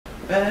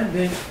Bad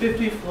bitch,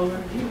 50 floor,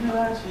 you know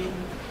I see.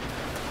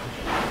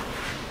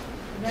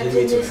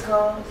 Nothing this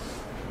cause.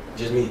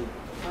 Just me.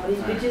 All these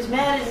bitches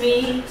mad at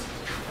me.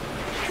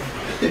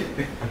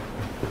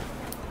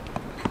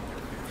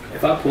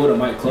 If I pull the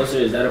mic closer,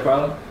 is that a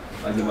problem?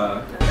 Like if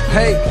I...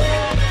 Hey,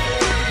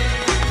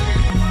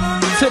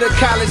 to the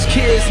college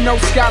kids, no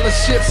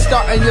scholarship,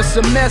 starting your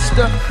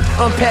semester,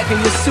 unpacking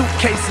your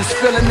suitcases,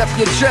 filling up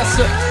your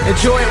dresser.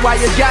 Enjoy it while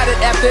you got it.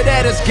 After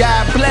that, it's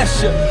God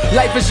bless you.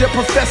 Life is your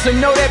professor.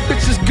 Know that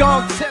bitch is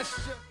gon' test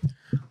you.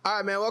 All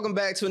right, man. Welcome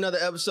back to another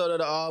episode of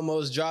the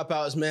Almost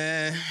Dropouts,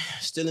 man.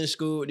 Still in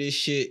school with this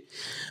shit.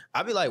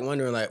 I be like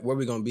wondering like where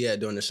we gonna be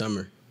at during the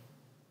summer.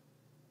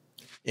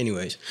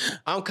 Anyways,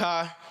 I'm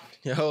Kai,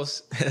 your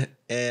host,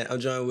 and I'm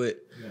joined with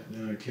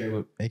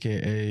Caleb,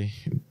 aka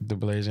The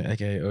Blazing,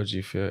 aka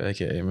OG Phil,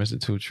 aka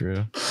Mr. Two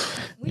Trill.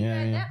 We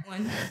had that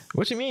one.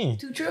 What you mean?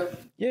 Two Trill?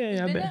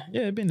 Yeah,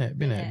 been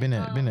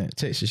that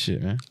Texas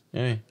shit, man.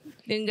 Yeah.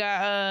 Then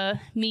got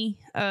me,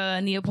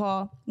 Nia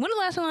Paul. When the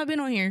last time I've been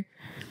on here?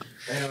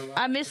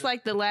 I missed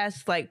like the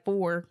last like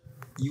 4.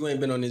 You ain't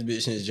been on this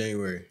bitch since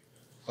January.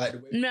 Like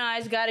No,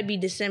 it's got to be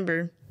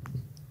December.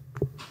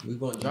 We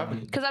gonna drop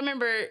it. Cause I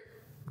remember,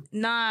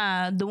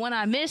 the one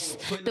I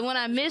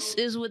missed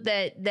is with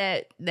that.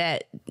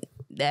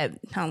 I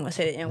don't want to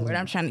say the N word.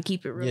 I'm trying to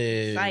keep it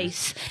real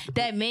nice.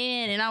 That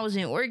man, and I was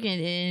in Oregon,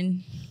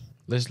 and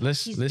Let's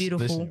beautiful.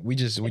 listen. We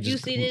just you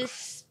see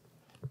this?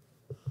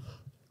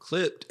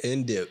 Clipped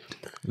and dipped.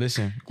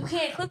 Listen. You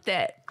can't clip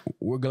that.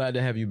 We're glad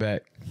to have you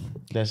back.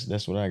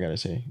 That's what I gotta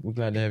say. We're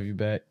glad to have you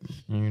back.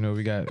 And, you know,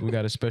 we got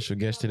a special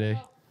guest today.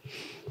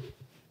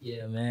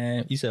 Yeah,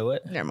 man. You said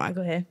what? Never mind.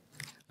 Go ahead.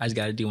 I just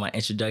got to do my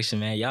introduction,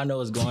 man. Y'all know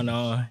what's going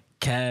on.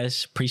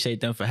 Cash, appreciate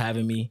them for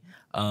having me.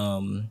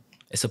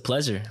 It's a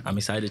pleasure. I'm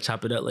excited to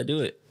chop it up. Let's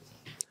do it.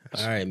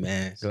 All right,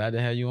 man. Glad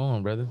to have you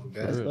on, brother.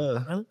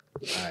 All right.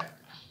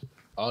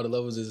 All the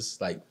levels is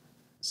like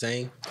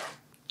same.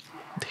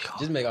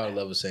 Just make all the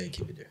levels same.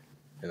 Keep it there.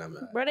 And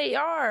Bro, they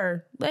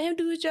are. Let him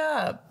do his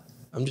job.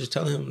 I'm just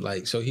telling him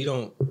like so he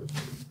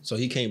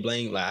can't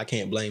blame like I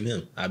can't blame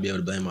him. I'll be able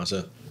to blame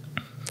myself.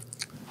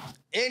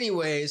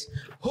 Anyways,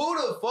 who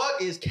the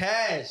fuck is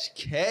Cash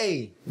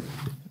K?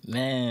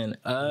 Man,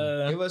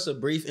 Give us a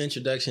brief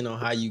introduction on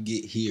how you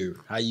get here,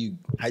 how you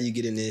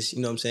get in this.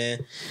 You know what I'm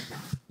saying?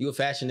 You a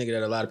fashion nigga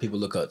that a lot of people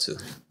look up to.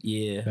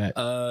 yeah.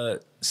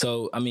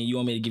 So I mean, you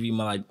want me to give you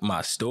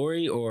my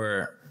story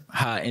or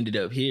how I ended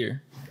up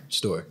here?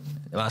 Story.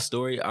 My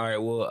story. All right.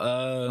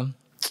 Well,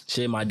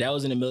 shit. My dad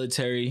was in the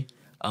military.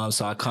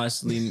 So I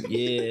constantly,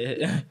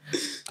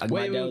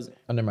 Wait.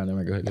 Never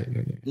mind. Go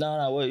ahead.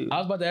 No. Wait. I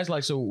was about to ask,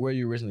 like, so where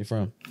you originally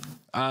from?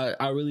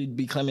 I really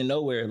be claiming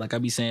nowhere. Like I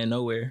be saying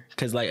nowhere.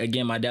 Cause like,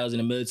 again, my dad was in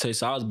the military.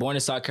 So I was born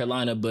in South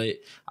Carolina, but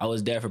I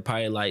was there for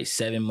probably like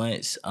 7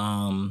 months.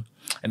 And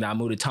then I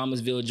moved to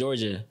Thomasville,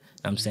 Georgia. You know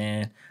what I'm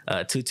saying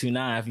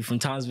 229. If you're from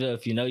Thomasville,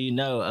 if you know, you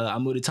know. I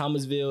moved to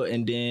Thomasville,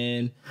 and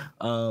then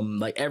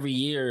like every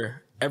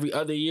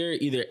other year,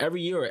 either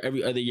every year or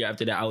every other year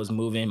after that, I was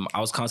moving. I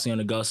was constantly on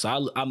the go.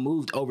 So I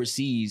moved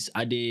overseas.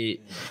 I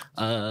did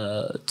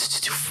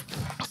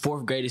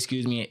 4th grade,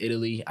 in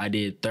Italy. I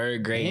did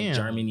 3rd grade in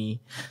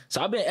Germany.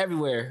 So I've been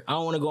everywhere. I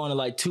don't want to go into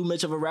like too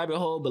much of a rabbit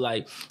hole, but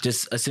like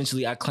just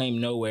essentially I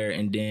claimed nowhere.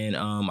 And then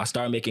I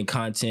started making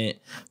content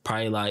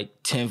probably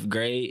like 10th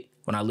grade.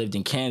 When I lived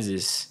in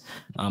Kansas,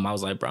 I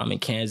was like, bro, I'm in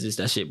Kansas.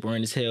 That shit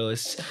boring as hell.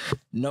 It's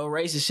no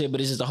racist shit,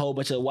 but it's just a whole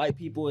bunch of white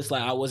people. It's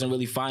like I wasn't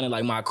really finding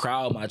like my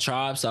crowd, my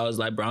tribe. So I was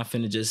like, bro, I'm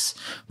finna just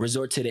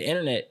resort to the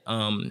internet.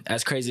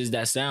 As crazy as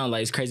that sound,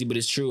 like it's crazy, but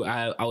it's true.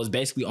 I was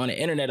basically on the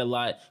internet a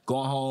lot,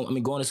 going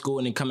to school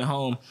and then coming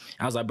home.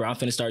 I was like, bro, I'm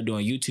finna start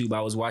doing YouTube.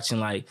 I was watching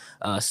like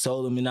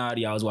Soul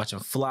Illuminati. I was watching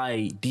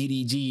Flight,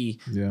 DDG.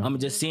 Yeah. I'm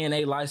just seeing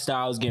a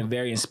lifestyle. I was getting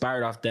very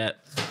inspired off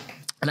that.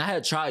 And I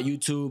had tried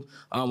YouTube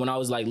when I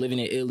was like living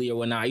in Italy or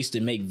when I used to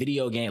make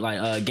video game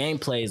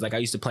gameplays. Like I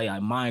used to play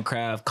like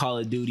Minecraft, Call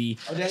of Duty.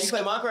 Oh, damn, you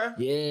play Minecraft?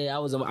 Yeah, I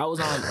was on.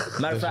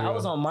 Matter of fact, I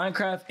was on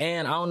Minecraft,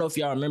 and I don't know if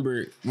y'all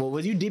remember. Well,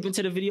 was you deep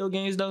into the video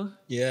games though?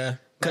 Yeah.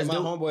 Cause my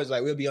homeboys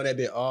like we'll be on that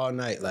bit all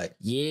night. Like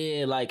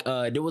yeah, like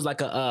there was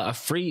like a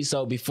free.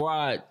 So before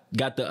I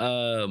got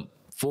the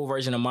full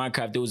version of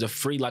Minecraft, there was a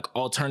free like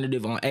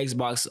alternative on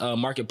Xbox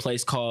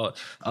Marketplace called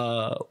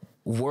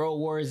World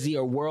War Z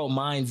or World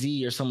Mine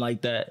Z or something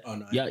like that. Oh,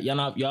 no.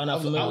 Y'all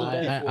not familiar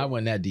with that? I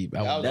wasn't that deep.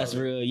 That's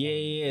real.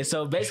 Yeah.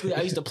 So basically,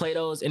 I used to play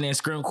those and then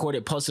screen record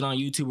it, post it on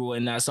YouTube or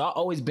whatnot. So I've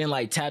always been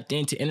like tapped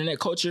into internet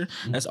culture.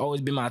 That's always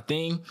been my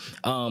thing.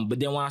 But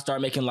then when I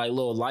started making like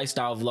little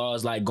lifestyle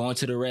vlogs, like going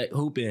to the rec,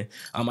 hooping,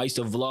 I used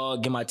to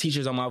vlog, get my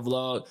teachers on my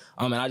vlog.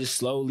 And I just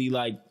slowly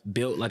like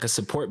built like a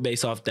support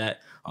base off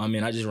that.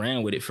 And I just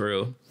ran with it for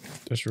real.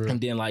 That's real.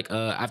 And then like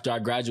after I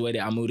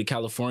graduated, I moved to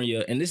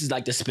California, and this is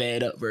like the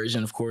sped up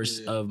version, of course,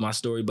 of my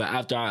story. But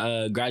after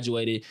I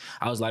graduated,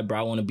 I was like, bro,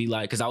 I want to be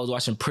like, because I was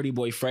watching Pretty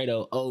Boy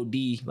Fredo,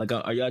 OD. Like,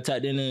 are y'all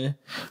tapped into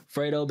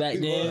Fredo back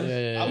then?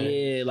 Yeah.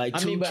 Yeah, like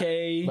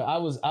 2K. But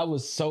I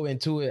was so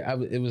into it.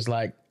 It was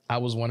like I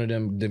was one of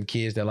them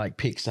kids that like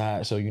pick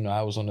sides. So, you know,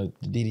 I was on the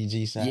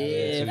DDG side.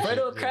 Yeah,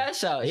 Fredo a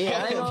crash out.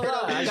 Yeah, I ain't gonna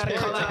lie. I gotta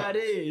call it how it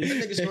is.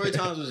 That nigga story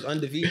times was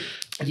undefeated.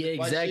 Yeah,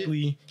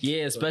 exactly.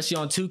 Yeah, especially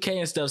on 2K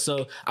and stuff.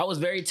 So I was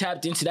very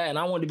tapped into that, and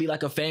I wanted to be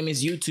like a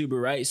famous YouTuber,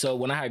 right? So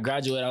when I had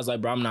graduated, I was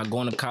like, bro, I'm not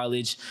going to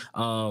college.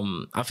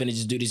 I'm finna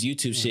just do this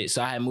YouTube shit.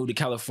 So I had moved to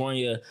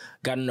California,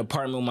 got an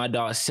apartment with my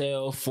dog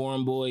Sel,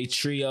 Foreign Boy,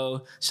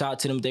 Trio. Shout out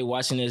to them if they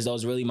watching this.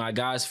 Those really my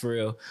guys for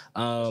real.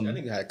 That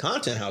nigga had a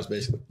content house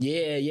basically.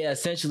 Yeah,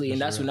 essentially. And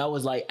that's when I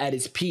was like at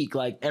its peak.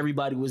 Like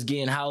everybody was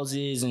getting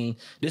houses, and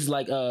this is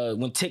like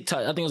when TikTok,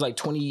 I think it was like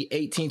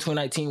 2018,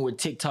 2019, where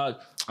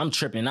TikTok, I'm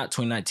tripping, not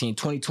 2019,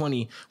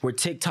 2020, where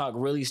TikTok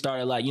really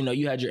started, like, you know,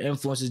 you had your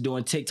influencers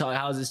doing TikTok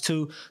houses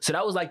too. So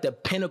that was like the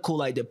pinnacle,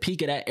 like the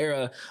peak of that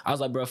era. I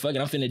was like, bro, fuck it,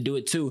 I'm finna do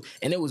it too.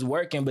 And it was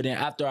working. But then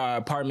after our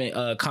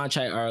apartment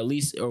contract or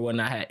lease or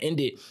whatnot had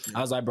ended,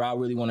 I was like, bro, I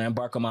really want to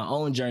embark on my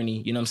own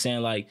journey. You know what I'm saying?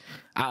 Like,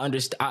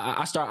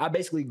 I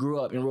basically grew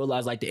up and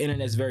realized like the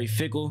internet's very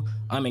fickle.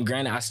 I mean,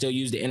 granted, I still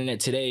use the internet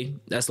today.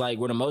 That's like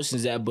where the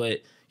motion's at, but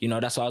you know,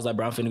 that's why I was like,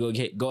 bro, I'm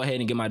finna go ahead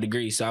and get my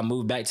degree. So I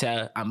moved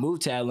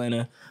to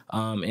Atlanta,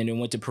 and then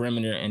went to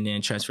Perimeter and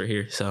then transferred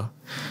here. So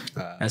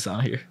that's all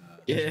here.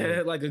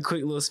 Yeah, like a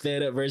quick little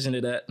sped up version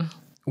of that.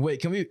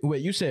 Wait,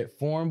 you said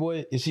Foreign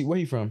Boy? Where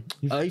he from?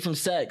 He from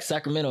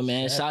Sacramento,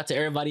 man. Shout out to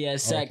everybody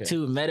at Sac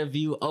too.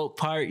 Meadowview, Oak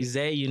Park,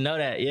 Zay, you know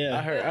that. Yeah.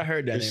 I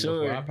heard that name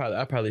before.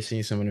 I probably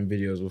seen some of them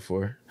videos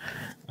before.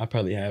 I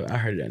probably have. I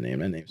heard that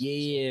name.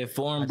 Yeah,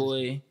 Foreign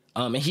Boy.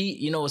 And he,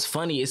 you know, it's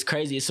funny, it's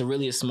crazy, it's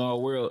really a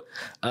small world.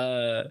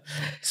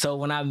 So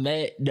when I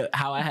met,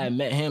 how I had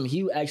met him,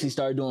 he actually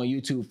started doing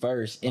YouTube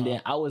first, and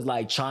then I was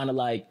like trying to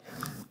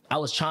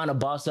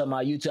boss up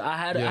my YouTube.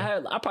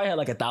 I probably had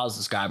like 1,000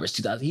 subscribers,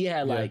 2,000. He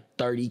had like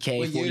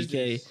 30K,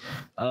 40K.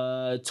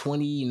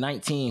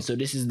 2019. So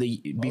this is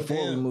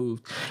before we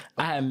moved.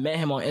 I had met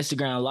him on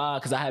Instagram Live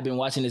because I had been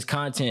watching his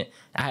content.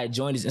 I had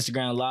joined his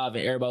Instagram Live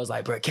and everybody was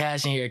like, bro,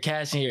 cash in here.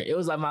 It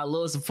was like my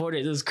little supporter.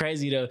 It was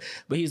crazy though.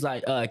 But he's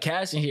like,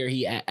 cash in here.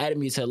 He added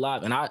me to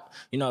live, and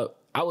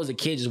I was a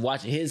kid just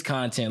watching his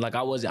content. Like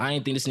I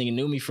didn't think this nigga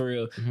knew me for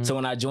real. Mm-hmm. So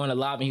when I joined the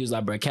live and he was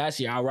like, bro,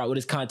 Cassie, I rock with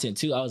his content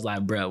too. I was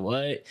like, bro,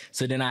 what?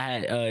 So then I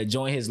had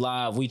joined his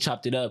live. We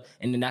chopped it up,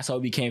 and then that's how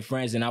we became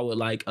friends. And I would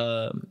like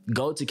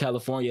go to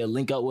California,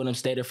 link up with him,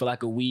 stay there for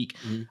like a week.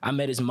 Mm-hmm. I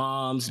met his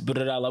moms,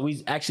 like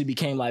we actually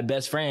became like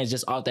best friends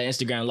just off that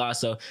Instagram live.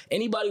 So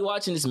anybody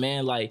watching this,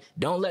 man, like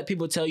don't let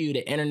people tell you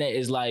the internet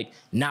is like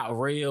not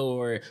real,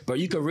 or bro,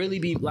 you could really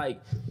be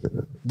like,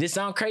 this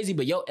sound crazy,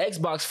 but your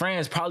Xbox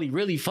friends probably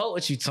really fought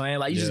with you, twin.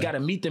 Like, you just got to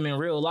meet them in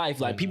real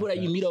life. Like, people that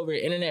you meet over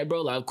the internet,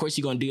 bro, like, of course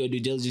you're going to do your due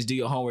diligence, do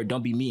your homework.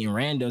 Don't be meeting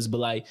randoms. But,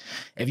 like,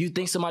 if you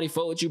think somebody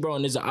fought with you, bro,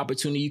 and there's an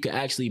opportunity you could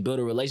actually build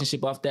a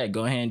relationship off that,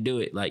 go ahead and do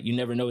it. Like, you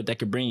never know what that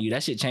could bring you.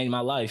 That shit changed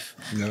my life.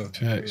 No,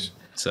 facts.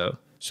 So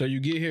you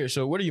get here.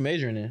 So, what are you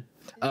majoring in?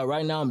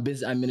 Right now, I'm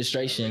business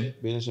administration.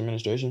 Business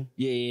administration?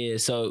 Yeah.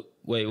 So,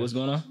 wait, what's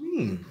going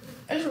on?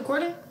 It's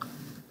recording?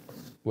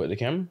 What, the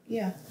camera?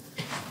 Yeah.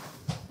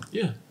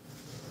 Yeah.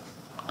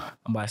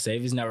 I'm about to say,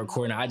 if it's not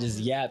recording, I just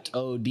yapped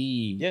OD.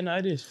 Yeah, no,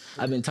 it is.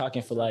 I've been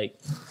talking for like,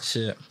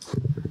 shit.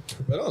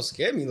 Bro, don't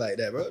scare me like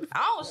that, bro. I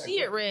don't see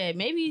it red.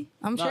 Maybe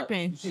I'm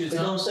tripping. It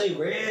don't say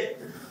red.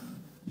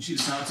 You see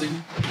the sound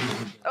signal?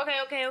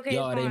 Okay.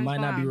 Yo, they might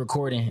not be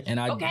recording, and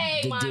I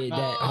did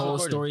that whole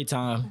story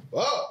time.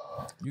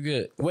 Oh, you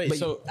good? Wait,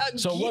 so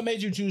what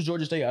made you choose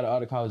Georgia State out of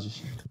all the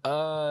colleges?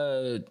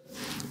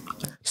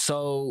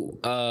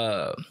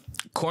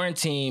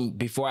 Quarantine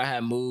before I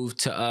had moved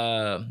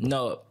to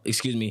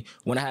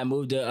when I had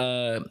moved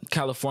to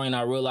California and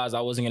I realized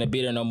I wasn't gonna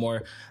be there no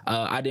more,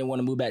 I didn't want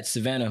to move back to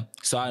Savannah.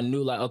 So I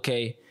knew, like,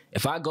 okay,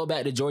 if I go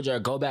back to Georgia or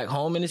go back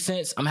home, in a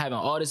sense, I'm having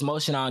all this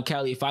motion on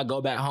Cali. If I go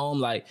back home,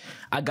 like,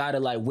 I gotta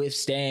like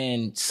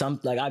withstand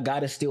I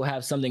gotta still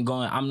have something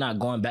going. I'm not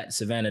going back to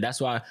Savannah. That's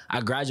why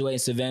I graduated in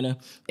Savannah.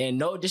 And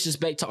no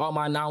disrespect to all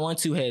my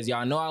 912 heads,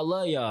 y'all know I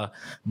love y'all,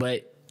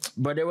 but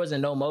there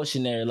wasn't no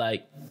motion there.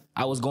 Like,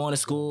 I was going to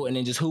school and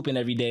then just hooping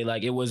every day.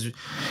 Like,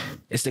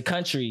 it's the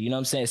country, you know what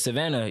I'm saying?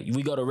 Savannah,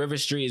 we go to River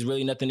Street, it's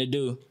really nothing to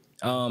do.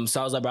 So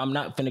I was like, bro, I'm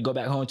not finna go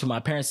back home to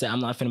my parents' set. I'm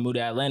not finna move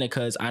to Atlanta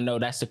because I know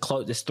that's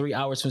that's 3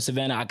 hours from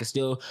Savannah. I can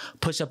still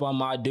push up on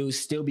my dudes,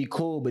 still be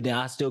cool, but then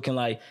I still can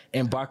like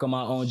embark on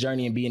my own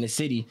journey and be in the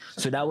city.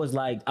 So that was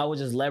like, I was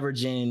just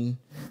leveraging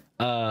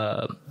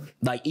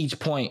like each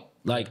point.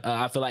 Like,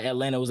 I feel like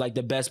Atlanta was like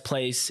the best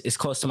place. It's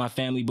close to my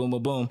family, boom,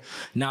 boom, boom.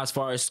 Now, as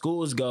far as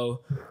schools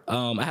go,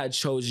 I had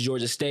chose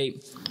Georgia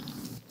State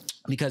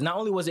because not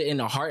only was it in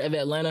the heart of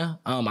Atlanta,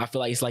 I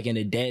feel like it's like in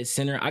the dead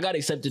center. I got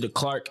accepted to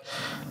Clark.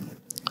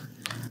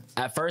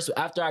 At first,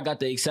 after I got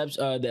the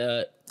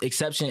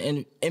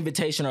exception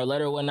invitation or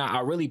letter or whatnot,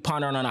 I really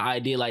pondered on the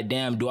idea like,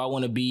 damn, do I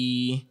want to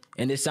be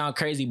and this sounds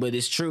crazy, but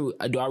it's true.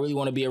 Do I really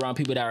want to be around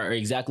people that are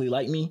exactly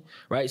like me,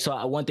 right?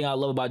 So one thing I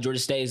love about Georgia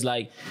State is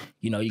like,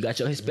 you know, you got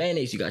your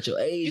Hispanics, you got your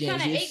Asians. You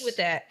kind of ate with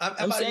that.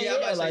 I'm saying,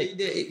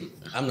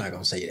 I'm not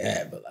gonna say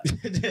that, but like,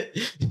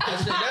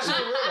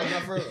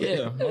 that's for real.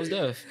 Yeah, most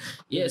def.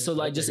 Yeah, so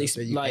like just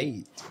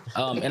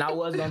and I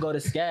was gonna go to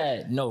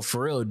SCAD. No,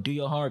 for real, do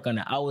your homework on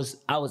that. I was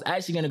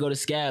actually gonna go to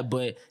SCAD,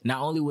 but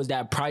not only was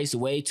that price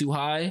way too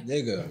high,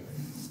 nigga.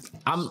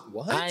 I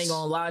ain't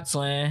gonna lie,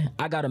 twin.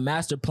 I got a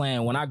master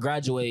plan. When I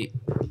graduate,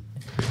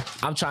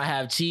 I'm trying to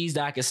have cheese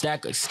that I can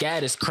stack.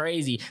 SCAD is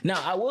crazy.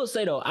 Now, I will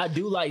say though, I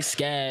do like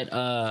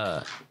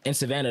SCAD in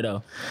Savannah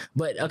though.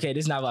 But okay,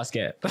 this is not about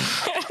SCAD.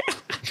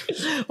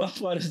 My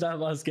fault, it's not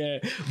about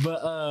SCAD.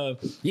 But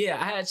yeah,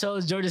 I had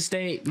chose Georgia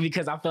State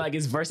because I feel like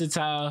it's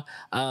versatile.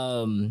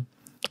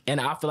 And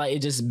I feel like it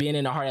just being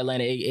in the heart of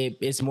Atlanta,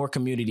 it's more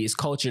community. It's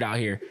cultured out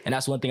here. And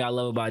that's one thing I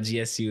love about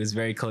GSU. It's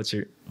very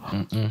cultured.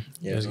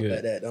 Yeah,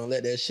 don't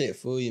let that shit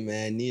fool you,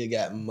 man. Nia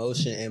got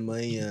motion and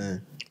money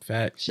on.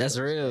 Facts. That's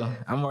real.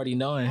 I'm already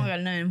knowing. I got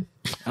a name.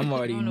 I'm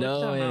already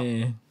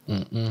knowing.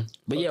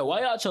 But yeah,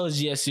 why y'all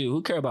chose GSU?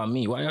 Who care about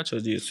me? Why y'all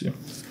chose GSU?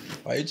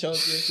 Why you chose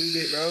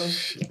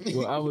GSU, big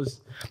bro? Well,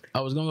 I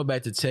was gonna go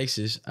back to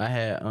Texas. I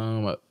had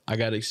I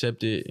got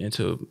accepted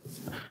into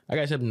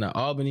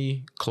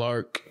Albany,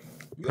 Clark,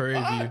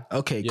 Prairie View.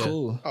 Okay,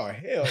 cool. Oh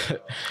hell, no.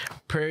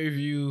 Prairie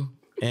View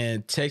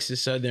and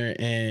Texas Southern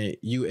and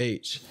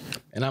UH.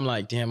 And I'm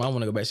like, damn, I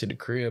want to go back to the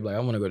crib. Like, I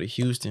want to go to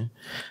Houston.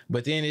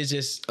 But then it's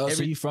just... so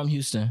you from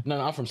Houston?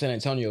 No, I'm from San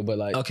Antonio, but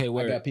like, okay,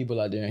 I got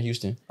people out there in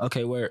Houston.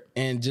 Okay, where?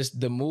 And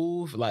just the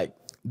move,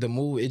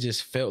 it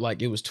just felt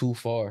like it was too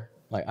far.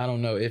 Like, I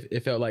don't know.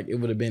 It felt like it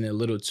would have been a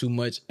little too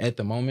much at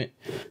the moment.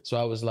 So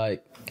I was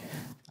like,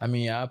 I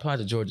applied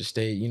to Georgia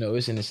State. You know,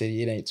 it's in the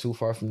city. It ain't too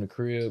far from the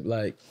crib.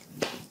 Like,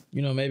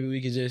 you know, maybe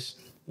we could just...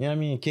 You know what I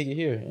mean? Kick it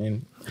here.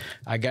 And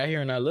I got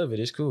here and I love it.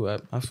 It's cool.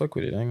 I fuck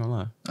with it. I ain't gonna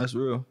lie. That's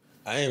real.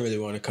 I ain't really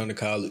want to come to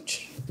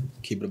college.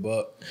 Keep it a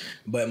buck.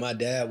 But my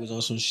dad was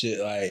on some shit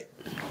like,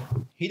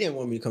 he didn't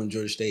want me to come to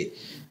Georgia State.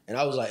 And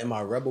I was like in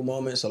my rebel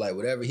moment. So like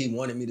whatever he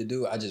wanted me to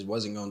do, I just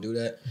wasn't going to do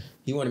that.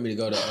 He wanted me to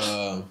go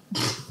to,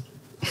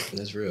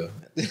 that's real.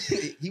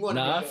 He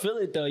wanted I feel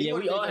it though. Yeah,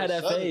 we all had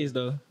that phase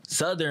though.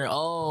 Southern,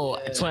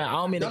 twin, I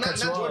don't mean to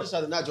cut you off.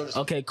 Not Georgia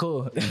Southern. Okay,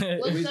 cool.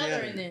 What's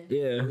Southern then?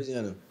 Yeah.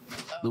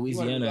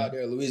 Louisiana. Out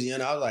there,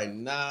 Louisiana. I was like,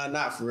 nah,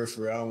 not for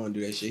real. I don't want to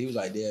do that shit. He was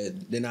like, yeah.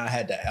 Then I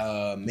had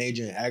to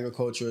major in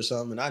agriculture or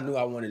something. And I knew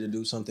I wanted to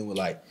do something with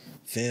like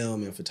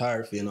film and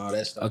photography and all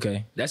that stuff.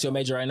 Okay. That's your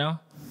major right now?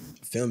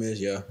 Film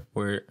is, yeah.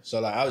 Word. So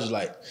like, I was just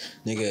like,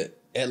 nigga,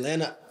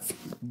 Atlanta,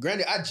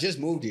 granted, I just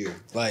moved here.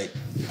 Like,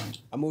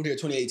 I moved here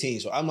 2018,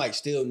 so I'm like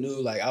still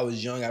new. Like, I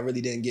was young. I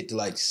really didn't get to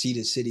like see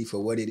the city for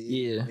what it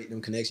is. Yeah. Make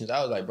them connections.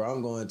 I was like, bro,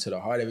 I'm going to the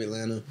heart of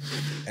Atlanta,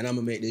 and I'm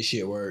gonna make this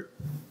shit work.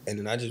 And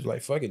then I just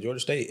like, fuck it, Georgia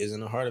State is in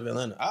the heart of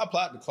Atlanta. I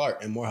applied to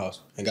Clark and Morehouse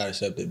and got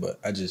accepted, but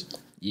I just...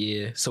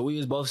 Yeah, so we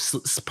was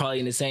both probably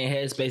in the same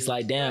headspace.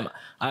 Like, damn,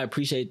 I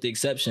appreciate the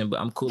exception, but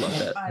I'm cool on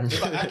that.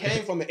 I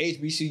came from an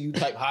HBCU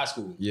type high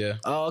school. Yeah.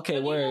 Oh, okay.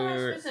 You know how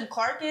expensive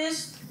Clark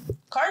is?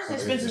 Clark's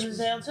expensive as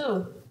hell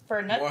too.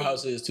 For nothing.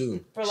 Morehouse is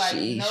too. For like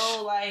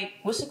no like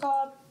what's it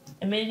called?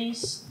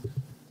 Amenities.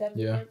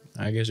 Yeah,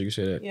 I guess you could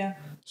say that. Yeah.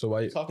 So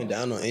why you talking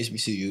down on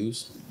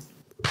HBCUs?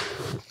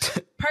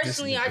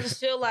 Personally, I just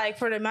feel like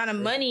for the amount of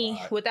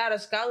money without a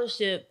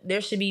scholarship,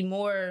 there should be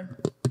more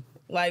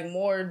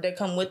that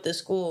come with the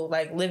school,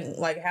 like living,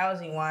 like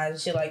housing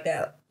wise, shit like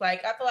that.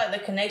 Like I feel like the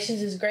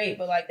connections is great,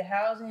 but like the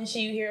housing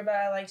shit you hear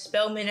about, like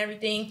Spelman and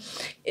everything,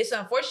 it's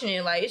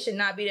unfortunate. Like it should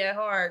not be that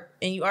hard,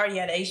 and you already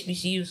had an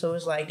HBCU, so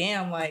it's like,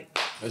 damn, like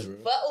fuck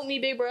with me,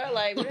 big bro.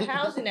 Like where the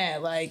housing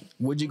at? Like,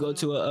 would you go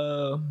to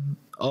a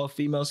all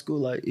female school,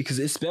 like, because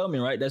it's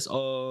Spelman, right? That's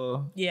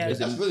all. Yeah,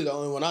 that's really the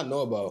only one I know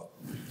about.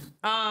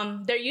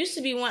 There used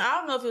to be one. I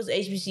don't know if it was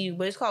HBCU,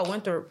 but it's called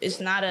Winthrop.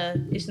 It's not a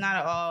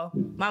all.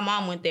 My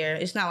mom went there.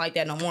 It's not like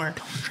that no more.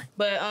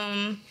 But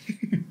I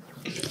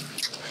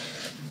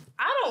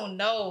don't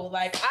know.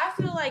 Like I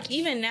feel like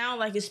even now,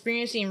 like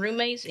experiencing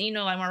roommates. You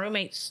know, like my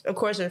roommates, of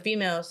course, are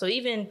female. So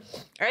even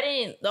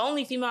the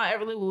only female I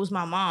ever lived with was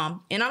my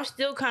mom, and I'm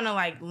still kind of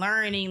like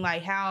learning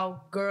like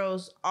how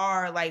girls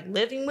are like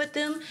living with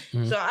them.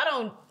 Mm-hmm. So I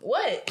don't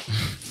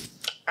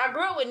I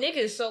grew up with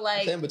niggas. So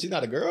like, but you're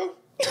not a girl.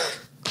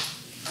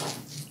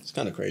 It's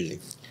kind of crazy.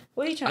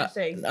 What are you trying to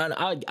say?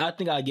 I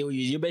think I get what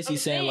you're basically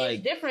saying. Like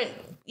it's different.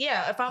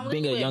 Yeah, if I'm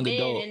living with men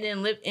adult,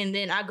 and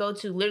then I go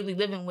to literally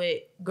living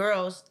with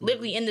girls,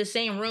 literally in the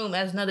same room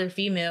as another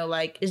female,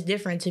 like it's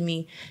different to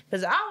me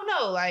because I don't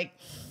know, like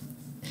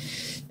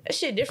that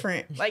shit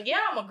different. Like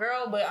yeah, I'm a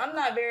girl, but I'm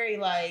not very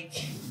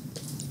like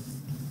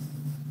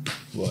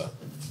what.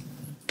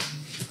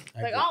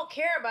 Like, I don't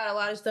care about a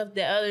lot of stuff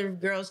that other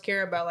girls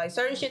care about. Like,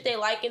 certain shit they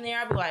like in there,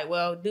 I'll be like,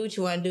 well, do what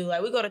you want to do.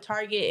 Like, we go to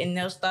Target, and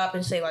they'll stop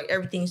and say, like,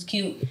 everything's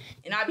cute.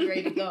 And I'll be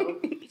ready to go.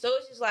 So,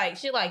 it's just, like,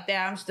 shit like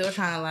that. I'm still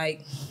trying to,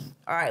 like,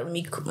 all right, let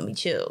me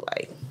chill.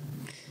 Like.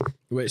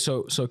 Wait,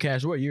 so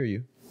Cash, what year are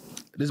you?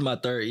 This is my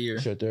third year.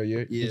 It's your third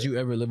year. Yeah. Did you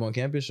ever live on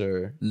campus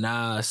or?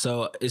 Nah,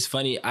 so it's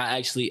funny. I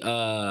actually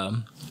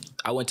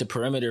I went to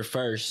Perimeter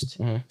first.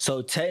 Mm-hmm.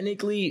 So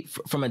technically,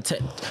 from a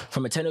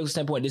technical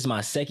standpoint, this is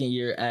my second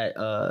year at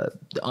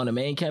on the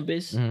main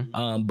campus.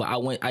 Mm-hmm.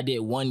 But I did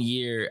 1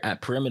 year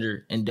at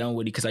Perimeter in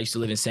Dunwoody because I used to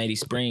live in Sandy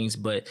Springs.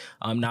 But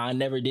nah, I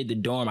never did the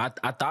dorm. I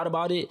thought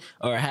about it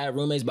or had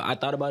roommates, but I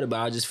thought about it. But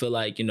I just feel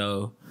like, you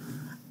know,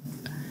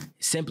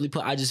 simply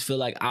put, I just feel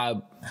like I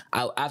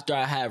after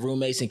I had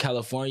roommates in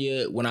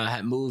California, when I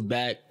had moved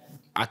back,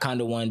 I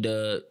kind of wanted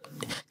to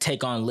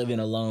take on living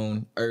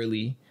alone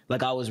early.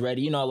 Like I was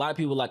ready. You know, a lot of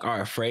people like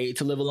are afraid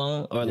to live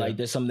alone or like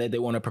there's something that they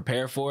want to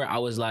prepare for. I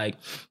was like,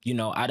 you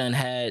know, I done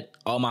had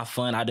all my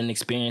fun. I done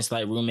experienced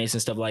like roommates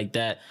and stuff like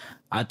that.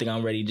 I think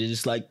I'm ready to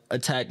just like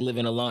attack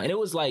living alone. And it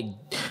was like,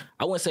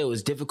 I wouldn't say it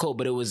was difficult,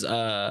 but it was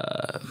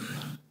a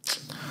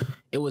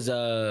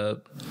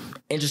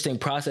interesting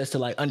process to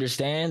like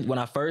understand. When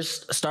I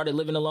first started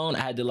living alone, I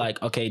had to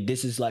like, okay,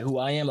 this is like who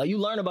I am. Like you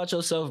learn about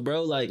yourself,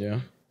 bro. Like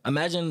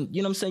imagine,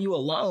 you know what I'm saying, you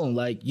alone.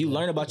 Like you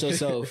learn about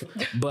yourself.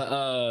 But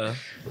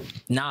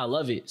nah, I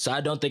love it. So I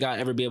don't think I'll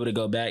ever be able to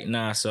go back.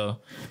 Nah, so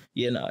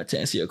yeah, nah, to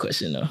answer your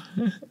question though.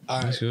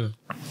 All right. Sure.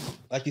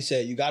 Like you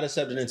said, you got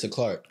accepted into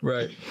Clark.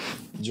 Right.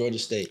 Georgia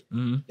State.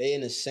 Mm-hmm. They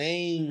in the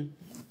same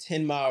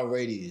 10-mile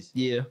radius.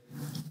 Yeah.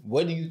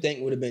 What do you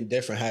think would have been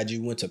different had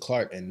you went to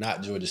Clark and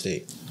not Georgia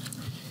State?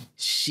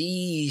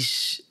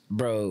 Sheesh,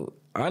 bro.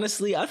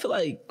 Honestly, I feel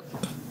like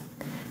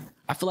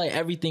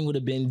everything would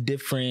have been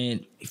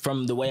different,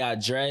 from the way I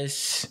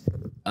dress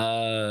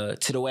to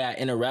the way I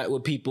interact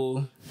with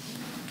people.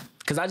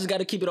 Cause I just got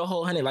to keep it a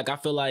whole 100. Like I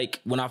feel like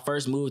when I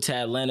first moved to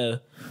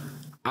Atlanta,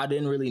 I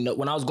didn't really know.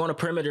 When I was going to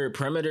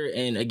Perimeter,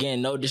 and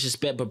again, no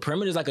disrespect, but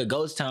Perimeter is like a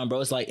ghost town, bro.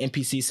 It's like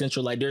NPC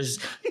Central. Like there's,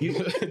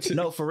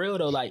 no, for real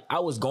though. Like I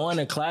was going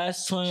to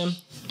class, twin.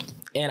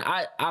 And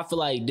I feel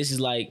like this is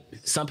like,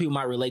 some people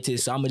might relate to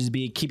this, so I'm gonna just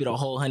keep it a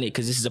whole 100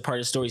 because this is a part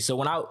of the story. So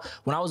when I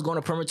was going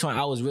to Perimeter,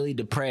 I was really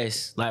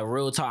depressed. Like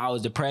real talk, I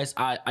was depressed.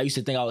 I used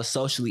to think I was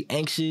socially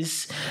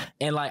anxious,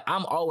 and like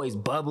I'm always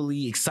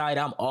bubbly,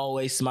 excited. I'm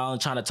always smiling,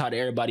 trying to talk to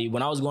everybody.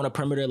 When I was going to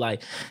Perimeter,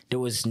 like there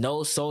was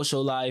no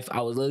social life.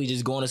 I was literally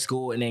just going to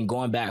school and then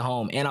going back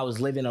home, and I was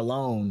living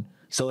alone.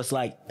 So it's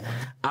like,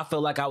 I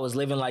feel like I was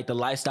living like the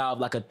lifestyle of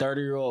like a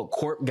 30-year-old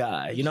corp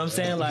guy. You know what I'm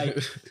saying? Like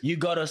you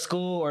go to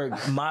school or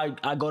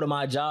I go to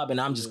my job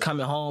and I'm just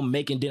coming home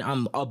making dinner.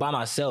 I'm all by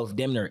myself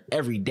damn near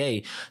every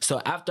day.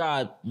 So after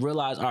I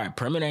realized, all right,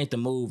 Perimeter ain't the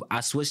move, I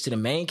switched to the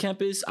main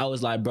campus. I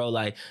was like, bro,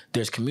 like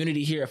there's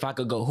community here. If I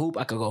could go hoop,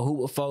 I could go hoop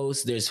with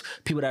folks. There's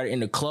people that are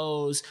into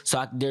clothes.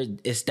 So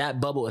it's that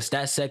bubble, it's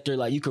that sector.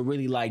 Like you could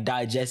really like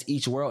digest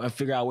each world and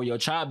figure out where your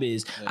tribe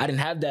is. I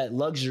didn't have that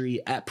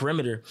luxury at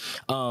Perimeter.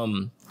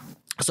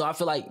 So I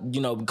feel like,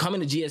 you know, coming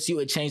to GSU,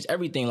 it changed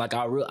everything. Like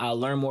I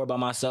learned more about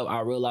myself.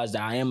 I realized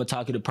that I am a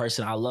talkative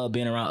person. I love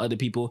being around other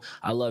people.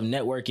 I love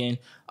networking.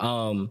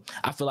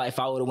 I feel like if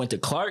I would have went to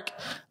Clark,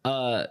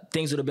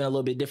 things would have been a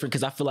little bit different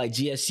because I feel like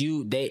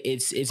GSU,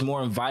 it's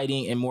more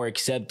inviting and more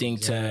accepting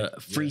to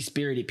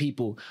free-spirited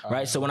people,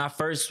 right? So when I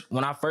first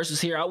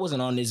was here, I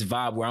wasn't on this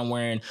vibe where I'm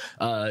wearing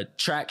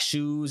track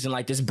shoes and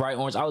like this bright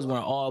orange. I was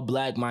wearing all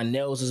black. My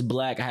nails was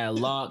black. I had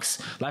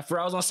locks. Like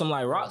I was on some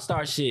like rock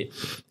star shit,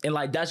 and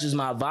like that's just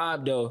my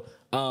vibe though.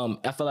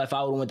 I feel like if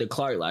I would have went to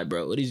Clark, like,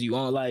 bro, what is you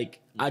on? Like,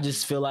 I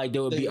just feel like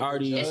there would be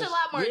already. It's a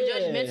lot more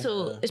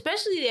judgmental,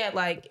 especially at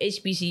like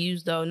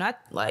HBCUs though. Not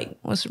like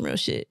on some real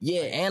shit.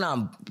 Yeah, and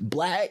I'm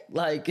black.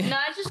 Like, nah,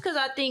 it's just because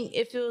I think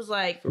it feels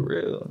like for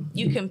real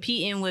you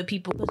competing with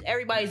people because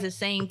everybody's the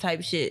same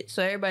type shit.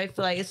 So everybody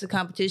feel like it's a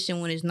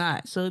competition when it's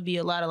not. So it'd be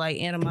a lot of like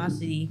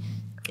animosity,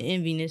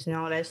 enviness, and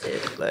all that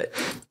shit. But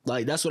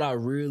like that's what I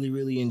really,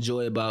 really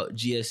enjoy about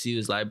GSU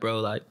is like, bro,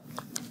 like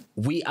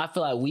I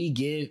feel like we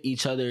give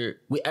each other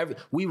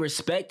we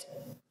respect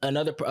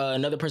another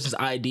person's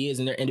ideas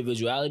and their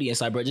individuality. And it's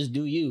like, bro, just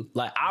do you.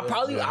 Like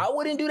I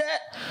wouldn't do that,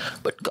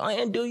 but go ahead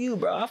and do you,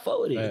 bro. I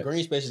fuck with it. The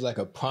Green Space is like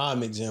a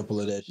prime example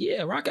of that shit.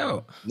 Yeah, rock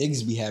out.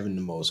 Niggas be having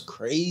the most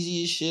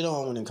craziest shit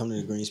on when it comes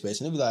to the Green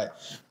Space, and they be like,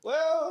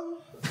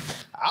 well,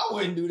 I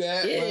wouldn't do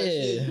that. Yeah,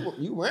 shit,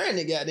 you wearing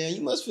it, goddamn.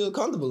 You must feel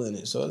comfortable in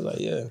it. So it's like,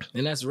 yeah,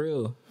 and that's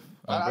real.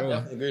 I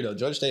definitely agree though.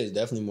 Georgia State is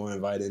definitely more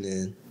inviting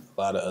than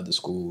a lot of other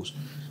schools.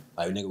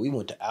 Like, nigga, we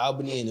went to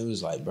Albany and it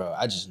was like, bro,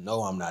 I just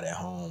know I'm not at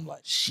home.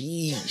 Like,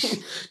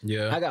 sheesh.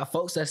 Yeah. I got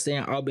folks that stay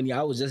in Albany.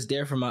 I was just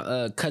there for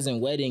my cousin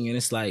wedding, and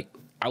it's like,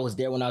 I was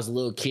there when I was a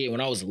little kid. When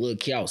I was a little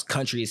kid, I was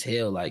country as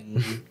hell. Like,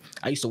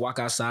 I used to walk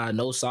outside,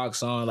 no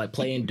socks on, like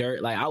playing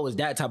dirt. Like, I was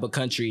that type of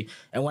country.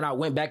 And when I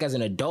went back as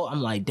an adult,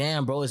 I'm like,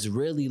 damn, bro, it's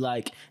really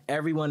like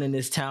everyone in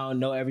this town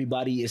know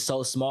everybody. Is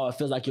so small. It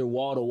feels like you're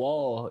wall to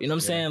wall. You know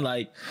what I'm saying?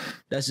 Like,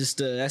 that's just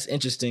that's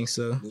interesting.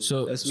 So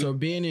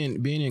being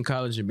in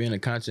college and being a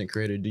content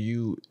creator,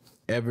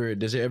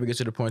 does it ever get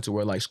to the point to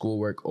where like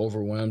schoolwork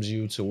overwhelms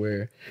you to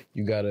where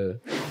you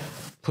gotta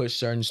push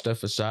certain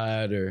stuff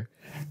aside or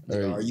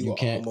are you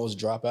can't almost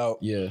drop out?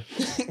 Yeah.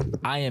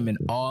 I am an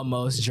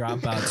almost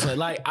dropout. So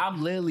like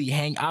I'm literally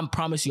I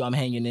promise you I'm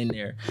hanging in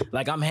there.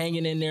 Like I'm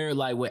hanging in there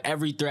like with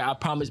every thread. I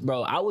promise,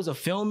 bro. I was a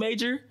film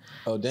major.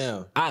 Oh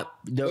damn.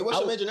 Wait, what's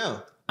your major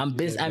now? I'm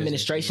business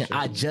administration.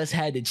 I just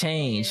had to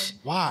change.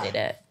 Why? Say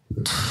that.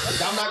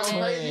 I'm not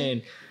gonna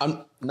crazy.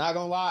 I'm not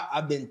gonna lie.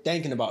 I've been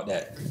thinking about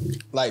that.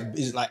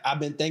 I've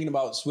been thinking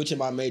about switching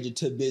my major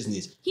to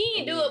business. He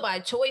didn't do it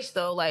by choice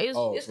though. Like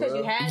it's because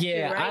you had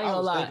Yeah, to, right? I ain't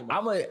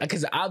gonna lie.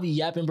 Because I'll be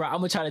yapping, bro. I'm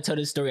gonna try to tell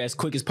this story as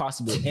quick as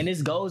possible. And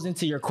this goes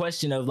into your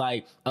question of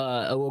like,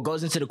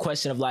 goes into the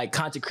question of like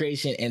content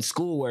creation and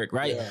schoolwork,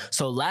 right? Yeah.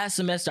 So last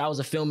semester I was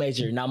a film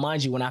major. Now,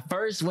 mind you, when I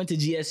first went to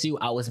GSU,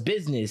 I was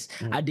business.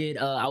 I did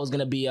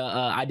media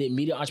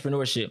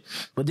entrepreneurship.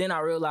 But then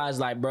I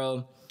realized like,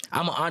 bro,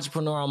 I'm an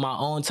entrepreneur on my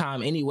own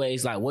time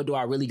anyways. Like, what do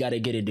I really got to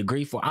get a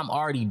degree for? I'm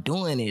already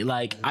doing it.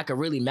 Like, I could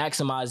really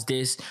maximize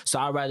this. So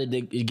I'd rather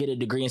get a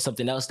degree in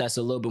something else that's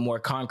a little bit more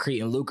concrete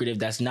and lucrative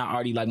that's not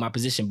already like my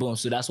position. Boom.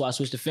 So that's why I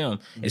switched to film.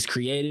 It's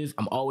creative.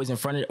 I'm always in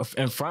front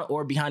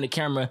or behind the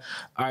camera.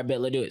 All right,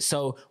 bet, let's do it.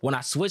 So when I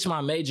switched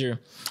my major,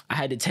 I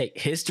had to take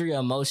History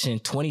of Motion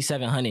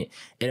 2700.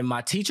 And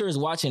my teacher is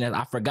watching that.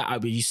 I forgot.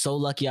 I'd be so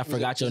lucky I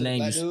forgot your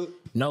name.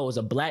 No, it was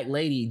a black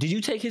lady. Did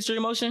you take History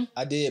of Motion?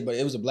 I did, but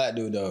it was a black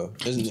dude though.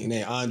 His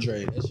name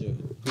Andre. That shit.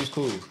 He was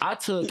cool. I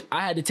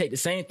had to take the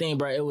same thing,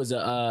 bro. It was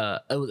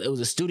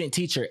a student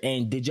teacher.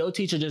 And did your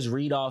teacher just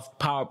read off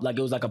it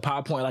was like a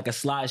PowerPoint, like a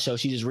slideshow?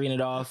 She just reading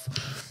it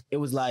off. It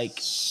was like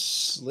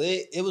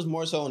slick. It was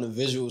more so on the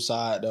visual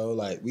side though.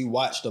 Like we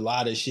watched a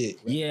lot of shit.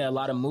 Right? Yeah, a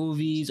lot of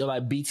movies or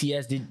like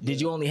BTS. Did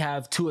you only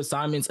have 2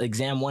 assignments,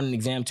 exam 1 and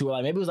exam 2? Or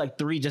like maybe it was like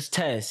 3 just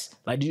tests.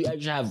 Like do you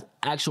actually have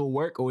actual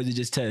work or was it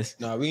just tests?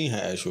 No, we ain't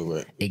had actual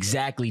work.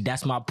 Exactly.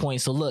 That's my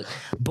point. So look,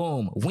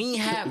 boom.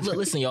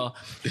 Listen, y'all.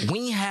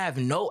 We have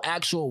no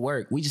actual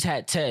work. We just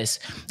had tests.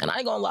 And I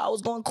ain't gonna lie, I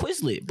was going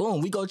Quizlet.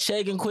 Boom. We go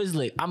check in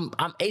Quizlet. I'm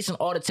acing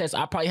all the tests.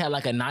 I probably had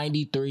like a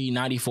 93,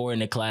 94 in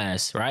the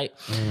class, right?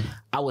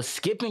 I was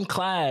skipping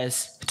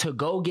class to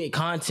go get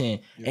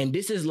content. And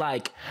this is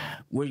like,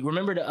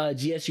 remember the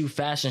GSU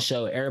fashion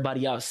show?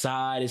 Everybody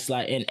outside. It's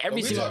like, and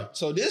every single.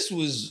 So this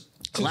was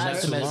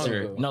last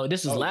semester. No,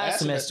 this is last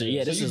semester.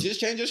 Yeah, so you just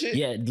changed your shit?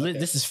 Yeah, okay.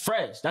 This is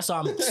fresh. That's why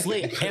I'm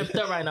slick, amped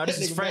up right now. This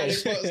is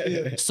fresh.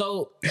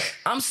 So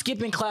I'm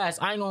skipping class.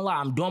 I ain't gonna lie.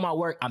 I'm doing my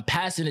work. I'm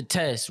passing the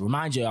test.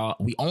 Remind y'all,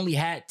 we only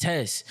had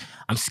tests.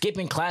 I'm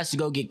skipping class to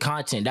go get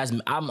content.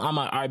 I'm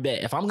all right,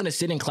 bet. If I'm gonna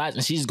sit in class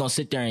and she's just gonna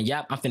sit there and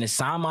yap, I'm finna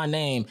sign my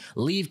name,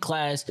 leave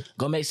class,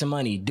 go make some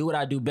money, do what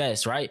I do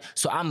best, right?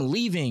 So I'm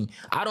leaving.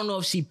 I don't know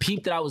if she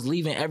peeped that I was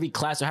leaving every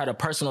class or had a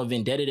personal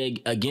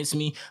vendetta against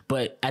me,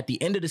 but at the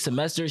end of the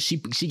semester, she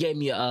gave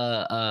me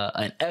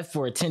an F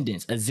for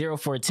attendance, a 0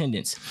 for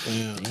attendance.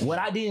 What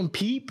I didn't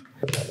peep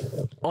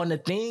on the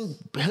thing,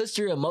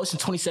 History of Motion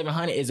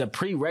 2700 is a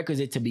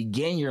prerequisite to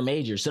begin your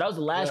major. So that was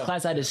the last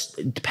class I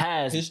just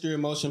passed. History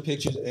of Motion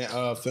Pictures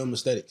and film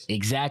aesthetics.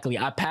 Exactly.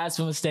 I passed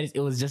film aesthetics.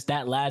 It was just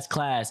that last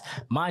class.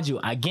 Mind you,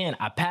 again,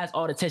 I passed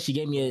all the tests. She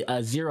gave me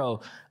a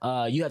 0.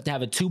 You have to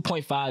have a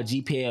 2.5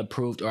 GPA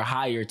approved or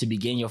higher to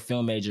begin your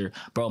film major.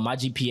 Bro, my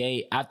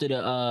GPA,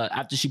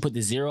 after she put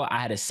the 0, I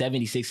had a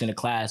 76 in the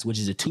class, which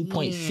is a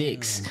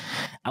 2.6.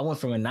 I went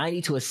from a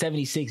 90 to a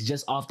 76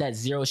 just off that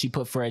 0 she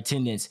put for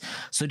attendance.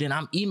 So then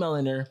I'm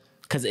emailing her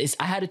because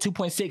I had a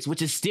 2.6,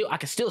 which is I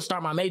can still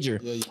start my major.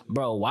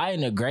 Bro, why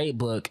in the grade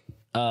book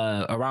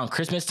around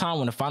Christmas time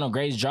when the final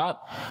grades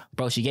drop,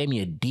 bro, she gave me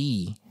a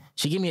D.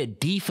 She gave me a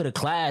D for the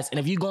class. And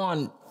if you go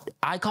on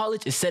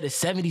iCollege, it said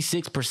it's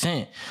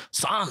 76%.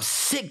 So I'm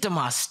sick to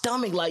my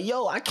stomach. Like,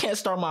 yo, I can't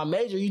start my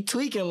major. You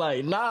tweaking?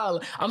 Like, nah.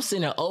 I'm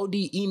sending OD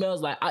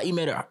emails. Like, I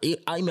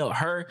emailed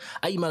her.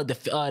 I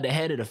emailed the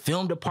head of the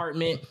film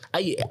department.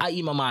 I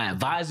emailed my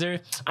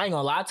advisor. I ain't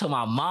gonna lie to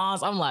my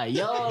moms. I'm like,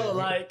 yo,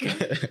 like,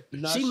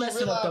 she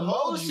messing up the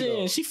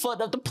motion. She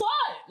fucked up the plot.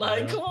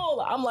 Like, come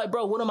on. I'm like,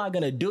 bro, what am I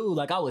gonna do?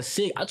 Like, I was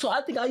sick. I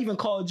think I even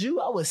called you.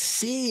 I was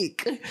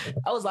sick.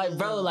 I was like,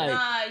 bro, like.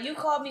 Nah, you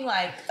called me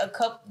like a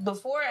couple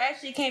before it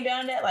actually came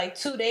down to that, like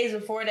 2 days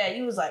before that.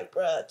 You was like,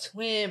 bruh,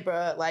 twin,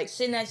 bruh, like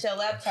sitting at your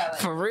laptop.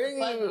 Like, for real?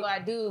 What do I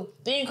do?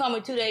 Then you call me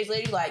 2 days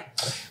later, like,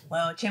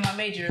 well, change my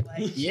major.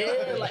 Like,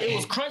 yeah, like it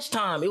was crunch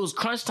time. It was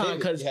crunch time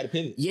because you had to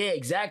pivot. Yeah,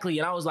 exactly.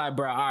 And I was like,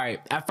 bruh, all right.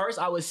 At first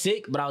I was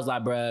sick, but I was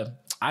like, bruh,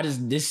 I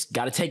just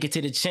got to take it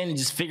to the chin and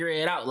just figure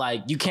it out.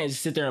 Like, you can't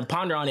just sit there and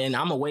ponder on it, and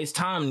I'm going to waste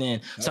time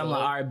then. So I'm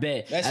like, all right,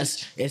 bet.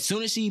 As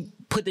soon as she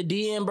put the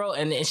D in, bro,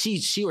 and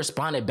she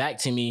responded back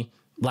to me,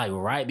 like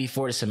right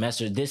before this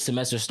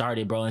semester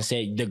started, bro, and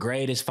said, the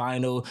grade is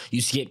final.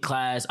 You skip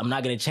class. I'm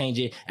not going to change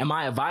it. And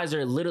my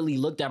advisor literally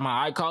looked at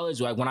my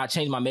iCollege. Like, when I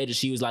changed my major,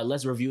 she was like,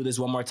 let's review this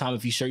one more time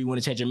if you sure you want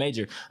to change your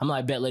major. I'm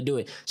like, bet, let's do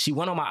it. She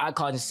went on my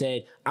iCollege and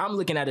said, I'm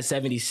looking at a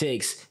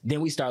 76.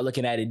 Then we start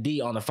looking at a D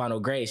on the final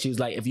grade. She was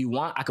like, if you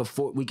want,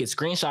 we could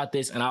screenshot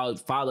this and I'll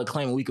file a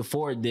claim and we could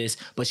forward this.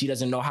 But she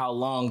doesn't know how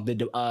long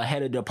the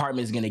head of the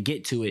department is going to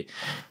get to it.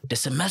 The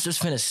semester's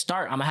finna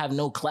start. I'm going to have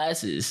no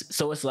classes.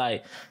 So it's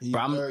like, bro,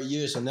 I'm third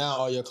year, so now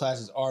all your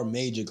classes are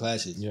major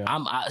classes. Yeah.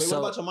 Wait, what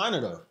about your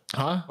minor though?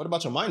 Huh? What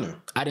about your minor?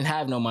 I didn't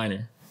have no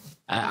minor.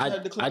 I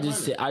didn't declare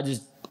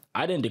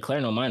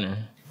no minor.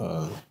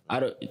 I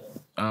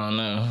don't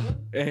know.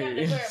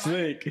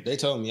 Slick. They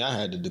told me I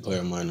had to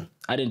declare a minor.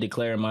 I didn't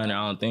declare a minor,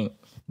 I don't think.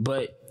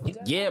 But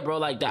yeah, bro,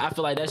 like that, I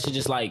feel like that shit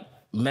just like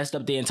messed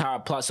up the entire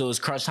plot. So it was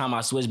crunch time.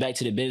 I switched back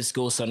to the business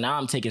school. So now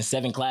I'm taking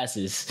 7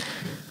 classes.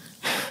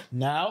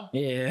 Now?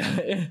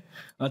 Yeah.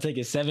 I'm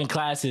taking 7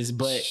 classes,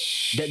 but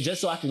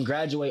just so I can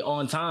graduate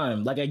on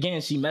time. Like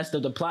again, she messed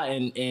up the plot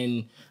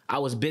and I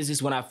was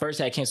business when I first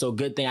had came. So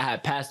good thing I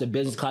had passed the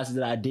business classes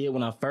that I did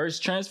when I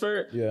first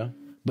transferred. Yeah.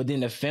 But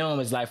then the film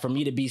is like, for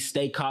me to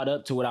stay caught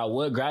up to what I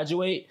would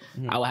graduate,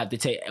 I would have to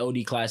take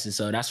LD classes.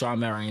 So that's where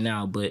I'm at right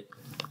now. But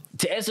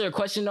to answer your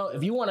question though,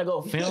 if you want to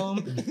go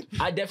film,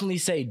 I definitely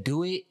say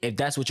do it if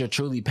that's what you're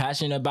truly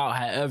passionate about.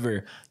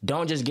 However,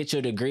 don't just get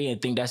your degree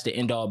and think that's the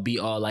end all be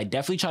all. Like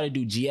definitely try to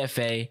do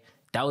GFA.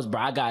 That was,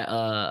 bro, I got,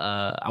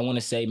 I want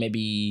to say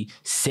maybe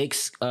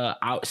 6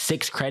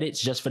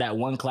 credits just for that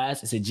one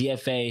class. It's a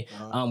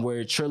GFA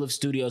where Trilliff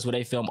Studios, where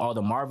they film all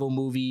the Marvel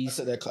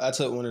movies. I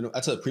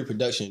took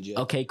pre-production. GFA.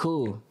 Okay,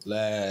 cool.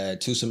 2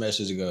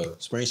 semesters ago,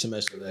 spring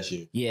semester last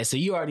year. Yeah, so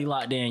you already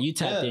locked in. You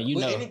tapped in, you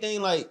know.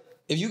 Anything like,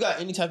 if you got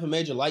any type of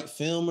major like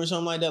film or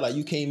something like that, like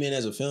you came in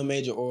as a film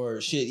major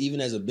or shit,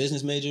 even as a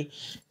business major,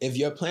 if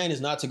your plan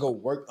is not to go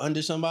work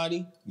under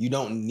somebody, you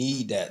don't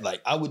need that.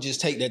 Like I would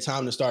just take that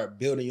time to start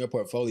building your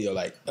portfolio.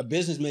 Like a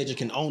business major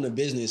can own a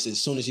business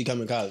as soon as you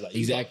come in college. Like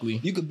exactly.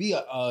 You could be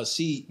not a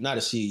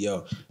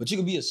CEO, but you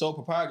could be a sole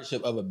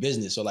proprietorship of a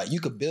business. So like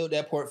you could build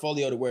that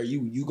portfolio to where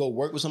you go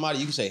work with somebody.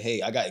 You can say,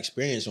 hey, I got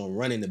experience on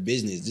running the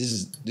business.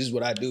 This is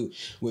what I do.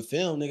 With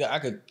film,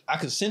 nigga, I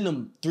could send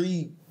them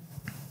 3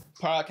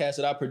 podcasts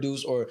that I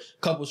produce or a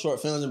couple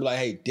short films and be like,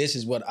 hey, this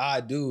is what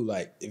I do.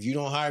 Like, if you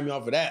don't hire me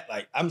off of that,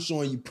 like, I'm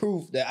showing you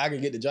proof that I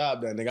can get the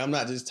job done. Nigga, I'm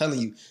not just telling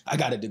you I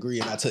got a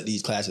degree and I took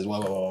these classes.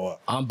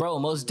 Bro,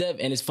 most def,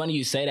 and it's funny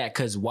you say that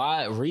because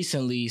why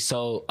recently?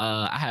 So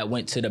I had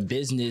went to the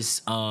business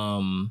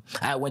expo,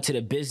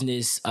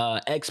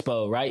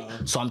 right?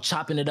 So I'm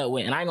chopping it up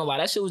with, and I ain't gonna lie,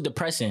 that shit was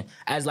depressing.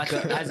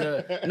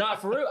 Nah,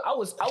 for real, I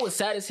was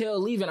sad as hell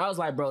leaving. I was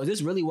like, bro, is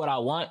this really what I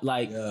want?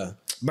 Like,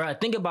 bro,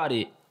 think about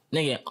it,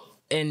 nigga.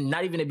 And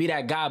not even to be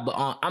that guy,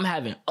 but I'm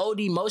having OD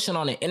motion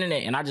on the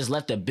internet, and I just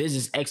left a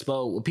business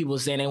expo with people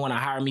saying they want to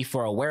hire me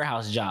for a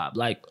warehouse job.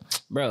 Like,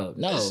 bro,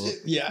 no.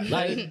 Yeah,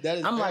 like that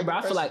is I'm like, bro,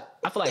 I feel like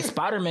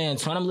Spider-Man,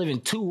 son. I'm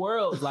living 2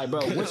 worlds. Like,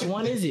 bro, which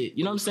one is it?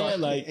 You know what I'm saying?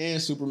 Like, and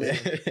Superman.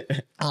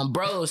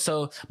 Bro.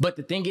 So, but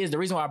the thing is, the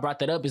reason why I brought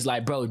that up is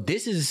like, bro,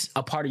 this is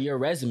a part of your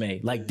resume.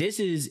 Like, this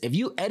is, if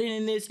you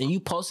editing this and you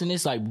posting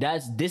this, like,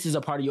 this is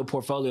a part of your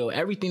portfolio.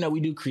 Everything that we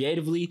do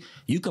creatively,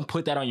 you can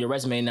put that on your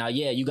resume. Now,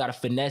 yeah, you got to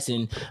finesse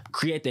and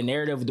create the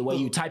narrative the way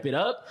you type it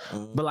up.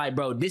 But like,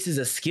 bro, this is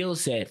a skill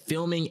set.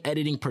 Filming,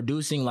 editing,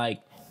 producing,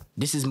 like,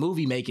 this is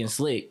movie making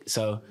slick.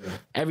 So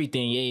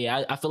everything,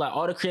 yeah. I feel like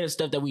all the creative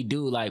stuff that we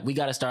do, like, we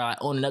got to start like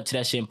owning up to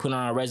that shit and putting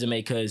on our resume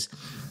because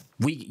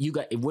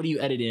what are you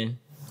editing?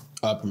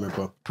 Premiere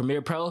Pro.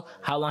 Premiere Pro?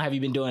 How long have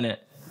you been doing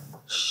it?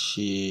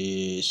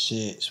 Shit,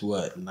 since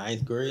what?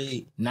 9th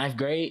grade? 9th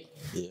grade?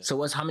 Yeah.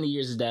 So how many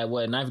years is that?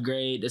 What, 9th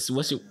grade?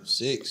 What's your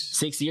 6?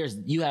 6 years.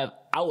 You have,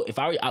 if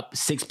I were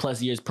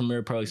 6+ years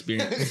Premiere Pro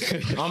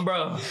experience.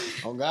 Bro.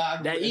 Oh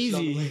God. That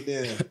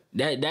easy.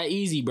 That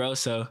easy, bro.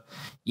 So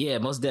yeah,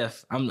 most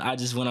def. I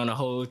just went on a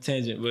whole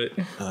tangent, but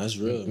that's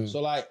real. Mm-hmm.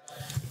 So like,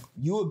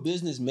 you a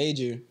business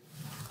major.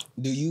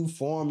 Do you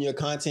form your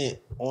content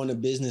on the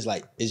business?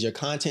 Like, is your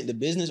content the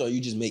business or you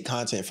just make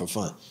content for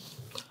fun?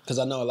 Because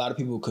I know a lot of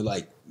people could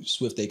like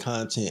swift their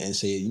content and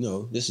say, you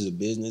know, this is a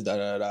business, da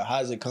da da. How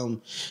does it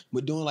come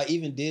with doing like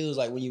even deals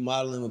like when you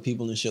modeling with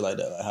people and shit like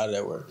that? Like, how did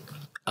that work?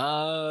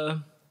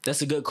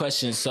 That's a good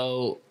question.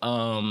 So,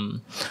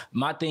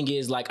 my thing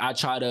is like I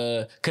try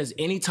to, because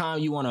anytime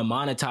you want to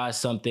monetize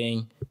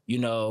something, you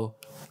know,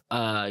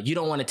 you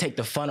don't want to take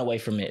the fun away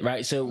from it,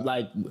 right? So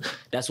like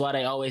that's why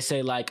they always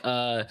say like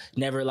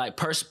never like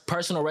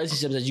personal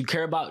relationships that you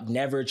care about,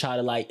 never try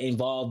to like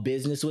involve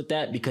business with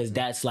that because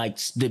that's like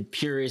the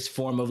purest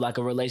form of like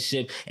a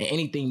relationship, and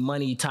anything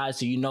money ties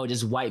to, you know,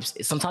 just wipes.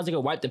 Sometimes it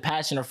can wipe the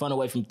passion or fun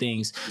away from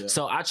things. Yeah.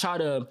 So I try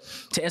to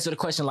answer the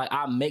question, like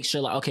I make sure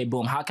like, okay,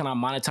 boom, how can I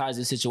monetize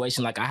this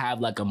situation? Like I have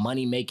like a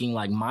money making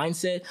like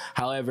mindset.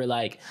 However,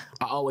 like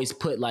I always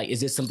put like, is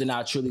this something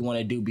I truly want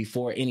to do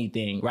before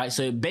anything, right?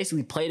 So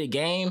basically play the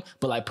game,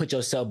 but like put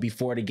yourself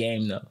before the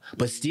game though,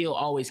 but still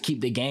always keep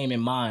the game in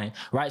mind,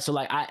 right? So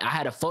like I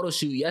had a photo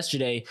shoot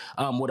yesterday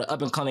with an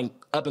up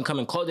and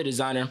coming clothing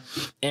designer,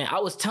 and I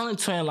was telling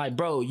him like,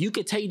 bro, you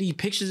could take these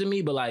pictures of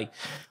me, but like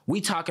we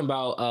talking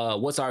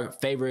about what's our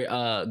favorite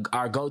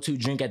our go-to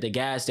drink at the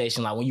gas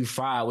station, like when you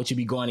fry, what you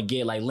be going to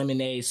get, like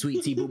lemonade,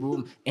 sweet tea, boom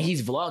boom, and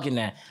he's vlogging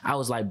that. I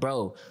was like,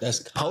 bro, that's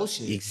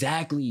post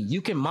exactly.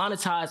 You can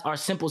monetize our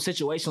simple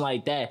situation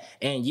like that,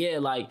 and yeah,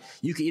 like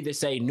you can either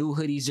say new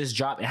hoodies just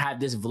dropped and have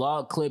this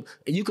vlog clip.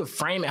 You could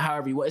frame it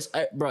however you want.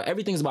 Bro,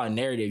 everything's about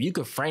narrative. You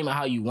could frame it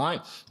how you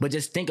want, but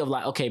just think of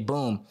like, okay,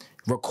 boom,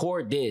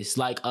 record this.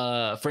 Like,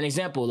 for an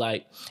example,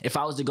 like if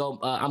I was to go,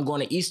 I'm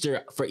going to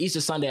Easter, for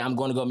Easter Sunday, I'm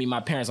going to go meet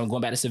my parents. I'm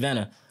going back to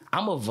Savannah.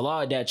 I'm gonna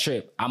vlog that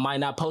trip. I might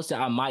not post it.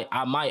 I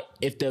might,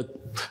 if the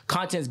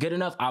content's good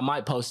enough, I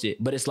might post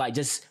it. But it's like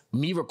just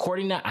me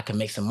recording that, I can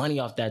make some money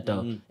off that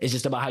though. It's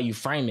just about how you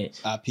frame it.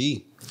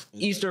 IP.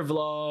 Easter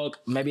vlog.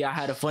 Maybe I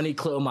had a funny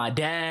clip with my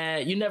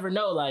dad. You never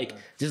know. Like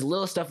just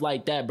little stuff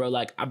like that, bro.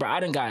 Like,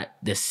 I done got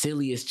the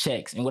silliest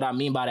checks. And what I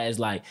mean by that is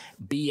like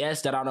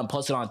BS that I done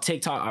posted on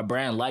TikTok. Our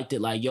brand liked it.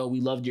 Like, yo,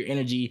 we loved your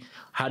energy.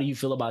 How do you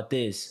feel about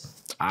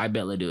this? I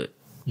bet let's do it.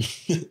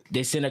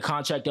 They send a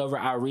contract over,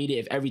 I read it.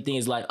 If everything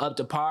is like up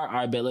to par,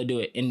 I bet let's do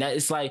it. And that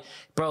it's like,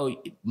 bro,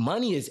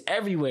 money is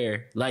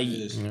everywhere. Like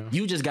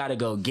you just gotta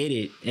go get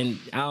it. And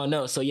I don't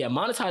know. So yeah,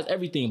 monetize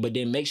everything, but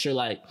then make sure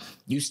like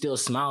you still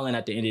smiling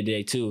at the end of the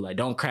day too. Like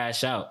don't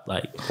crash out.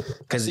 Like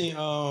cause if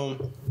I'm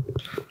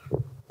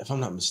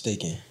not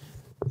mistaken,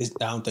 I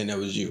don't think that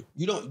was you.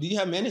 Do you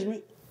have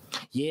management?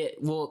 Yeah,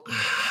 well,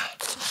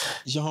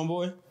 is your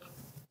homeboy?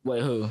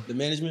 Wait, who? The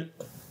management?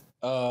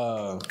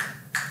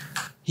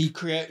 He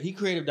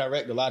creative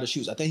direct a lot of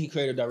shoots. I think he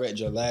creative direct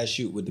your last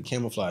shoot with the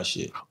camouflage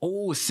shit.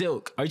 Oh,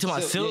 Silk. Are you talking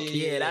about Silk?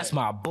 Yeah, that's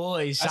my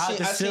boy. Shout out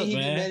to Silk, man.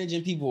 I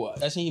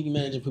seen he be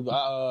managing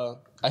people.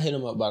 I hit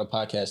him up about a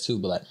podcast too,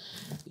 but like,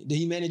 did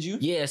he manage you?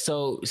 Yeah,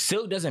 so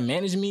Silk doesn't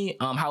manage me.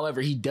 However,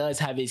 he does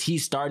have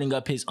he's starting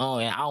up his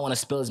own, and I don't want to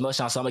spill his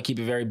much on, so I'm gonna keep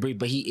it very brief,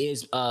 but he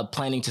is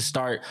planning to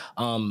start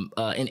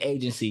an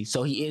agency.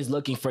 So he is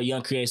looking for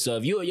young creators. So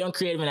if you're a young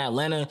creative in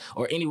Atlanta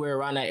or anywhere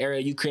around that area,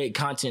 you create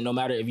content, no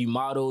matter if you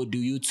model,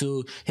 do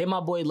YouTube, hit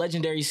my boy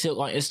Legendary Silk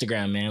on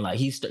Instagram, man. Like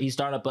he's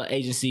starting up an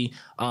agency.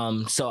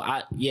 So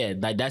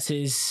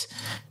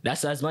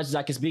that's as much as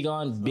I can speak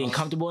on being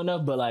comfortable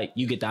enough, but like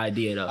you get the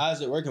idea though. How's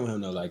it working with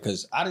him though? Like,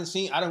 cause I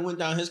done went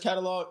down his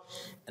catalog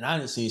and I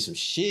done seen some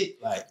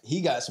shit. Like he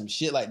got some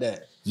shit like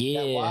that.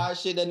 Yeah. That wild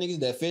shit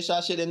that fish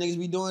eye shit that niggas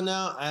be doing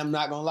now. I'm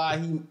not gonna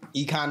lie.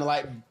 He kind of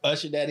like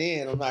ushered that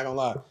in. I'm not gonna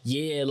lie.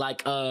 Yeah,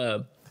 like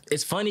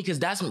it's funny because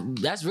that's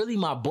really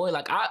my boy.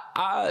 Like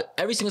I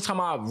every single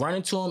time I run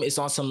into him, it's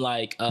on some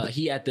like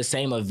he at the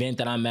same event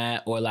that I'm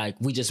at, or like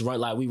we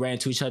ran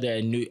into each other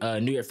at New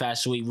York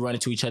Fashion Week. We run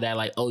into each other at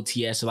like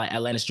OTS or like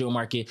Atlanta Street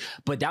Market.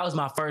 But that was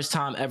my first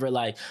time ever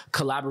like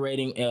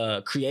collaborating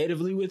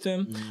creatively with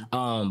him.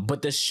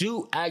 But the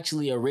shoot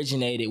actually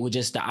originated with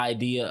just the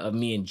idea of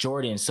me and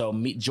Jordan. So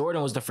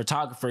Jordan was the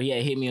photographer. He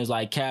had hit me and was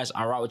like, "Cash,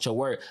 I rock with your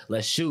work.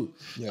 Let's shoot."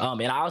 Yeah.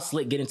 And I'll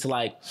get into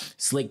like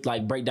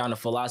break down the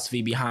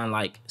philosophy behind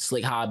like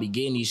slick how I be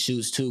getting these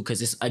shoots too,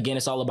 because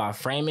it's all about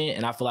framing,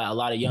 and I feel like a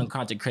lot of young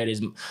content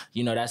creators,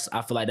 you know,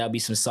 I feel like that'll be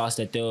some sauce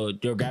that they'll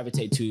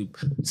gravitate to.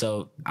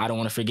 So I don't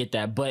want to forget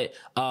that. But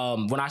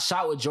when I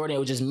shot with Jordan, it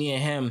was just me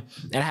and him,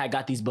 and I had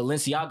got these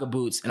Balenciaga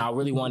boots, and I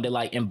really wanted to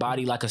like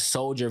embody like a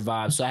soldier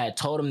vibe. So I had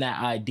told him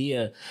that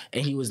idea,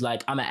 and he was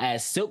like, "I'm gonna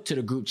add Silk to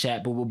the group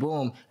chat," boom, boom,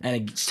 boom,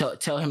 and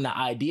tell him the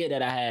idea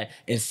that I had.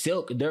 And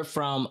Silk, they're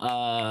from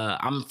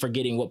I'm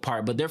forgetting what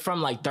part, but they're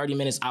from like 30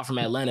 minutes out from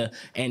Atlanta,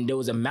 and there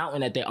was a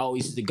mountain that they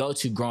always used to go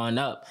to growing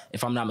up,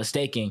 if I'm not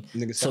mistaken.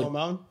 Stone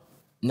Mountain?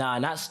 Nah,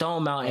 not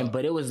Stone Mountain,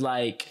 but it was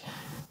like,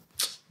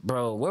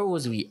 bro, where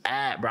was we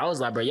at, bro? I was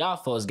like, bro, y'all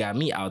folks got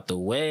me out the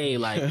way.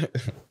 Like,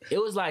 it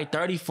was like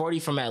 30, 40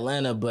 from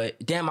Atlanta,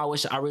 but damn, I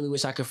really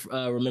wish I could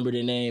remember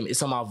the name.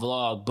 It's on my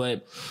vlog,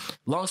 but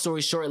long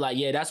story short, like,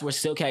 yeah, that's where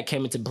Silkcat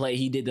came into play.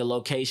 He did the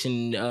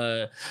location,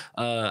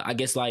 I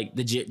guess, like,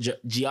 the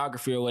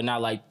geography or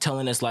whatnot, like,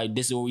 telling us, like,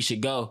 this is where we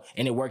should go,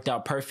 and it worked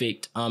out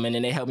perfect, and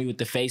then they helped me with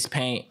the face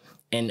paint.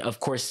 And of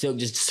course, Silk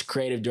just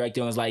creative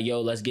director and was like,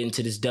 yo, let's get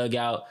into this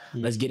dugout.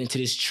 Let's get into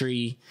this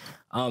tree.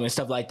 And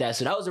stuff like that.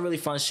 So that was a really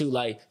fun shoot.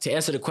 Like, to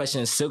answer the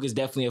question, Silk is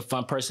definitely a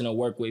fun person to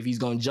work with. He's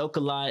going to joke a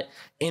lot.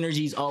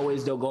 Energy's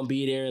always going to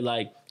be there.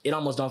 Like, it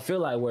almost don't feel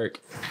like work.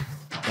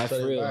 Like,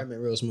 so for real.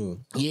 Environment real smooth.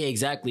 Yeah,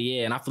 exactly.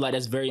 Yeah. And I feel like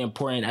that's very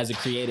important as a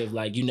creative.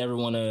 Like, you never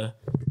want to,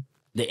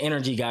 the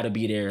energy got to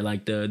be there,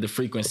 like the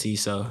frequency.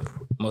 So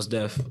most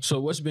def. So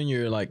what's been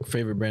your like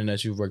favorite brand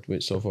that you've worked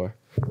with so far?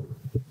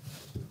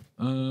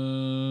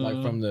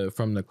 Like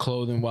from the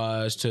clothing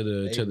wise to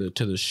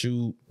the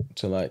shoot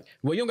to like,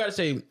 well, you don't gotta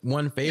say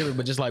one favorite,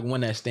 but just like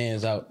one that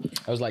stands out.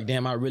 I was like,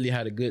 damn, I really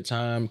had a good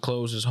time.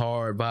 Clothes was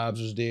hard, vibes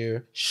was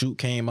there, shoot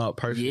came out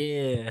perfect.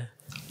 Yeah,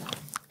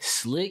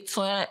 slick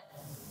flat.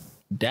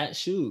 That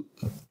shoot.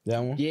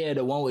 That one? Yeah,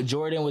 the one with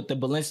Jordan with the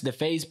Balenciaga, the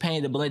face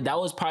paint, that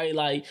was probably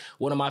like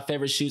one of my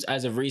favorite shoots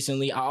as of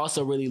recently. I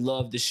also really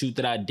loved the shoot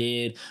that I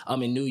did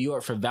in New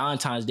York for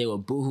Valentine's Day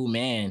with Boohoo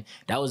Man.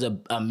 That was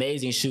an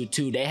amazing shoot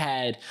too. They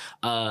had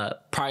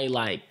probably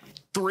like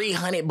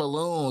 300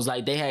 balloons.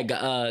 Like they had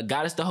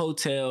got us the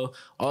hotel.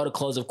 All the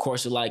clothes, of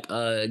course, were like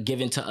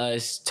given to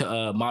us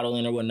to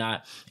modeling or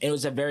whatnot. And it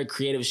was a very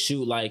creative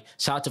shoot. Like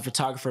shout out to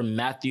photographer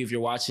Matthew if you're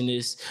watching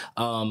this.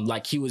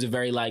 Like he was a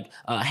very like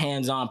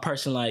hands-on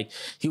person. Like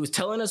he was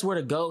telling us where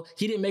to go.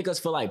 He didn't make us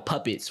feel like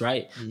puppets,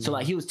 right? Mm-hmm. So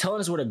like he was telling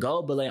us where to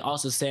go, but like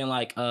also saying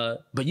like,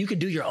 but you could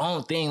do your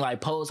own thing.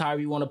 Like pose however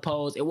you want to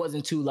pose. It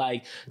wasn't too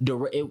like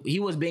direct. He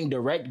was being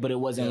direct, but it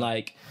wasn't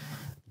like.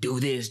 Do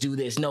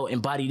this, no,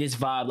 embody this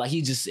vibe. Like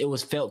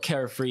it felt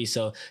carefree.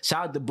 So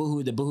shout out to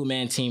the Boohoo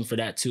Man team for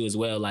that too as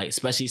well. Like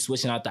especially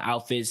switching out the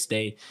outfits.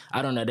 They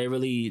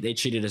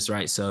treated us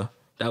right. So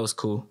that was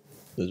cool.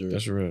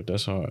 That's real.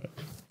 That's hard.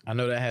 I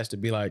know that has to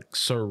be like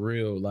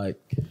surreal. Like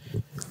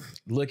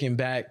looking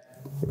back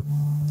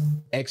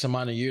X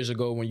amount of years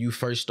ago when you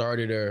first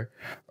started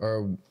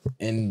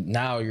and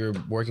now you're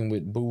working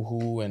with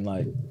Boohoo and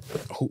like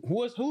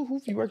who have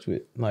you worked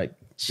with? Like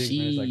big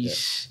brands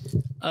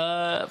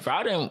like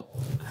that.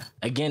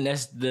 Again,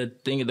 that's the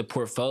thing of the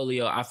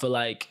portfolio. I feel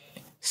like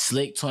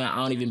Slick Twin, I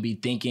don't even be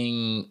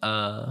thinking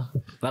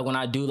like when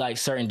I do like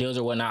certain deals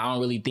or whatnot, I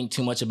don't really think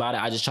too much about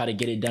it. I just try to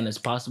get it done as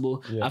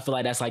possible. Yeah. I feel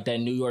like that's like that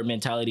New York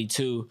mentality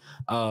too.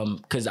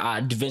 Cause I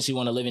eventually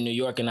want to live in New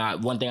York,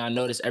 and one thing I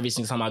notice every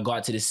single time I go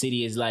out to the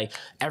city is like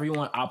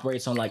everyone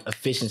operates on like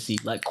efficiency,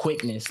 like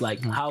quickness,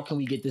 like how can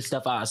we get this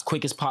stuff out as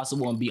quick as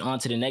possible and be on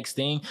to the next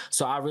thing.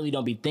 So I really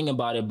don't be thinking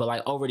about it. But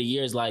like over the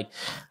years, like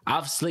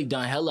I've Slick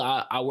done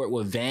hella. I work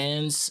with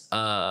Vans,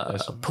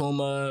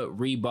 Puma,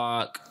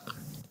 Reebok.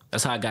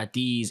 That's how I got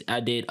these.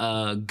 I did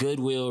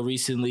Goodwill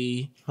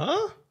recently.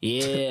 Huh?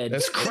 Yeah.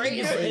 That's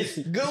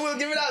crazy. Goodwill,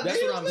 give it out. That's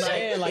what I'm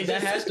saying. Like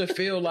that has to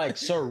feel like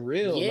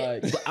surreal. Yeah,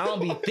 like but I don't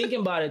be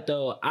thinking about it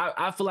though.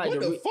 I feel like what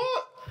the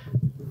fuck?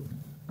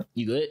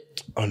 You good?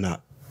 Oh,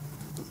 not.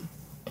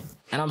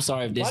 And I'm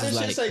sorry if this Why is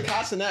like. Why did she say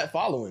Casanat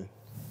following?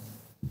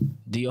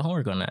 Do your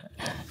homework on that.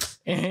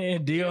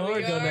 Do your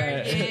homework on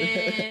that.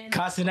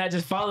 Casanat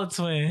just followed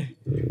Twin.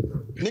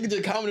 Nigga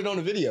just commented on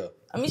the video.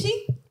 Let me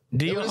see.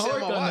 Do your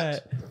homework on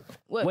that.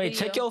 What Wait,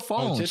 video? Check your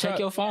phone. Check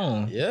your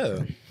phone. Yeah.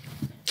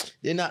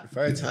 They're not the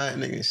first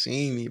time nigga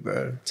seen me,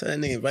 bro. Tell that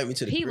nigga invite me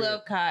to the crib. He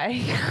love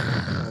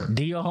Kai.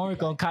 Do your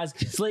homework on Kai.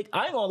 Slick,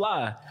 I ain't gonna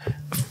lie.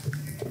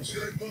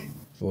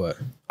 What?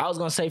 I was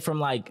gonna say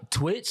from like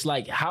Twitch,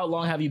 like how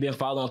long have you been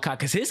following Kai?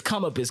 Cause his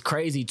come up is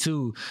crazy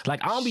too.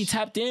 Like I don't be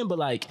tapped in, but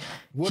like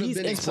he's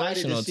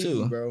inspirational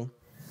too, you, bro.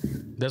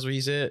 That's what he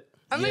said.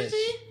 I'm gonna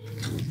see.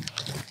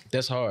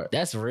 That's hard.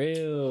 That's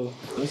real.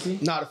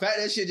 Nah, the fact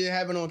that shit just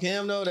happened on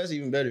cam though, that's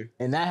even better.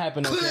 And that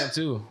happened on cam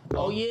too.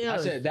 Oh yeah, I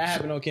said that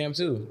happened on cam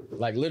too.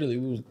 Like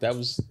literally,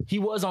 he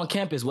was on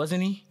campus,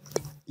 wasn't he?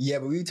 Yeah,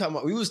 but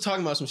we was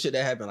talking about some shit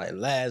that happened like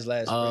last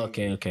spring. Oh,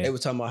 okay. They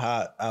was talking about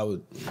how I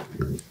would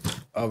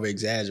over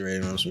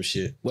exaggerating on some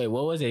shit. Wait,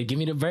 what was it? Give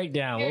me the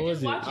breakdown. What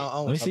was it?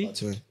 I want to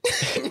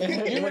talk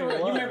about it.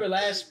 You remember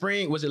last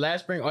spring? Was it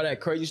last spring? All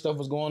that crazy stuff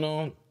was going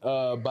on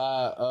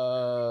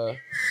by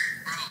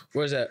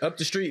where's that? Up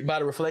the street by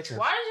the Reflection.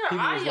 Why does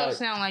your audio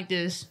sound like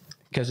this?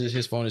 Because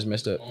his phone is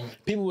messed up.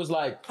 People was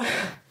like,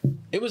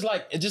 it was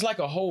like just like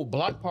a whole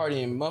block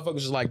party, and motherfuckers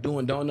was like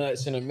doing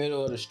donuts in the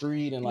middle of the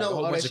street and like a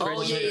whole bunch of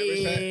crazy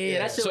shit. Yeah,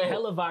 that shit was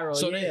hella viral.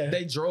 So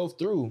they drove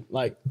through,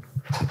 like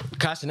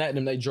Casanat and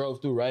them, they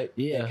drove through, right?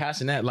 Yeah. And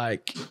Casanat,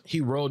 like,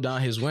 he rolled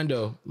down his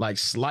window like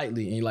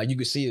slightly, and like you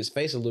could see his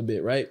face a little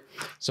bit, right?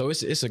 So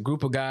it's a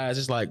group of guys.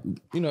 It's like,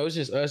 it's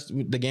just us,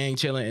 the gang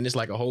chilling, and it's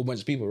like a whole bunch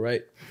of people,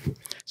 right?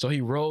 So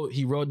he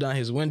rolled down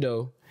his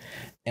window.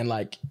 And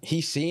like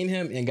he seen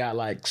him and got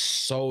like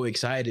so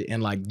excited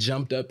and like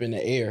jumped up in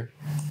the air,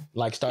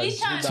 like started. He's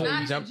trying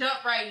not to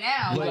jump right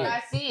now. Like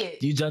I see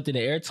it. You jumped in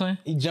the air, Twin?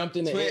 He jumped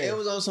in the air. It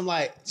was on some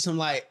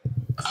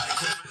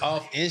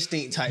off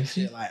instinct type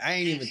shit. Like I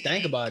ain't even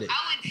think about it.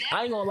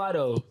 I ain't gonna lie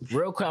though.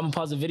 Real quick, I'm gonna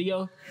pause the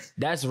video.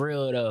 That's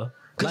real though.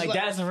 Like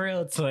that's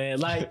real, Twin.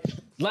 Like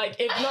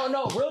if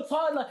no real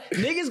talk, like,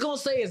 niggas gonna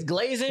say it's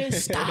glazing.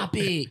 Stop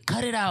it,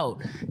 cut it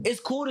out. It's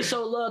cool to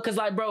show love, cause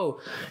like, bro,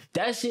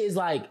 that shit is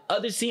like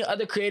seeing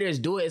other creators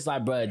do it. It's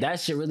like, bro,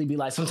 that shit really be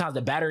like sometimes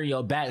the battery in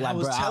your back. Like,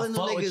 bro, I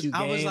fuck with you,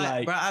 gang. I was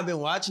like, bro, I've been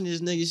watching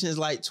this nigga since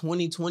like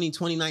 2020,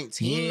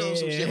 2019 or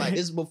some shit. Like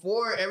this is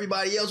before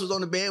everybody else was on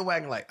the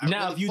bandwagon. Like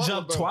now, if you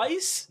jump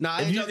twice, nah,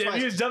 I jumped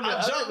twice. I jumped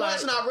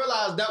once and I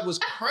realized that was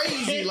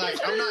crazy. Like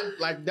I'm not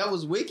like that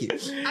was wicked.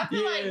 I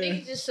feel like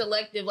niggas just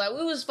selective. Like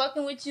we was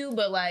fucking with you,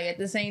 but like at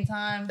the same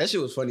time, that shit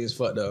was funny as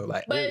fuck though.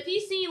 Like, but if he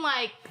seen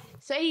like,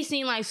 say he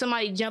seen like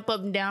somebody jump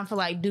up and down for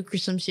like Duke or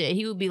some shit,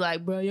 he would be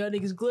like, bro, y'all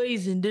niggas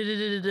glazing. Da da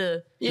da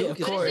da. Yeah,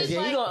 of course. Yeah,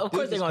 like, of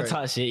course they're gonna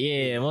talk shit.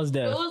 Yeah, most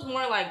definitely. It was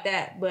more like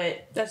that,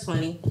 but that's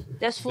funny.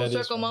 That's full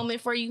circle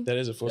moment for you. That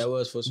is a full circle. That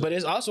was full circle. But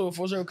it's also a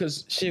full circle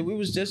because shit, we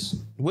was just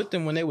with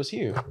them when they was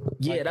here.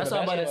 Yeah, like, that's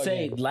what I'm about to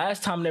say.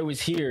 Last time they was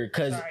here,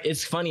 because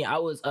it's funny, I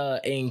was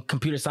in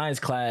computer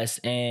science class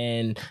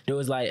and there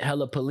was like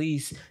hella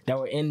police that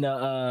were in the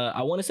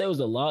I want to say it was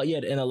the law,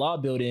 in the law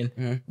building.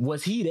 Mm-hmm.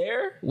 Was he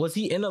there? Was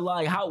he in the law?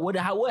 Like, what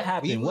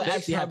happened? What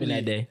actually happened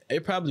that day?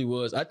 It probably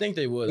was. I think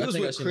they was. He was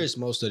with Chris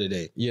most of the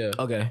day. Yeah.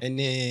 Okay. And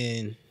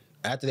then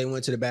after they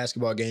went to the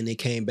basketball game, they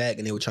came back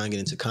and they were trying to get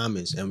into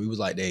comments, and we was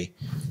like,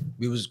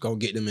 we was gonna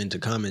get them into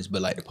comments,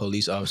 but like the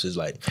police officers,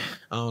 like,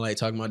 I don't like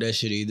talking about that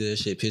shit either. That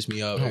shit pissed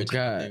me off. Oh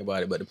God, think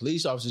about it. But the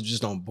police officers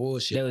just on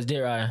bullshit. That was dead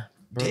right.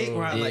 Dick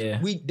ride, yeah.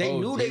 like they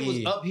knew they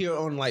was up here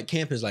on like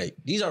campus. Like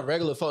these are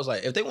regular folks.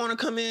 Like if they want to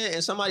come in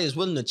and somebody is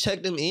willing to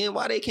check them in,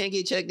 why they can't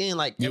get checked in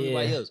like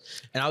everybody else?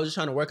 And I was just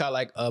trying to work out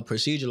like a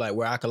procedure like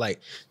where I could like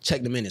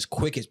check them in as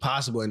quick as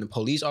possible. And the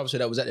police officer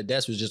that was at the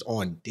desk was just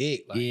on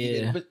dick.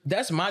 Like, but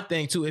that's my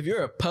thing too. If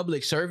you're a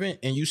public servant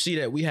and you see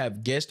that we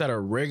have guests that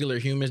are regular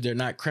humans, they're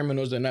not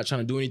criminals, they're not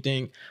trying to do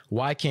anything.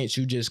 Why can't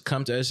you just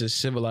come to us as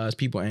civilized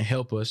people and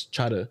help us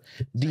try to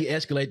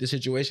de-escalate the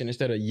situation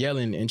instead of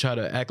yelling and try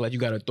to act like you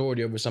got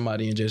authority over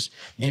somebody and just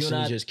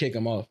instantly just kick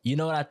them off? You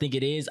know what I think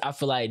it is? I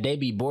feel like they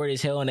be bored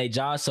as hell on their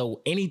job.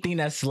 So anything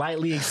that's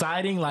slightly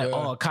exciting, like,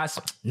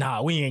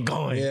 nah, we ain't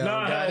going. Yeah,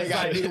 nah, they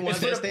gotta be the ones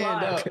that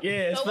stand up. Yeah,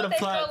 it's so for the what they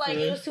plot. felt like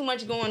it was too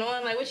much going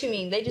on. Like, what you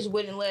mean? They just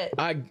wouldn't let.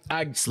 I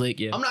slick,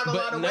 yeah. I'm not gonna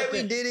lie,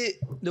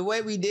 the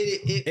way we did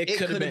it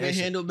could have been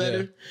handled better.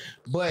 Yeah.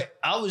 But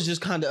I was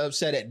just kind of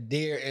upset at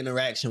their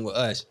interaction with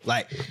us.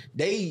 Like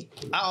I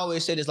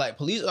always say this, like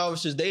police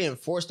officers, they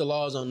enforce the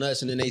laws on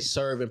us and then they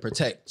serve and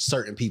protect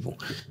certain people.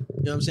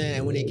 You know what I'm saying?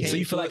 And when they came, so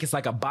you feel like it's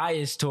like a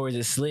bias towards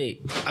it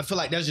slick. I feel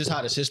like that's just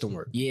how the system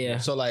works. Yeah.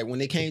 So like when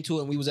they came to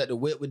it and we was at the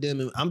whip with them,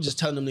 and I'm just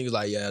telling them niggas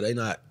like, yeah, they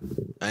not.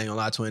 I ain't gonna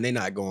lie to them, they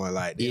not going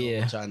like, they don't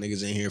want y'all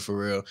niggas in here for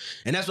real.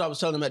 And that's what I was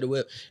telling them at the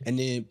whip. And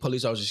then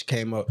police officers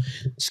came up,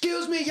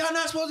 excuse me, y'all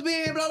not supposed to be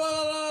here, blah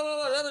blah blah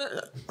blah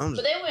blah.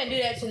 But they wouldn't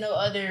do that to no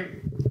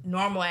other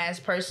normal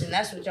ass person.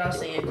 That's what y'all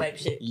saying, type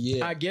shit.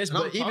 Yeah, I guess.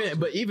 But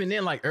even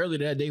then, like earlier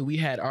that day, we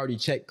had already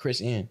checked Chris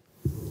in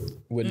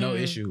with no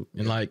issue,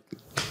 and like,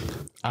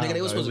 nigga,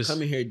 they was supposed to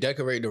come in here,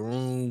 decorate the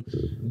room,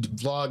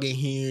 vlog in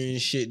here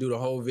and shit, do the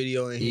whole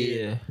video in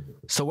here. Yeah.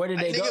 So where did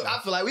they go? I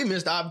feel like we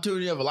missed the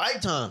opportunity of a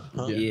lifetime.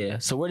 Huh? Yeah.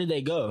 So where did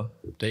they go?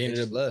 They ended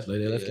up left. They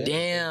left.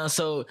 Damn.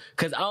 So,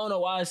 cause I don't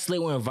know why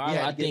Slick went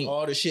viral. I think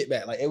all the shit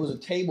back. Like it was a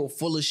table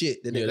full of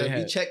shit. That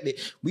we checked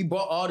it. We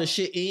brought all the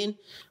shit in,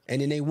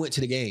 and then they went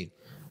to the game.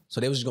 So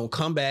they was just gonna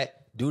come back,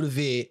 do the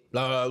vid,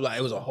 blah blah blah.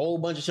 It was a whole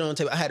bunch of shit on the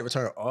table. I had to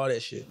return all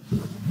that shit.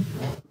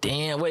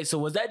 Damn. Wait. So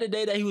was that the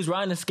day that he was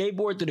riding a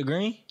skateboard through the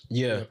green?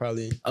 Yeah,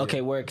 probably.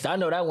 Okay, word. Cause I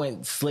know that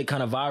went slick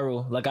kind of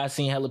viral. Like I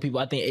seen hella people.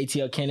 I think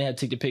ATL Candy had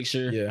took the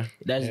picture. Yeah,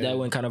 that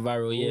went kind of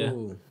viral. Yeah,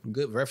 ooh,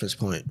 good reference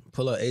point.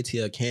 Pull up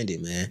ATL Candy,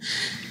 man.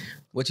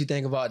 What you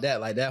think about that?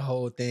 Like that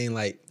whole thing.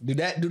 Like, do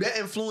that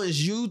influence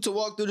you to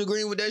walk through the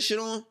green with that shit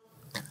on?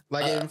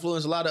 Like it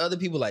influenced a lot of other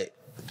people. Like,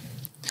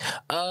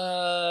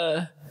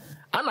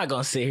 I'm not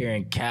gonna sit here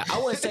and cap. I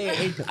wouldn't say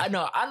it. I'm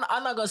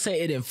not gonna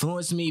say it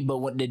influenced me, but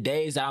when the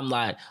days I'm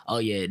like, oh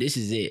yeah, this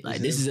is it. Like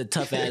this is a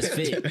tough ass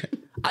fit.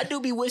 I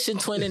do be wishing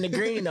Twin in the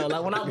green though.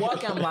 Like when I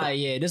walk, I'm like,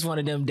 yeah, this one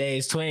of them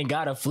days. Twin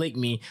gotta flick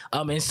me.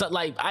 And so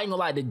like I ain't gonna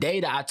lie, the day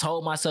that I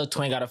told myself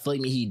Twin gotta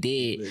flick me, he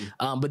did.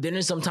 But then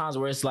there's some times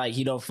where it's like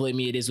he don't flick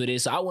me. It is what it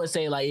is. So I wouldn't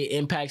say like it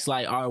impacts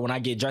like, all right, when I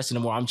get dressed in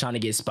the morning, I'm trying to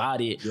get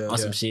spotted on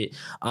some shit.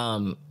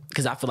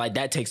 Because I feel like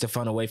that takes the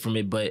fun away from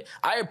it. But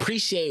I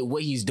appreciate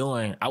what he's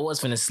doing. I was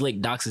finna Slick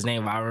dox his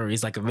name. I remember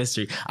it's like a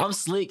mystery. I'm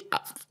Slick.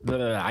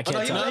 I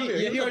can't tell. He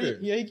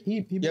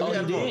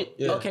did.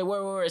 Yeah. Okay,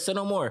 word. So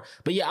no more.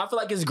 But yeah, I feel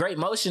like it's great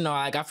motion though.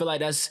 Like I feel like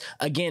that's,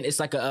 again,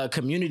 it's like a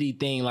community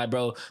thing. Like,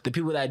 bro, the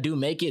people that do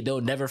make it, they'll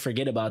never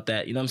forget about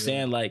that. You know what I'm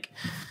saying? Like,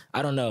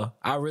 I don't know.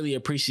 I really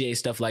appreciate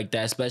stuff like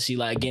that, especially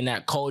like again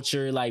that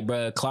culture. Like,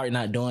 bro, Clark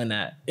not doing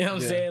that. You know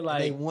what I'm saying?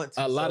 Like, they want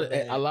to a lot of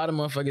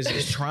motherfuckers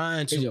is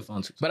trying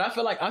to. But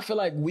I feel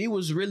like we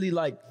was really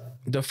like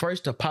the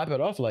first to pop it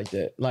off like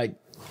that. Like,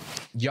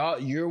 y'all,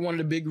 you're one of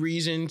the big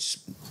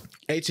reasons.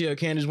 ATL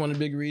Candy's one of the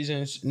big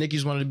reasons.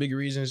 Nicki's one of the big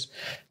reasons.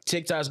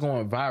 TikTok's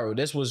going viral.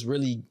 That's what's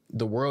really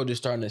the world is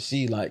starting to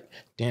see. Like,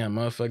 damn,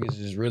 motherfuckers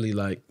is really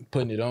like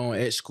putting it on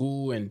at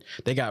school, and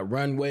they got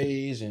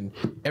runways and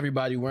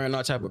everybody wearing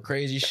all type of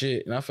crazy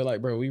shit. And I feel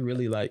like, bro, we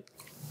really like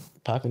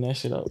popping that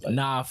shit up. Like,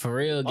 nah, for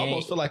real, gang.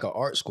 Almost feel like an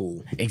art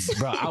school.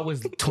 Bro, I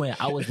was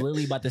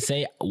literally about to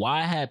say why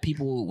I had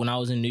people when I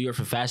was in New York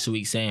for Fashion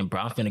Week saying, bro,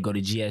 I'm finna go to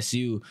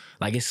GSU.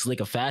 Like, it's like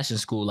a fashion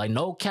school. Like,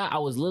 no cap. I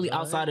was literally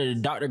outside of the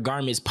Dr.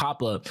 Garments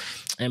pop-up,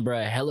 and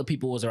bro, hella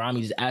people was around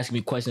me just asking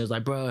me questions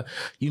like, bro,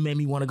 you made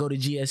me want to go to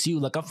GSU.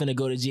 Like, I'm finna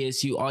go to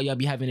GSU. All y'all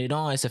be having it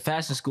on. It's a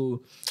fashion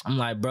school. I'm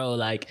like, bro,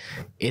 like,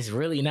 it's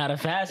really not a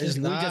fashion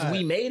school.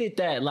 We made it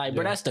that. Like,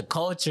 bro, that's the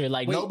culture.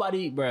 Like,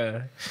 nobody,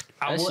 bro.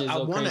 I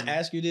want to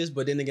ask you this,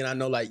 but then again, I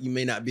know like you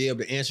may not be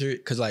able to answer it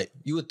because like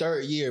you were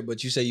third year,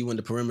 but you say you went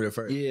to perimeter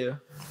first. Yeah.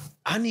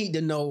 I need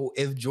to know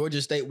if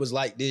Georgia State was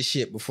like this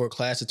shit before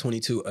class of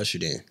 22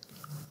 ushered in.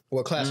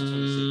 Or class of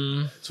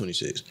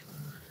 26.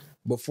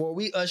 Before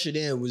we ushered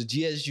in, was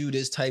GSU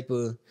this type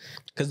of...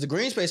 Because the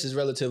green space is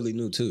relatively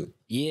new too.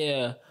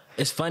 Yeah.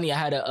 It's funny, I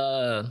had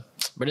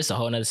but it's a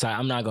whole nother side.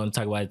 I'm not going to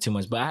talk about it too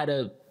much, but I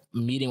had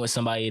meeting with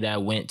somebody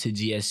that went to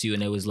GSU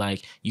and it was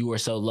like, you were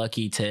so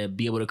lucky to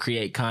be able to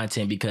create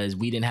content because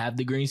we didn't have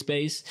the green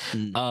space.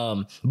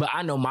 But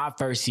I know my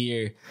first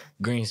year,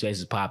 green space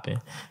is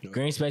popping.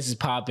 Green space is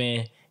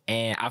popping.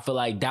 And I feel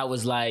like that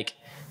was like,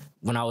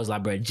 when I was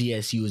like, bro,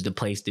 GSU is the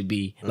place to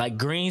be. Like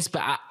green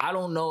space, I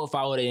don't know if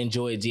I would have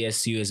enjoyed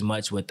GSU as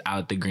much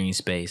without the green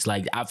space.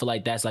 Like I feel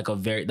like that's like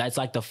that's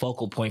like the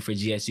focal point for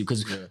GSU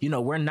because you know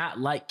we're not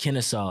like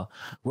Kennesaw.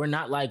 We're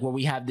not like where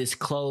we have this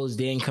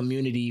closed in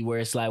community where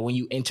it's like when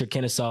you enter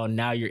Kennesaw,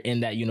 now you're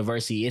in that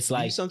university. It's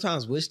like you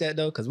sometimes wish that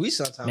though, because we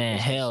sometimes man,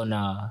 hell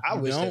nah. I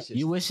wish that shit.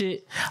 You wish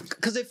it?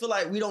 Because they feel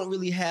like we don't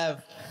really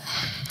have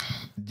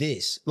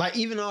this, like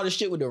even all the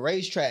shit with the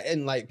racetrack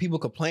and like people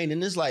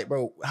complaining. It's like,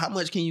 bro, how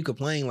much can you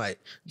complain? Like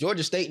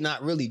Georgia State,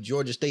 not really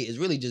Georgia State. It's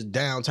really just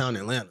downtown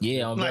Atlanta.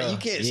 Yeah, like you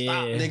can't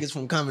stop niggas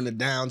from coming to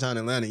downtown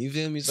Atlanta. You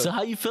feel me? So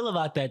how you feel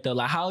about that though?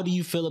 Like how do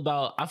you feel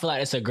about? I feel like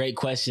that's a great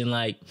question.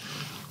 Like.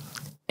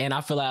 And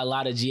I feel like a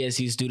lot of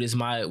GSU students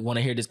might want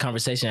to hear this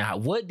conversation.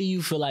 What do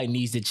you feel like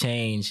needs to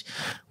change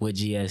with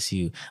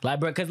GSU?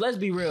 Like, bro, because let's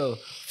be real.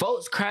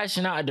 Folks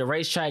crashing out at the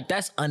racetrack,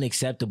 that's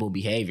unacceptable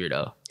behavior,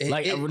 though.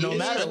 No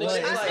matter what,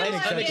 it's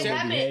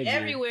unacceptable behavior.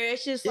 Everywhere.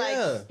 It's just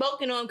like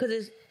spoken on because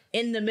it's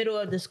in the middle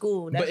of the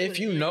school. But if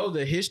you know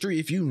the history,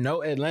 if you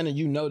know Atlanta,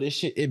 you know this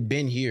shit, it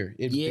been here.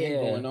 It been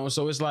going on.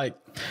 So it's like,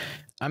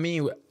 I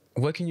mean...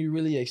 What can you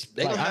really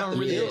expect? They don't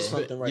really do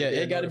something right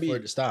there. It got to be for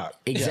it to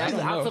stop. Exactly.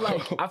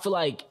 I feel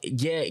like,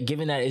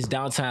 given that it's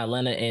downtown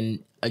Atlanta,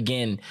 and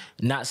again,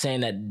 not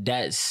saying that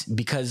that's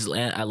because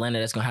Atlanta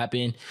that's gonna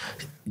happen.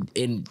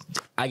 In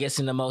I guess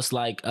in the most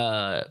like.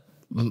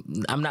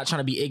 I'm not trying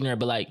to be ignorant,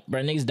 but like,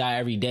 bro, niggas die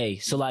every day.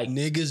 So like,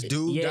 niggas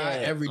do die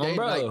every day.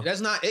 Like,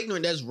 that's not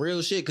ignorant. That's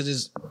real shit because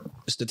it's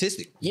a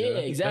statistic. Yeah,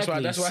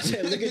 exactly. That's why I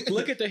said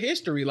look at the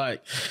history.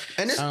 Like,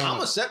 and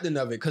I'm accepting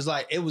of it because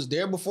like it was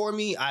there before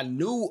me. I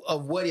knew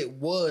of what it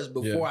was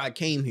before I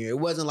came here. It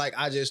wasn't like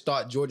I just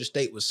thought Georgia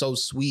State was so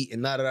sweet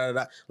and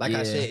da. Like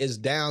I said, it's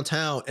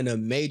downtown in a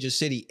major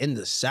city in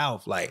the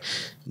South. Like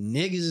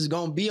niggas is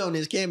gonna be on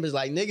this campus.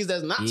 Like niggas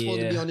that's not supposed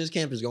to be on this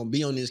campus gonna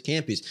be on this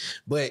campus.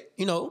 But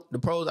you know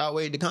the pros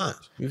outweigh the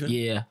cons.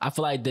 Yeah, I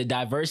feel like the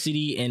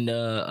diversity and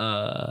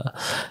the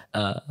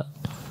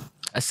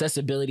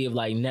accessibility of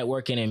like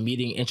networking and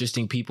meeting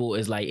interesting people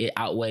is like it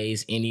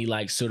outweighs any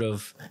like sort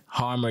of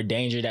harm or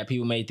danger that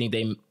people may think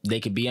they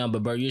could be on.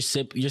 But bro, you're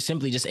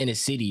simply just in a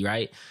city,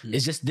 right?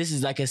 It's just this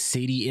is like a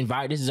city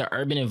environment. This is an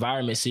urban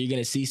environment, so you're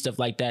gonna see stuff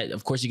like that.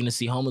 Of course, you're gonna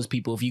see homeless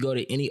people. If you go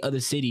to any other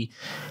city,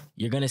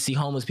 you're gonna see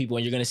homeless people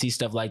and you're gonna see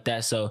stuff like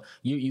that. So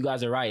you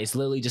guys are right. It's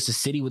literally just a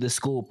city with a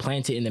school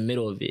planted in the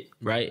middle of it,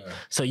 right? Yeah.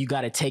 So you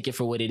got to take it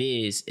for what it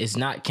is. It's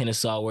not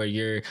Kennesaw where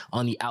you're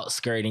on the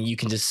outskirt and you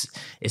can just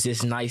it's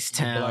this nice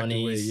town and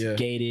it's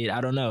gated.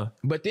 I don't know.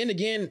 But then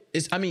again,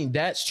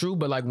 that's true.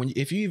 But like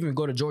if you even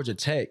go to Georgia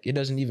Tech, it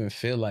doesn't even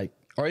feel like.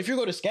 Or if you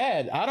go to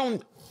SCAD,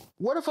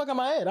 where the fuck am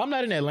I at? I'm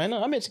not in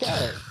Atlanta. I'm at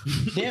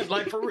SCAD. Damn,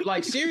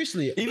 like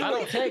seriously. Even I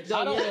don't hear,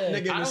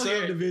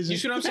 you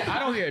see what I'm saying? I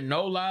don't hear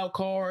no loud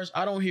cars.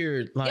 I don't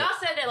hear like. Y'all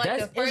said that like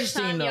the first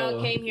time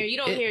y'all came here. You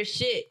don't hear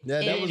shit. Yeah,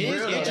 that was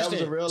real. That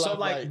was a real so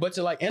like, but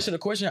to like answer the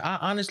question, I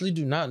honestly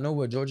do not know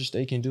what Georgia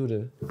State can do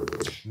to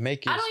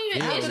make it. I don't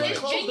even. After they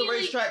closed the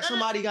racetrack,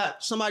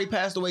 somebody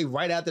passed away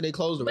right after they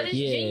closed the racetrack. But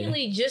it's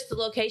genuinely just the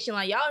location.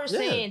 Like y'all are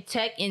saying,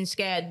 Tech and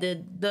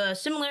SCAD. The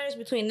similarities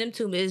between them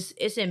two is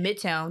it's in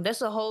Midtown.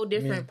 That's a whole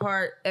different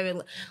part of it.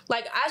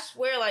 Like I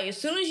swear, like as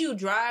soon as you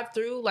drive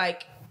through,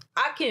 like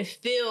I can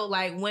feel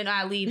like when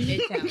I leave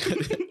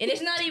Midtown, and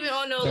it's not even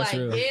on no like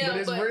but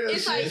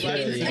it's like you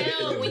can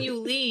tell when you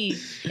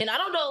leave. And I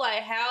don't know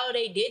like how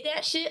they did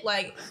that shit,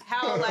 like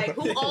how like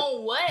who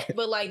owned what,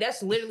 but like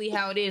that's literally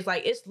how it is.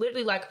 Like it's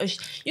literally like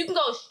you can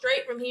go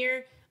straight from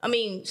here. I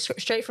mean,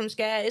 straight from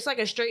SCAD. It's like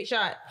a straight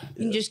shot.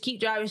 You can just keep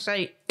driving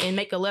straight and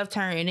make a left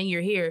turn, and then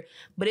you're here.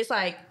 But it's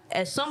like,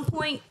 at some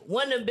point,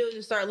 one of the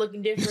buildings start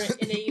looking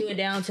different, and then you in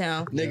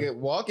downtown. Nigga,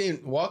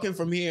 walking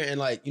from here, and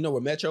like, you know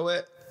where Metro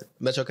at?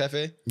 Metro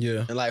Cafe?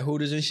 Yeah. And like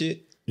Hooters and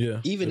shit? Yeah.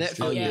 Even that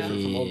feels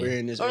different from over here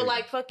in this area. Or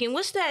like fucking,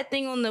 what's that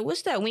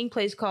wing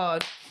place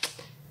called?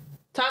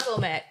 Taco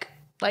Mac.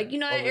 Like, you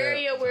know that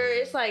area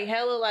where it's like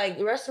hella like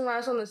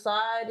restaurants on the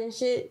side and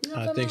shit? You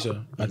know I think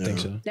so.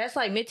 That's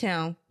like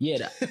Midtown.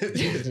 Yeah.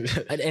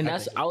 And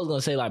that's, I was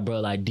gonna say like, bro,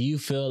 like, do you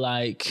feel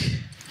like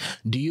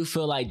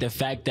the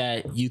fact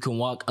that you can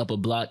walk up a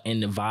block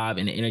and the vibe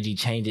and the energy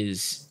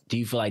changes, do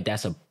you feel like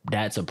that's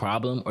a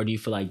problem? Or do you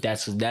feel like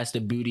that's the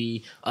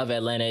beauty of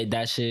Atlanta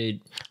that should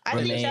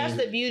remain? Think that's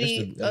the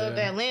beauty of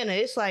Atlanta.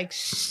 It's like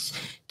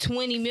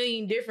 20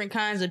 million different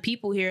kinds of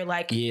people here.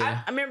 Like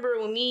I remember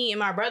when me and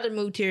my brother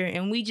moved here,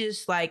 and we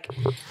just like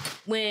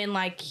when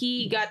like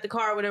he got the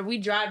car or whatever, we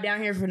drive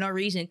down here for no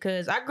reason.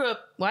 Cause I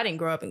didn't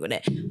grow up in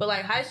Gwinnett, but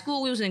like high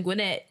school we was in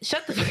Gwinnett.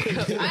 Shut the fuck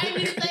up. I didn't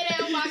mean to say that.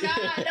 Oh my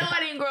God. No, I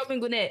didn't grow up in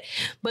Gwinnett.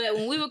 But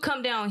when we would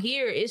come down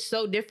here, it's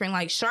so different.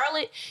 Like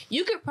Charlotte,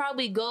 you could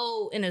probably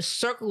go in a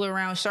circle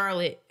around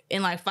Charlotte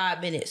in like 5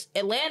 minutes.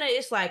 Atlanta,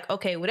 it's like,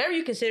 okay, whatever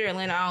you consider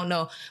Atlanta, I don't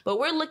know. But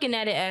we're looking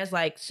at it as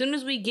like, soon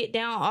as we get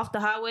down off the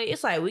highway,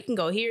 it's like, we can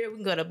go here, we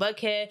can go to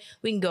Buckhead,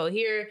 we can go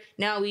here.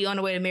 Now we on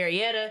the way to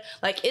Marietta.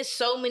 Like, it's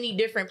so many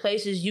different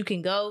places you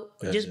can go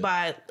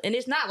by, and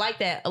it's not like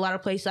that a lot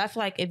of places. I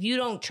feel like if you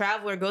don't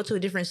travel or go to a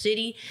different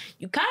city,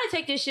 you kind of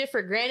take this shit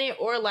for granted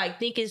or like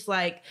think it's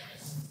like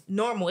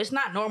normal. It's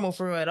not normal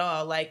for real at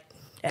all, like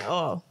at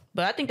all.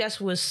 But I think that's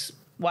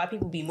why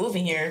people be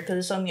moving here, because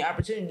there's so many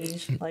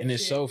opportunities. Like, and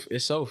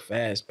it's so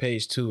fast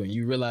paced too, and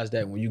you realize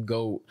that when you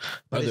go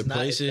other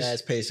places, not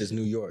as fast paced as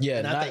New York. Yeah,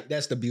 and I think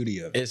that's the beauty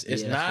of it.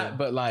 It's not,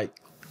 but like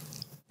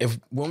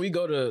when we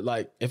go to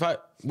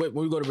when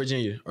we go to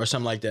Virginia or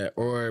something like that,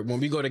 or when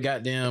we go to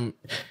goddamn,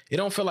 it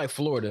don't feel like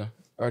Florida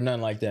or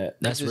nothing like that.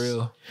 That's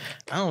real.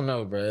 I don't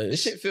know, bro.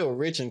 This shit feel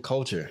rich in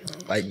culture.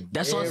 Like,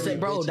 that's what I'm saying,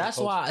 bro. That's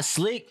why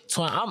Slick,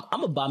 Twin, I'm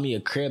gonna buy me a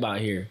crib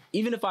out here.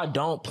 Even if I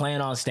don't plan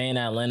on staying in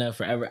Atlanta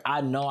forever, I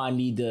know I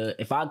need to.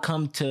 If I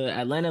come to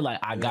Atlanta, like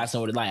I got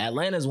somewhere. Like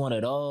Atlanta's one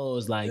of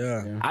those. Like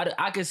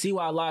I can see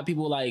why a lot of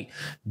people like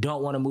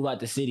don't want to move out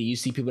the city. You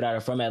see people that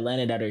are from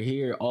Atlanta that are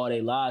here all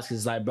their lives because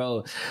it's like,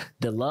 bro,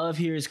 the love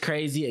here is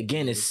crazy.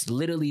 Again, it's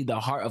literally the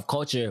heart of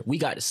culture. We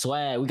got the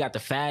swag, we got the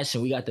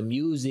fashion, we got the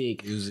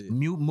music.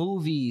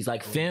 Movies,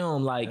 like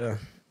film, like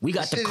we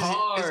got the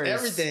cars. It's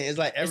everything. It's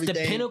like everything. It's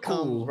the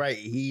pinnacle right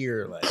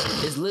here. Like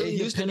it's literally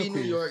it used to be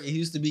New York. It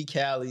used to be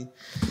Cali.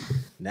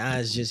 Now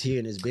it's just here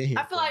and it's been here.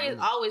 I feel like it's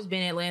always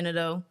been Atlanta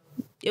though.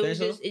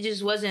 It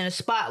just wasn't a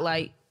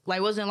spotlight. Like,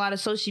 wasn't a lot of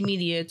social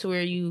media to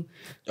where you,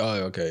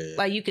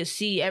 like you could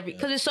see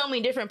because there's so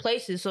many different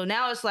places. So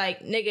now it's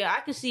like, nigga,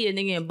 I can see a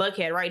nigga in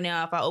Buckhead right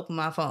now if I open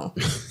my phone.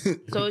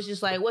 So it's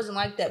just like, it wasn't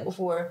like that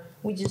before.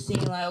 We just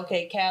seen like,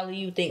 okay, Cali,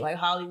 you think like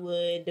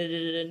Hollywood,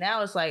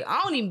 Now it's like,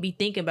 I don't even be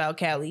thinking about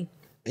Cali.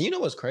 And you know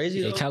what's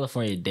crazy? Yeah,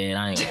 California dead.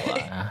 I ain't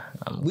gonna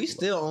lie. We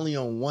still only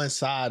on one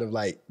side of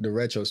like the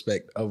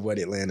retrospect of what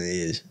Atlanta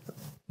is.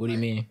 What do you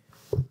mean?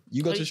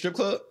 You go to a strip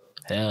club?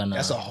 Hell no.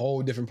 That's a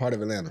whole different part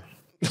of Atlanta.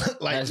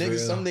 Like that's niggas, real.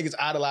 Some niggas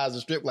idolize the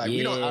strip. Like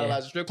we don't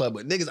idolize the strip club,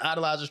 but niggas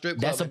idolize the strip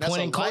club. That's a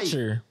point in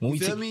culture. You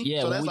feel me?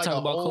 Yeah, so when that's we like talk a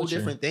about whole culture.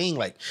 different thing.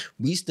 Like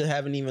we still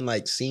haven't even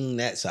like seen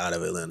that side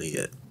of Atlanta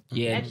yet.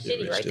 Yeah, Magic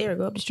City right there.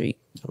 Go up the street.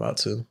 About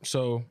to.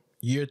 So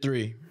year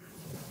 3,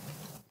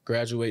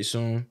 graduate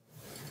soon.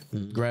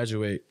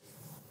 Graduate,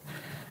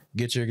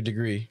 get your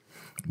degree.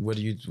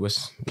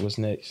 What's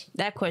next?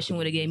 That question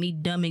would have gave me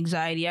dumb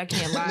anxiety. I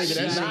can't lie.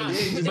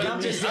 But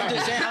I'm just saying.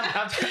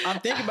 I'm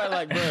thinking about it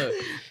like, bro,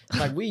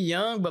 like we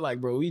young, but like,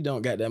 bro, we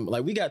don't got that.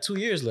 Like we got 2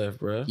 years left,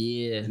 bro.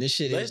 Yeah, and this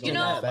shit is. You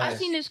know, I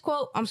seen this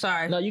quote. I'm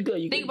sorry. No, you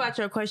good. Think about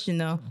your question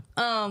though.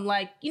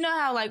 Like you know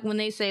how like when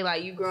they say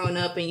like you growing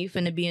up and you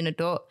finna be an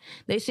adult,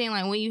 they saying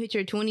like when you hit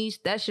your 20s,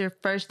 that's your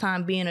first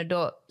time being an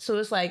adult. So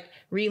it's like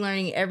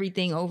relearning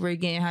everything over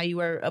again, how you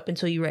were up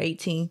until you were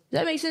 18. Does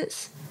that make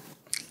sense?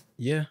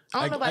 Yeah,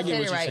 I don't know if I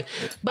said it right,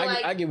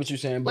 but I get what you're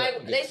saying. But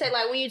like they say,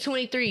 like when you're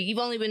 23, you've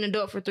only been an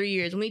adult for 3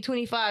 years. When you're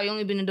 25, you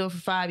only been an adult for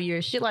 5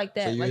 years. Shit like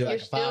that. So like you're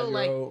still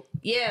like,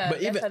 yeah.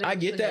 But even I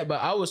get that.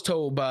 But I was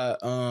told by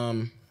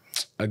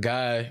a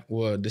guy,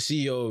 well, the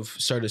CEO of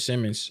Serta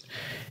Simmons.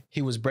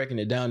 He was breaking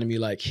it down to me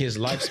like his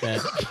lifespan.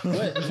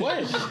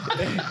 What?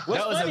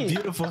 That was a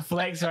beautiful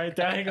flex right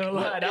there. I ain't gonna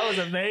lie. That was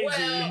amazing.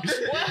 I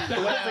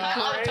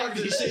talked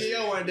to the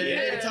CEO one day.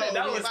 Yeah,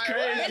 that was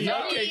crazy.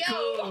 Okay,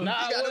 cool. You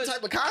got the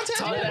type of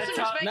contact?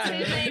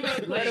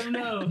 Let him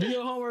know. Do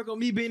your homework on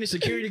me being a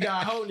security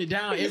guy holding it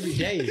down every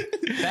day.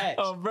 Facts.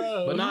 Oh,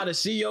 bro. But now the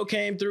CEO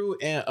came through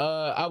and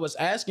I was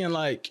asking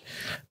like,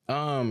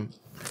 I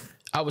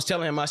was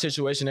telling him my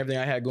situation, everything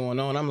I had going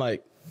on. I'm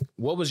like,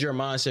 what was your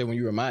mindset when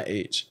you were my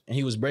age? And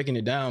he was breaking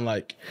it down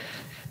like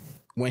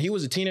when he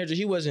was a teenager,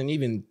 he wasn't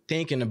even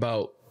thinking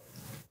about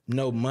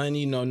no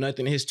money, no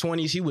nothing. In his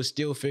 20s, he was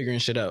still figuring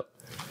shit out.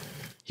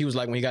 He was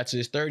like, when he got to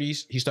his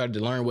 30s, he started to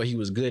learn what he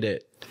was good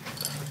at.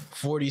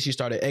 40s, he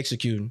started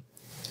executing.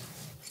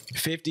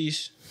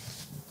 50s,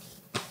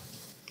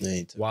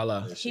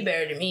 voila. She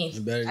better than me.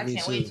 Better than me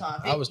too.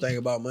 I was thinking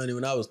about money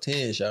when I was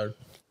 10, Shawty.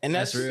 And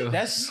that's real.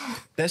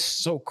 That's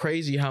so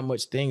crazy how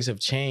much things have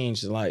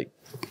changed. Like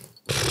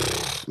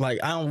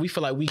we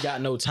feel like we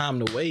got no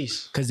time to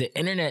waste. Cause the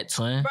internet,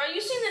 twin. Bro,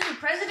 you seen the new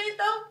president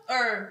though?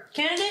 Or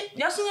candidate?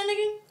 Y'all seen that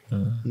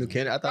nigga? New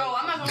candidate? Bro,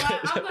 I'm not gonna lie.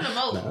 I'm gonna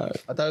vote.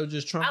 I thought it was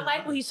just Trump. I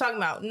like what he's talking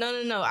about.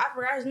 No. I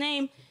forgot his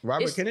name.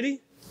 Robert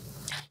Kennedy?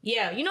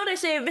 Yeah, you know they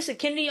say if it's a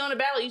Kennedy on the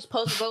ballot, you're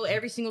supposed to vote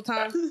every single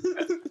time.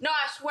 No,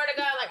 I swear to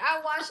God, like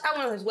I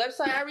went on his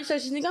website, I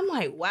researched this nigga. I'm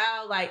like,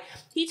 wow, like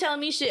he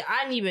telling me shit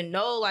I didn't even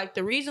know. Like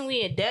the reason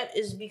we in debt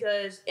is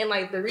because, and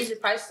like the reason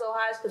price is so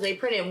high is because they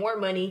printed more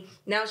money.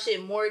 Now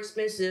shit more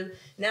expensive.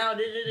 Now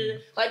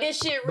like this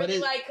shit really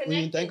like connected.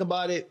 When you think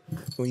about it,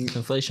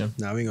 inflation.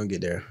 Nah, we ain't gonna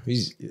get there.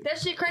 That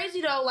shit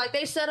crazy though. Like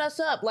they set us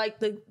up. Like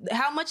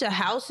how much a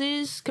house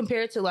is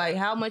compared to like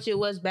how much it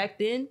was back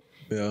then.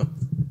 Yeah.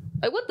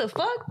 Like what the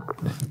fuck?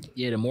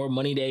 Yeah, the more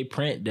money they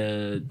print,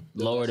 the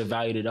lower the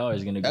value of the dollar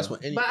is gonna go. That's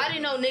what. But I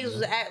didn't know niggas was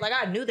like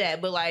I knew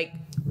that, but like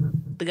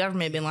the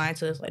government been lying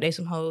to us. Like they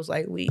some hoes.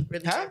 Like we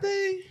really Have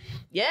they?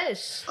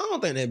 Yes. I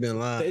don't think they've been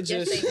lying. They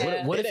just they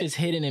have. What if it's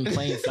hidden in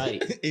plain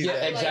sight? yeah,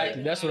 Exactly.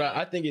 exactly. That's what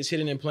I think it's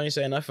hidden in plain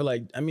sight. And I feel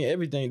like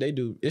everything they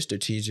do is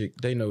strategic.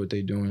 They know what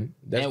they're doing.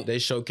 They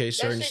showcase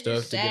That certain shit stuff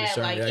just to get a sad.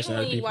 certain Like reaction even out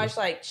when of you people. watch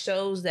like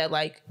shows that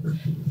like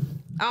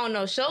I don't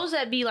know, shows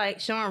that be like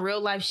showing real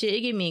life shit,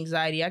 it give me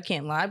anxiety. I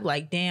can't lie. I be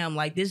like, damn,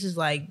 like this is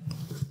like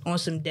on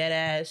some dead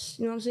ass.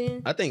 You know what I'm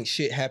saying? I think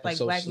shit happens Like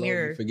so Black slow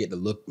Mirror. you forget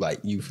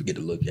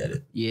to look at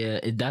it. Yeah,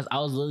 I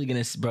was literally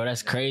gonna, bro.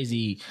 That's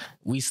crazy.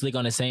 We slick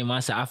on the same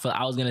mindset.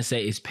 I was gonna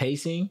say it's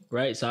pacing,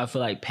 right? So I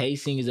feel like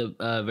pacing is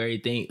a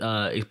very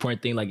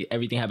important thing. Like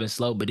everything happens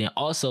slow, but then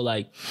also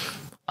like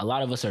a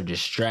lot of us are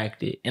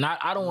distracted, and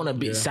I don't want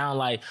to sound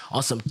like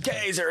on some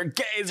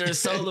gazer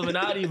soul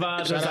Illuminati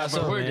vibes. Shout out,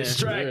 So we're man.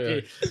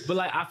 distracted, but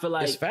like I feel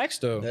like It's facts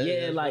though.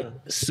 yeah, like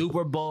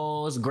Super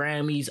Bowls,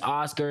 Grammys,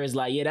 Oscars,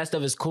 like yeah, that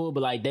stuff is cool,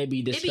 but like they be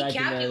It be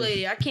distracting us.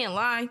 calculated. I can't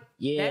lie.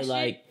 Yeah, That shit-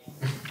 like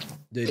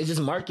it's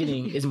just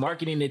marketing. It's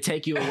marketing to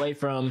take you away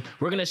from.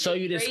 We're gonna show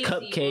you this Crazy,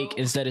 cupcake bro.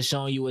 instead of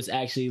showing you what's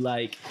actually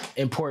like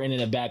important in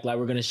the back. Like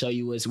we're gonna show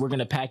you we're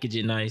gonna package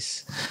it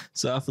nice.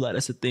 So I feel like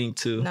that's a thing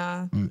too.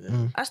 Nah.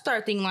 I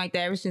started thinking like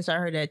that ever since I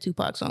heard that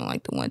Tupac song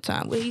like the one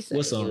time. What he said,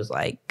 What song? he was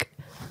like,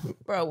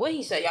 bro, what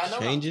he said, y'all know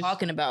Changes? what I'm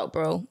talking about,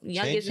 bro.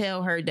 Young Changes? as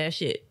hell heard that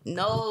shit.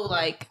 No,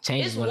 like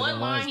Changes it's one of one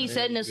them line lines he that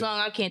said in the song.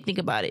 I can't think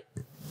about it.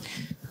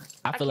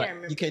 I feel like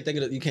remember. You can't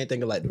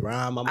think of like the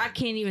rhyme. I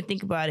can't even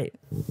think about it.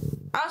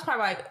 I was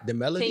probably like The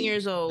melody. 10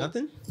 years old.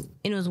 Nothing.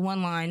 And it was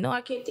one line. No,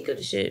 I can't think of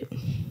the shit.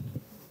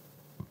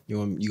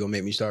 You gonna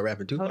make me start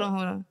rapping too? Hold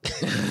on. Oh,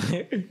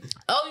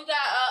 you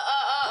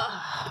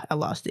got I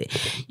lost it.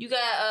 You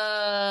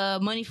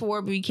got money for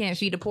war, but you can't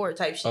feed the poor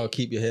type shit. Oh,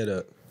 keep your head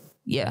up.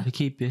 Yeah.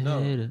 keep your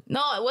head up.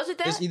 No, was it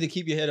that? It's either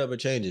keep your head up or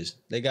changes.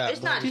 They got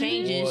It's not money for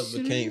changes. wars,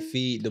 but can't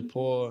feed the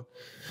poor,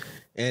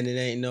 and it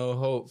ain't no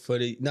hope for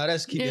the. No,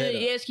 that's keep your head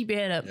up. Yes, keep your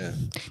head up. Yeah.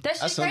 That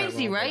shit I saw that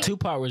crazy, wrong, right?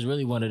 Tupac was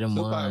really one of them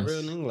Tupac, ones.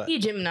 real nigga. Like, He a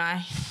Gemini.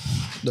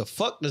 the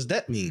fuck does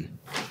that mean?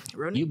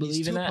 You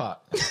believe in that?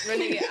 Tupac. Real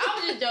nigga. I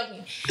was just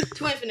joking.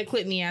 Twin finna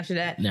clip me after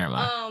that. Never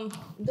mind.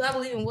 Do I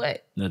believe in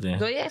what? Nothing.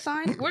 Zodiac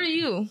sign? What are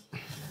you?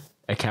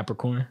 A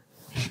Capricorn.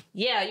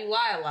 Yeah, you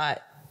lie a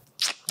lot.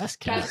 That's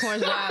Cap.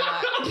 Capricorns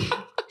lie a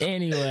lot.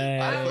 Anyway,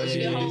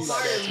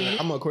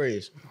 I'm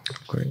Aquarius.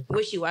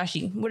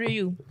 Wishy-washy. What are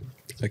you?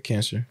 A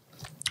Cancer.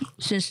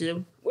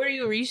 Sensitive. What are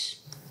you, Reese?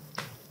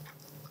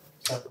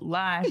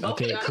 Lie. okay,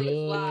 Both of y'all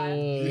niggas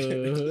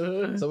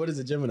lie. cool. So what does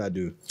a Gemini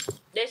do?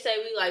 They say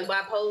we like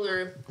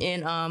bipolar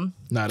and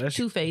Nah, that's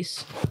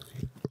Two-Face.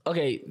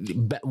 Okay,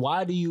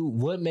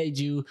 what made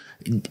you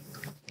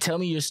tell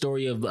me your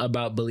story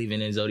about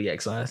believing in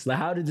zodiac signs? Like,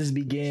 how did this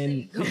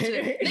begin?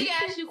 They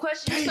ask you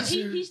questions.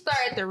 He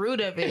started at the root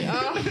of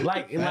it.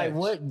 like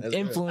what That's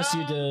influenced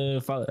you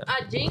to follow that?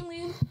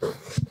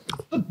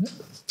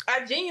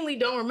 I genuinely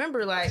don't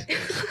remember. Like,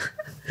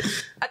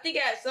 I think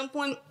at some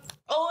point, it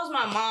was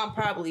my mom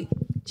probably.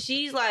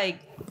 She's like,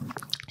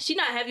 she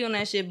not heavy on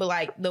that shit, but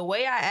like the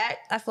way I act,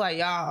 I feel like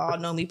y'all all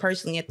know me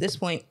personally at this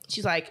point.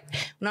 She's like,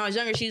 when I was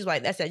younger, she was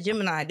like, that's that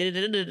Gemini,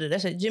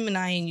 that's a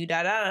Gemini in you,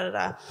 da da da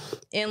da.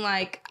 And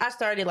like, I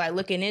started like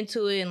looking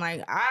into it, and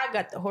like, I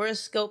got the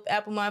horoscope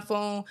app on my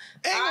phone.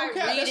 I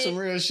read That's it. some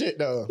real shit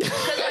though.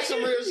 That's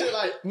some real shit.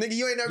 Like, nigga,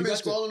 you ain't never been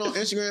scrolling on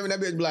Instagram and that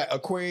bitch be like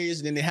Aquarius,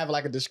 and then they have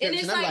like a And description.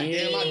 it's I'm like,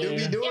 damn, I do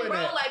be and doing bro,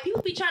 that. like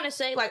people be trying to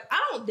say, like, I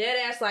don't dead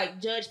ass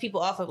like judge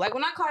people off of, like,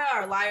 when I call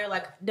y'all a liar,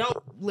 like, don't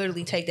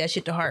literally take that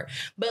shit to heart.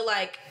 But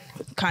like,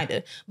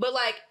 kinda. But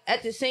like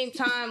at the same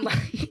time,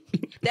 like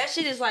that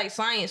shit is like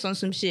science on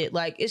some shit.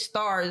 Like it's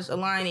stars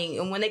aligning,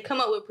 and when they come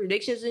up with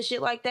predictions and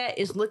shit like that,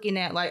 it's looking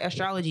at like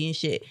astrology and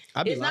shit.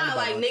 I be It's lying not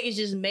about like mine. niggas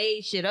just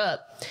made shit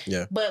up.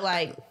 Yeah. But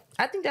like,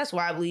 I think that's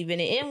why I believe in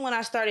it. And when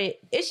I started,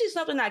 it's just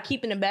something I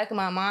keep in the back of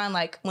my mind.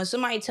 Like when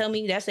somebody tell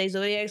me that's a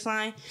zodiac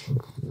sign,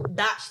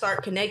 dots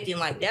start connecting.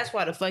 Like that's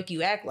why the fuck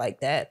you act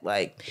like that.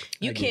 Like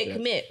you I get can't that.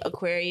 commit,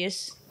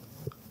 Aquarius.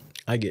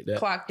 I get that.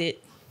 Clocked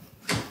it.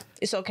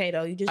 It's okay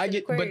though. You just I did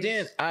get, but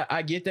Aquarius. then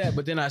I get that,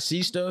 but then I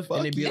see stuff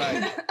and it'd be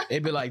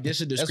like this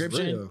is a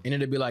description, real. and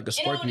it'd be like a It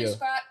don't Scorpio.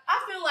 describe.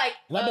 I feel like.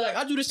 And I'd be like,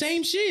 I do the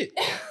same shit,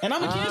 and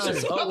I'm a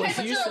Cancer. Oh, Okay, so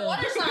but you you're a saying-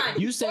 water sign.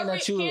 you saying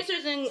that you-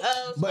 Cancers and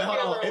But hold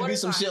Scorpios on, are it'd be water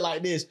some signs. shit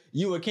like this.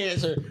 You a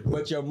Cancer,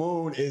 but your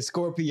moon is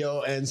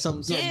Scorpio and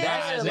some Yeah,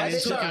 guys like and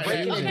it's too too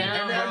confusing. confusing.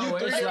 And now you Bro,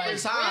 three it's different like- Real,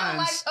 signs.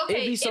 like, okay,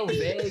 It'd be so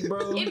vague,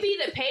 bro. It'd be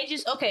the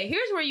pages. Okay,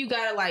 here's where you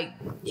gotta like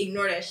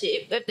ignore that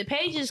shit. If the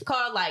page is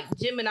called like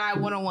Gemini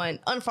 101,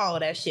 unfollow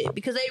that shit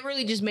because they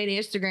really just made an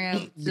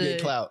Instagram to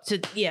get clout.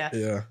 Yeah.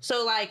 Yeah.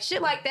 So like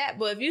shit like that.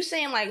 But if you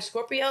saying like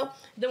Scorpio,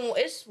 then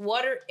it's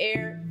water,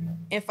 air,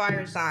 and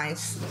fire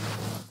signs.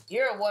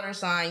 You're a water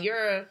sign.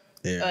 You're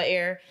a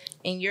air,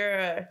 and you're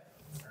a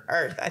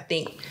earth. I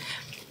think.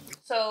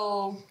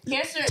 So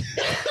Cancer.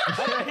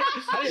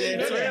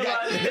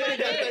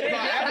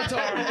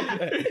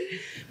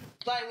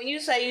 Like when you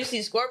say you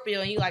see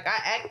Scorpio and you like I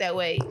act that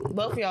way,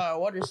 both of y'all are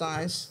water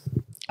signs.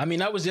 I mean,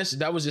 that was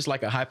just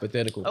like a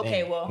hypothetical.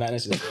 Okay, thing. well. Not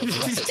necessarily.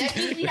 That's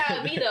usually how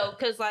it be though,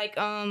 cause like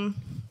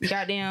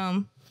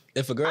goddamn.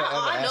 If a girl ever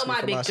I know asks me my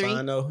for big my three.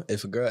 sign, though,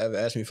 if a girl ever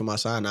asks me for my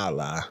sign, I'll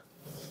lie.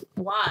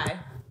 Why?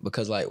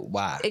 Because, like,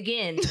 why?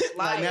 Again,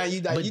 Like, now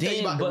you think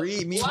you about to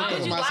read me why because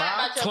would you my lie sign?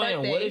 about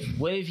your Twin, birthday?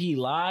 what if he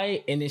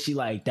lied and then she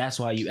like, that's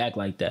why you act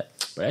like that?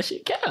 Bro, that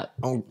shit cap.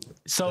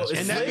 So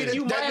And that be the,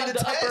 you might that have be the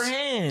the test. upper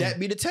hand. That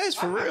be the test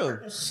for real.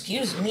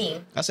 Excuse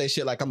me. I say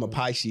shit like I'm a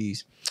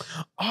Pisces.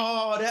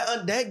 Oh,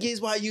 that gets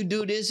why you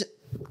do this.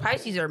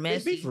 Pisces are It be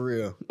messy. for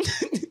real.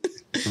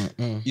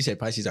 You said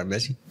Pisces are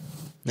messy?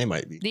 They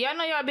might be. Do y'all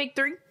know y'all big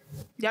three?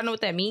 Y'all know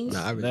what that means?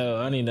 Nah, I really No,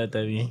 I need that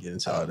mean. get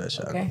into all that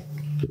shit. Okay.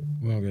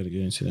 We don't gotta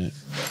get into that. Do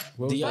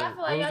But I y'all,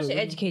 feel like y'all should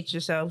educate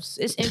yourselves.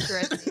 It's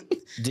interesting.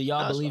 do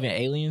y'all believe in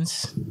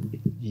aliens?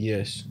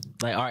 Yes.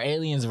 Like, are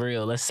aliens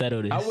real? Let's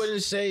settle this. I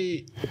wouldn't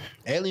say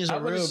Aliens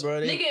are real,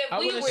 bro. Nigga, if I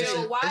we wouldn't say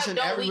real, why it's in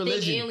don't every we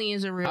religion. think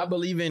aliens are real? I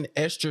believe in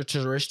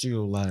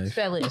extraterrestrial life.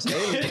 Spell it.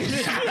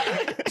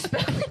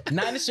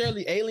 Not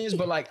necessarily aliens,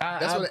 but like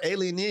That's what an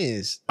alien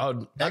is.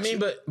 Oh, I mean,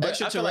 but I feel like-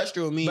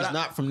 Extraterrestrial means but I-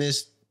 not from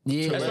this.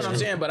 Yeah, That's what I'm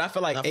saying, but I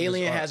feel like Not from this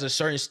alien art. has a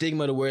certain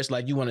stigma to where it's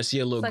like you want to see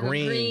a little It's like a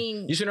green.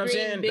 green- You see what I'm green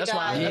saying? big That's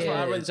why eye. I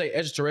Yeah. really say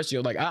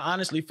extraterrestrial. Like I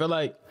honestly feel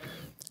like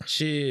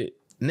shit,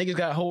 niggas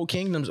got whole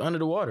kingdoms under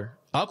the water.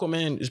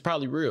 Aquaman is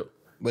probably real.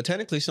 But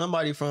technically,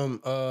 somebody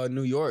from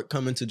New York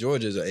coming to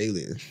Georgia is an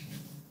alien.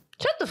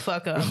 Shut the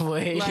fuck up.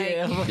 Wait, Like,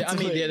 yeah. I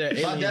mean, they're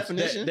aliens.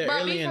 definition. They're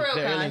Bro, be alien. for real,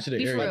 They're Kai. alien to the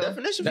Be for area. real.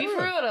 Definition Be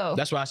for real though.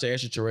 That's why I say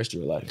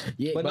extraterrestrial life.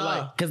 Yeah, But but nah.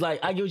 like, cause like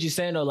I get what you're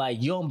saying though.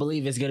 Like, you don't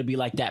believe it's gonna be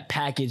like that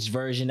packaged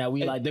version that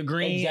we like the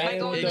green, Like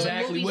on the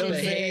Exactly movies with the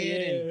and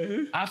shit. head.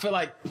 And I feel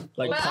like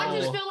like But I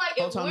just Paul. feel like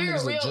if Whole time we're niggas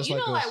look real, just you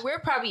like know, us. like we're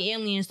probably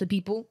aliens to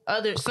people,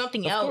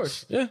 something of else.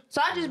 course, yeah.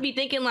 So I just be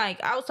thinking,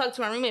 like, I was talking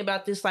to my roommate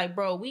about this, like,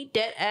 bro, we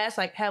dead ass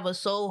like have a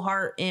soul,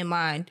 heart, and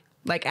mind.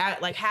 Like,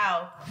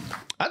 how?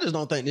 I just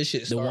don't think this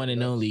shit. The one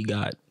and only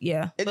God.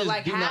 Yeah, It but just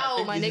like do not- how,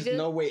 it- my there's nigga?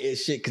 no way it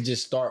shit could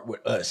just start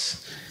with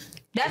us.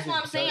 That's what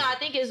I'm saying. I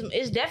think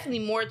it's definitely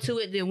more to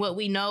it than what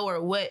we know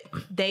or what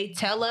they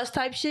tell us,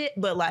 type shit.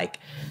 But like,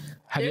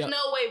 Have there's y'all- no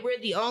way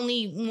we're the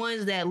only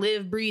ones that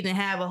live, breathe, and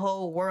have a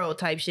whole world,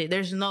 type shit.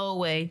 There's no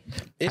way.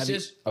 It's Have you-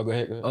 just. Oh, go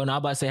ahead. Go ahead. Oh, no, I'm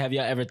about to say, have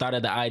y'all ever thought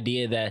of the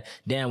idea that,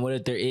 damn, what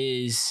if there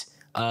is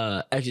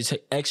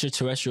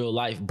extraterrestrial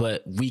life,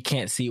 but we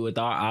can't see it with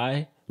our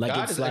eye? Like,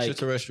 God it's is like,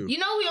 extraterrestrial. You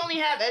know, we only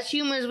have, as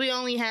humans, we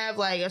only have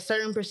like a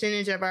certain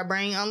percentage of our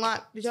brain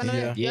unlocked. Did y'all know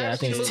that? Yeah, Y'all I ever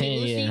think seen it's the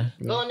movie 10, Lucy?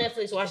 yeah. Go on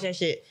Netflix, watch that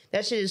shit.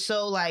 That shit is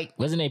so like,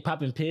 wasn't they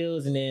popping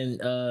pills and then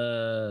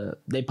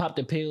they popped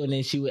the pill and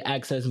then she would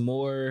access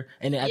more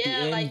and then at the Yeah,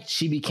 end like-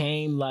 she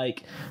became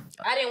like,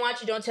 I didn't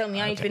watch it. Don't tell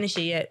me. I ain't finished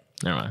it yet.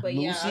 never mind. But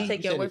yeah, I'll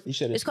take your word. You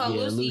said it. It's called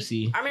Yeah, Lucy.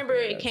 Lucy. I remember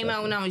it came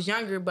out when I was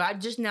younger, but I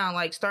just now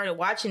like started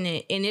watching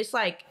it, and it's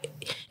like,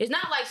 it's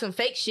not like some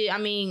fake shit. I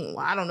mean,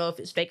 I don't know if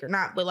it's fake or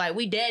not, but like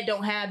we dead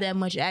don't have that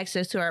much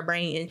access to our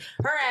brain, and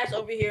her ass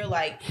over here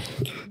like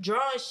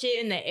drawing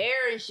shit in the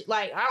air and shit.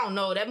 Like I don't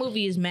know. That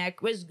movie is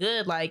it's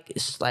good. Like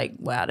it's like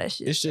wow, that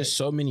shit. It's just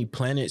so many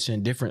planets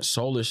and different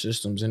solar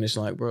systems, and it's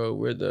like, bro,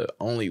 we're the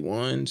only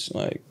ones.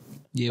 Like,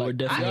 Yeah, we're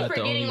definitely I be not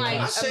the only forgetting, like, I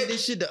ones. said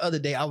this shit the other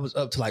day. I was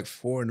up to like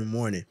 4 a.m.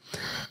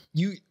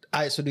 All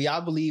right, so do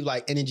y'all believe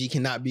like energy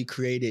cannot be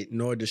created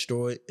nor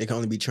destroyed? It can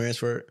only be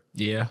transferred.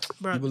 Yeah.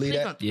 Bro, you believe please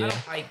that? don't- Yeah. I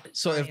don't like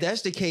So if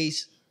that's the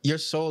case, your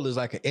soul is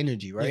like an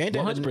energy, right? ain't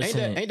that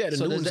 100%. ain't that the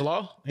So does Newton's that- law?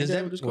 Ain't does that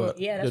that- what it's called? what?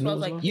 Yeah, that's The what I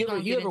was Newton's like. law? You don't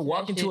ever, get you ever into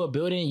walk that into shit. a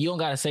building, you don't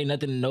gotta say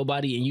nothing to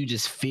nobody, and you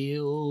just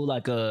feel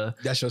like a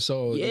That's your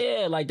soul.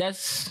 yeah, like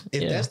that's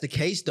If yeah. that's the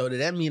case, though, does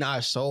that mean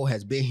our soul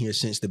has been here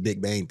since the Big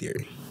Bang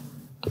Theory?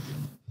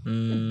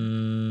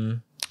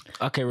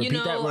 Okay, repeat You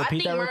know, that. I Repeat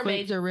think that real quick.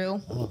 mermaids are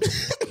real.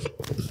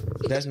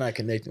 That's not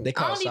connected. They I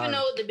call don't it even know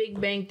science. what the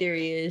Big Bang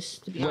Theory is,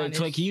 to be Wait, honest.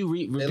 Twin, can you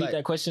repeat like-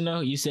 that question though?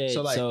 You said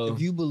So, like,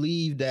 if you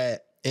believe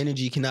that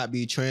energy cannot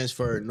be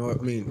transferred,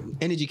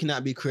 energy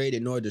cannot be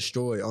created nor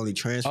destroyed, only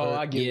transferred. Oh,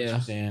 I get what Yeah. you're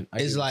saying. I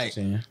get It's what like-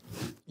 you're saying.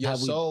 Your Have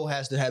we- soul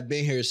has to have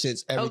been here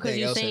since Oh, because everything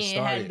you're else has saying it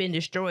hadn't started. been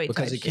destroyed.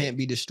 Because type it can't shit.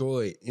 be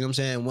destroyed. You know what I'm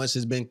saying? Once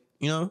it's been,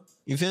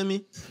 you feel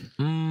me?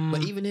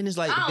 But even then, it's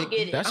like I the don't big,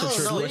 get it. That's I a don't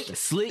trick know. question.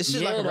 slick, It's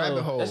just yeah, like a rabbit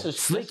though. hole. That's a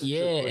Slick, trick yeah.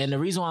 question. And the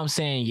reason why I'm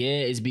saying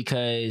yeah is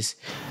because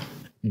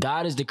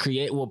God is the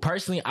creator. Well,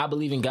 personally, I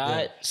believe in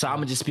God, so I'm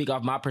gonna just speak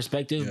off my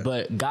perspective. Yeah.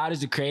 But God is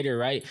the creator,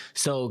 right?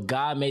 So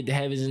God made the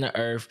heavens and the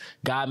earth.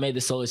 God made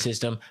the solar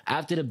system.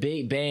 After the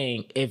Big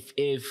Bang, if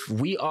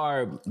we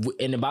are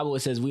in the Bible, it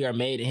says we are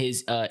made in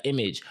His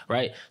image,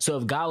 right? So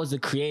if God was the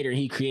creator,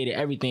 He created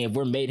everything. If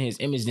we're made in His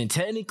image, then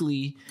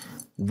technically,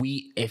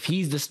 if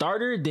He's the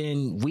starter,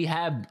 then we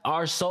have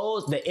our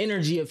souls. The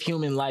energy of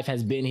human life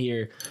has been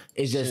here.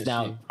 It's just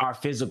now our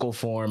physical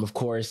form, of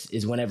course,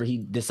 is whenever He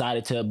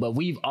decided to. But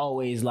we've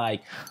always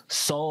like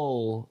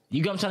soul.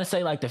 You get what I'm trying to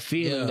say? Like the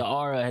feeling, Yeah. the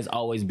aura has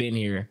always been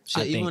here. Shit,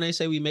 I even think. when they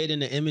say we made in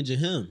the image of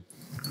Him,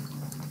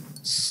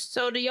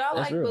 So do y'all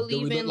like do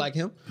believe we look in? like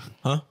Him?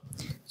 Huh?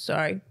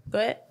 Sorry, go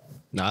ahead.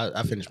 No,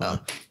 I finished mine.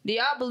 Do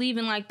y'all believe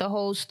in like the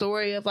whole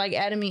story of like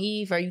Adam and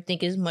Eve, or you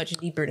think it's much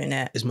deeper than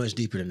that? It's much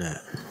deeper than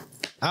that.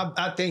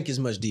 I think it's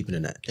much deeper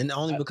than that, and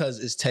only because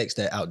it's text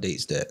that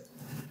outdates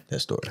that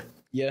story.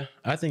 Yeah,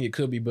 I think it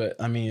could be, but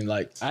I mean,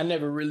 like, I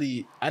never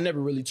really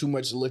too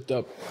much looked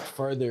up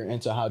further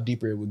into how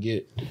deeper it would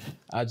get.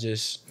 I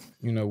just,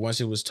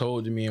 once it was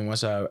told to me and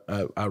once I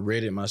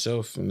read it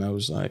myself, and I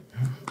was like,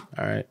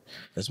 all right.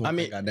 That's one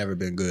thing I've never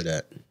been good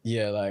at.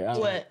 Yeah, like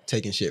What?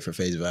 Taking shit for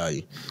face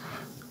value.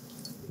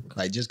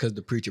 Like, just because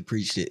the preacher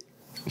preached it.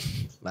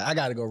 Like, I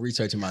got to go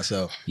research it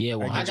myself. Yeah,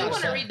 well, I do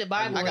want to read the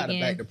Bible I gotta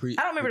again. back the preacher.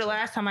 I don't remember the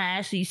last time I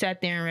actually sat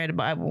there and read the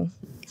Bible.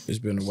 it's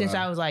been a while. Since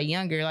I was like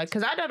younger, like,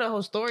 cause I know the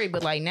whole story,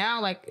 but like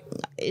now, like,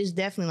 it's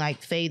definitely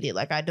like faded.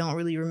 Like, I don't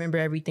really remember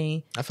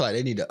everything. I feel like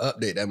they need to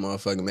update that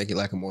motherfucker and make it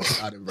like a more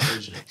modern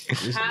version.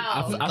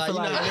 How? I feel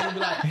like they be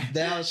like,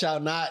 thou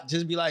shalt not.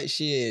 Just be like,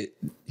 shit.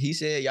 He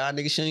said y'all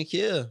niggas shouldn't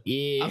kill.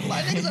 yeah. I'm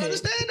like, niggas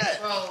understand that.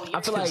 Bro,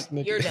 I feel like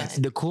you're done.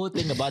 the cool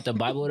thing about the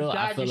Bible though, I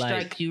God feel just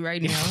like strike you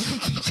right now.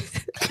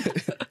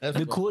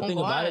 the cool thing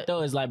about it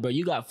though is like, bro,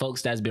 you got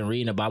folks that's been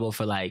reading the Bible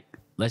for like,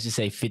 let's just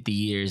say 50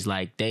 years.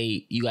 Like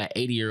you got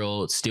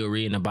 80-year-olds still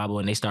reading the Bible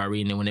and they started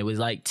reading it when it was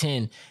like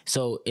 10.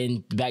 So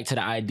back to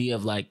the idea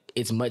of like,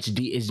 it's much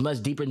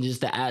deeper than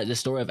just the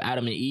story of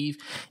Adam and Eve.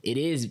 It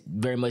is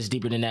very much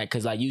deeper than that.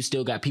 Cause like you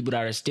still got people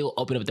that are still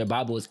opening up their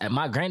Bibles. And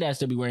my granddad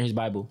still be wearing his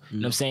Bible. You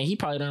know what I'm saying? He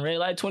probably done read it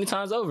like 20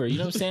 times over. You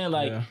know what I'm saying?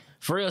 Like,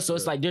 for real. So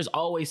it's like there's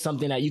always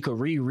something that you could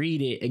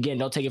reread it. Again,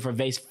 don't take it for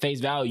face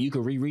value. You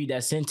could reread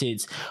that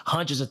sentence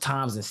hundreds of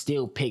times and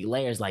still pick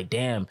layers like,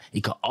 damn, it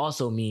could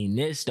also mean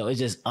this though. It's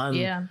just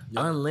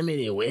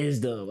unlimited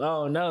wisdom.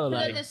 Oh no. But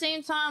Like at the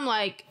same time,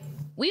 like,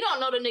 we don't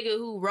know the nigga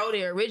who wrote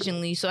it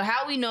originally. So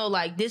how we know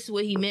like this is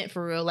what he meant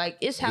for real? Like,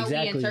 it's how we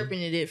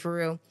interpreted it for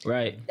real.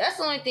 right. That's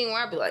the only thing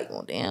where I'd be like,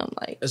 well, damn,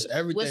 like, That's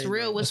everything. what's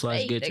real, what's That's why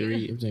it's fake? good to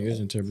read. Everything is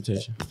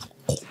interpretation.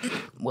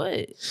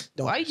 What?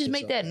 Why you just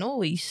make that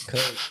noise?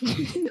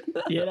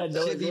 Yeah, that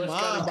Shit be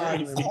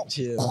mind-boggling.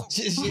 Chill.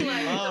 Shit be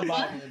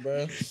mind-boggling,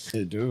 bro.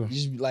 It do.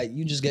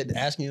 You just get to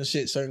asking your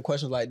shit certain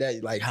questions like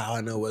that. Like, how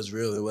I know what's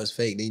real and what's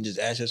fake. Then you just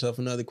ask yourself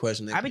another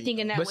question. I be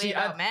thinking that But way see,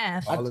 about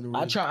math. all in the room.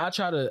 I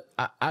try to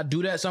I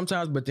do that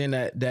sometimes, but then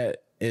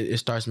that it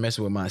starts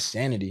messing with my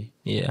sanity.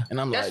 Yeah. And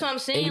I'm That's like, what I'm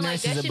saying. Like,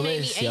 ignorance that is a shit made me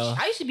bliss, anxious. yo.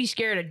 I used to be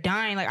scared of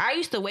dying. Like, I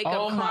used to wake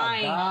Oh up my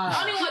crying. God. I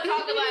don't even want to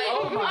talk about it. I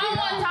don't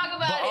want to talk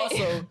about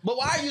it. But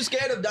why are you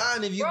scared of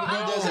dying if you Bro,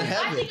 believe there's a I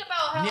heaven? think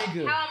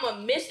about how I'm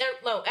a miss.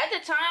 No, at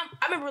the time,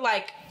 I remember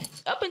like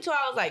up until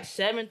I was like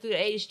 7 through the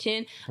age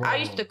 10, I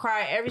used to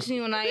cry every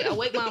single night. I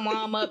wake my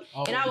mom up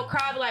and I would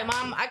cry, be like,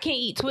 Mom, I can't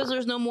eat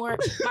Twizzlers no more.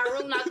 My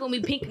room not gonna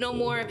be pink no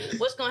more.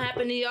 What's gonna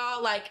happen to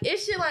y'all? Like,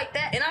 it's shit like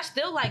that. And I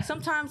still like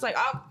sometimes like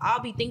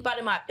I'll be thinking about it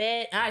in my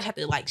bed and I just have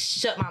to like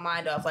shut my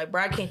mind off. Like,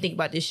 bro, I can't think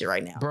about this shit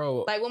right now,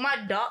 bro. Like when my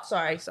dog,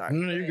 sorry.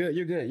 No,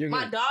 you're good.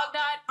 My dog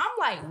died. I'm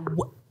like,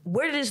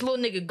 where did this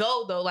little nigga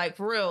go though? Like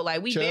for real,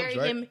 like we Chubbs, buried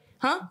right? him,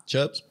 huh?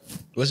 Chubbs?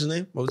 What's his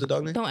name? What was the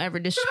dog name? Don't ever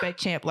disrespect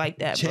Champ like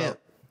that, Champ.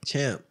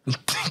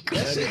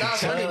 That shit not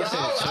funny.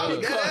 I'll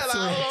be good.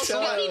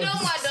 bro. He know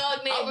my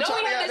dog name. I'm Don't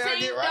trying we to have the get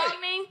same it right.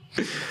 dog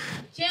name?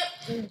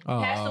 Champ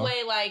passed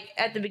away like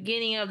at the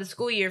beginning of the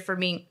school year for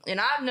me, and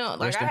I've known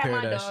like Rest I in had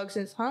my paradise. dog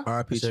since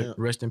R.I.P. Champ.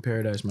 Rest in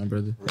paradise, my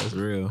brother. That's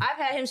real. I've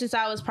had him since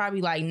I was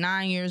probably like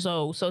 9 years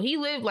old. So he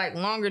lived like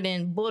longer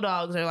than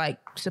bulldogs are like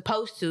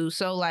supposed to.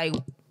 So like,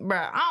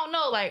 bruh, I don't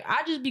know. Like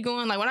I just be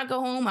going like when I go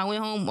home, I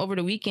went home over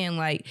the weekend.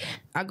 Like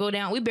I go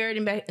down, we buried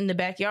him back in the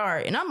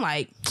backyard, and I'm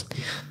like,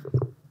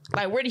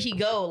 where did he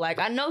go? Like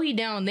I know he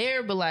down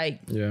there, but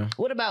like, Yeah.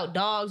 what about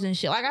dogs and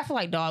shit? Like I feel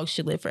like dogs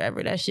should live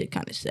forever. That shit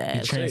kind of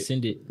sad.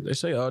 Transcended. They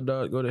say all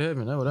dogs go to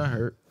heaven. That's what I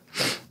heard.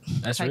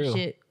 That's Type real.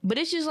 shit. But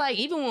it's just like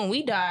even when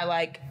we die,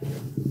 like,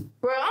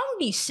 bro, I'm gonna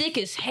be sick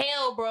as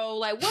hell, bro.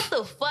 Like, what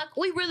the fuck?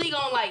 We really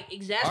gonna like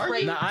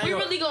exasperate? Nah, I ain't we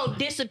gonna- really gonna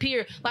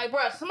disappear? Like, bro,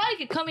 somebody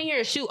could come in here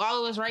and shoot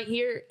all of us right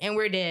here, and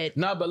we're dead.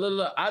 No, but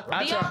look, I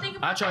Do y'all think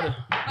about try to.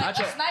 that? Like,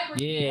 a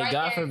sniper Yeah, right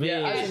God there. forbid.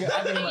 Yeah, I think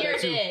about And you're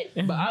that too.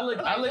 dead. But I look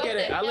at what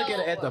it. the I look at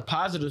it hell? at the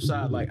positive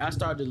side. Like I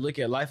started to look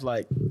at life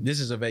like this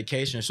is a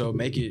vacation. So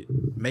make it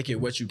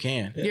what you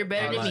can. You're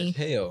better than me.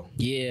 Hell.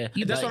 Yeah.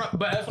 That's Like,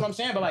 that's what I'm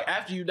saying. But like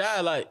after you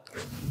die, like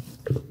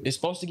it's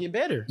supposed to get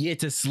better. yeah,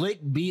 to slick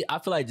be, I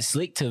feel like the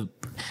slick to,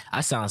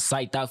 I sound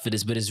psyched out for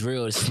this, but it's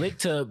real. Slick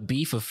to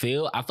be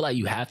fulfilled, I feel like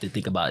you have to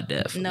think about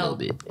death a No. little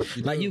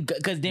bit. Like you,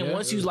 because then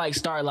once you like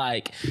start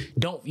like,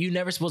 you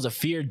never supposed to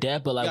fear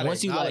death, but like gotta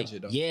once you like, acknowledge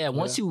it, though.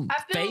 once you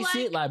I feel face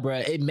like- it, like,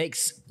 bruh, it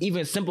makes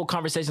even simple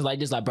conversations like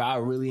this, like, bro, I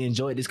really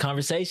enjoyed this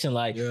conversation.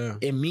 Like, Yeah.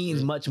 it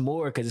means much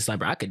more because it's like,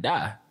 bro, I could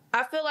die.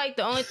 I feel like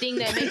the only thing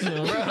that makes me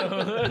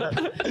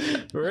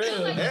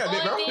Real. like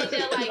the only thing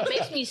that like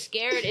makes me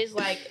scared is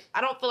like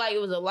I don't feel like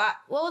it was a lot.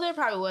 Well, there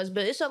probably was,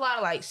 but it's a lot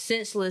of like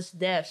senseless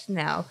deaths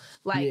now.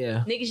 Like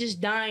Yeah. niggas just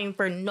dying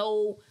for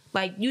no.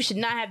 Like you should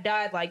not have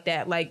died like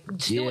that. Like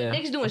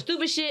niggas doing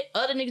stupid shit,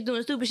 other niggas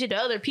doing stupid shit to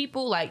other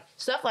people. Like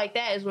stuff like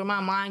that is where my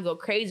mind go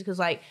crazy because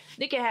like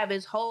nigga have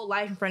his whole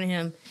life in front of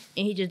him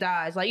and he just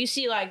dies. Like you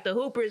see like the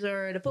hoopers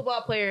or the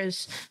football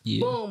players,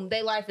 boom,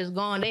 their life is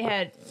gone. They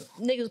had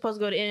niggas supposed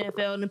to go to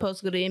NFL and supposed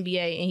to go to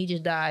NBA and he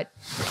just died.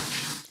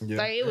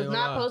 Like it was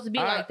not supposed to be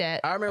like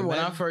that. I remember when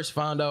I first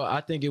found out.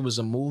 I think it was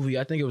a movie.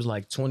 I think it was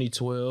like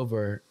 2012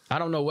 or I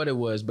don't know what it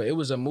was, but it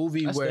was a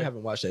movie I where still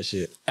haven't watched that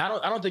shit. I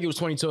don't think it was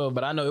 2012,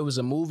 but I know it was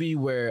a movie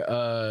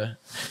where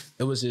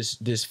it was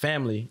this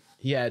family.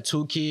 He had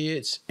 2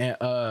 kids and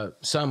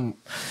some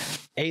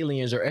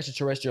aliens or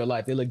extraterrestrial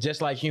life. They looked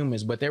just like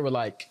humans, but they were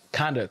like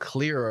kind of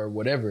clear or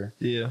whatever.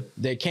 Yeah.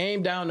 They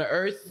came down to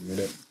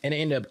Earth and they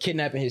ended up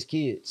kidnapping his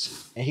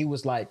kids. And he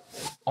was like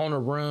on a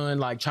run,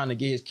 like trying to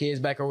get his kids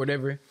back or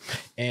whatever.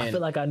 And I feel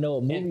like I know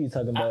what movie you're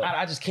talking about.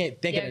 I just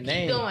can't think of the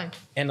name. Going.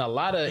 And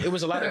it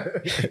was a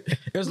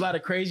lot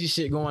of crazy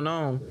shit going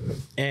on.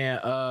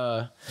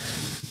 And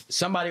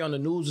somebody on the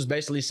news was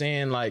basically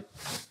saying like,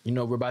 you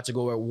know, we're about to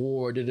go at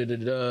war,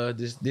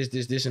 this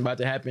is about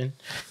to happen.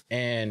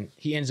 And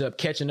he ends up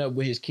catching up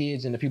with his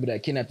kids and the people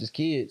that kidnapped his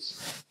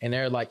kids. And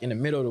they're like in the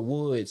middle of the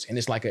woods and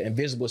it's like an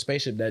invisible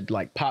spaceship that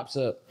like pops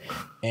up.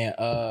 And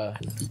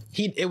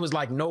it was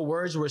like no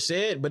words were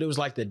said, but it was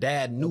like the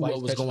dad knew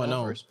what was going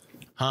on.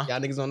 Huh? Y'all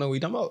niggas don't know what you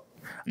talking about.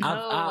 No,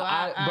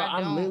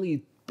 I'm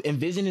literally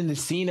envisioning the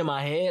scene in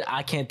my head.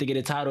 I can't think of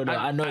the title though.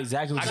 I know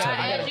exactly what you're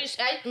talking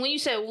about. When you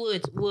said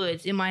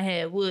woods in my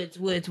head, woods.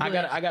 I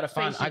gotta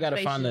find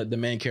the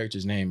main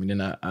character's name and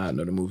then I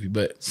know the movie.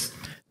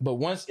 But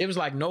once it was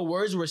like no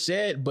words were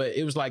said, but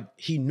it was like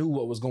he knew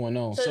what was going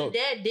on. So the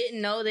dad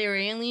didn't know they were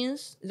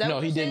aliens? Is that no,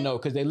 he didn't know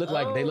because they look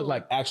like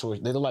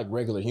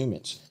regular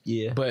humans.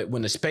 Yeah. But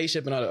when the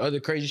spaceship and all the other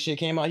crazy shit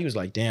came out, he was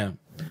like, damn.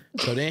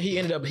 So then he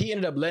ended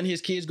up letting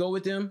his kids go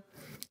with him.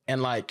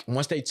 And like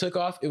once they took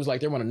off, it was like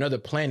they were on another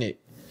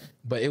planet.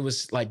 But it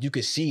was like you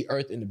could see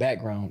Earth in the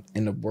background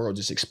and the world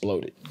just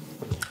exploded.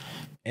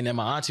 And then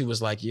my auntie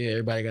was like, yeah,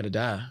 everybody gotta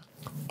die.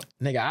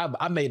 Nigga,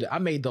 I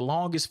made the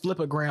longest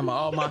flipogram of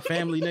all my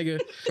family, nigga.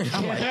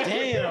 I'm like,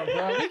 damn,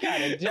 bro, we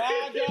gotta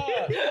die,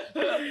 dog.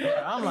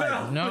 I'm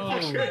like, no.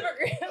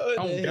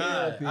 Oh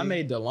God. I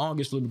made the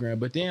longest flipogram.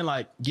 But then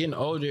like getting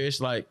older, it's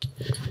like,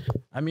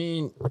 I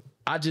mean,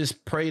 I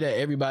just pray that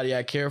everybody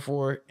I care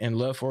for and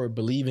love for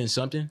believe in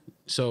something.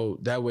 So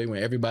that way,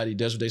 when everybody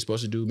does what they're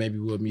supposed to do, maybe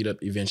we'll meet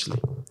up eventually.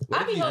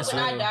 I be hoping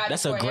I die.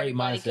 That's a great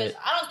mindset. Because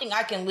I don't think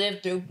I can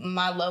live through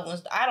my loved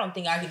ones. I don't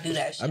think I could do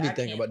that shit. I be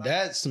thinking about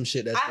that's some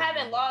shit. I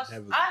haven't lost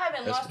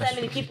that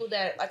many people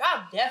that like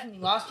I've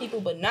definitely lost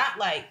people, but not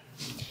like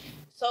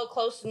so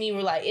close to me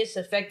where like it's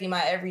affecting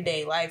my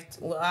everyday life.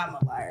 Well, I'm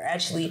a liar.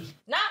 Actually,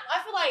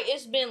 I feel like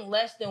it's been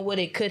less than what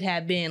it could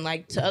have been.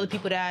 Like to other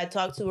people that I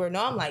talk to or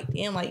no, I'm like,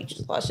 damn, like you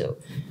just lost your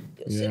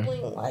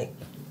sibling, like.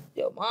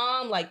 Your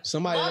mom, like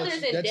somebody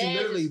mothers and dads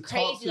literally is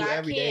crazy. Like,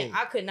 every day.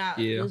 I could not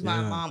lose my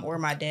mom or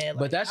my dad.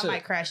 Like, but I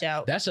might crash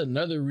out. That's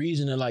another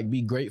reason to like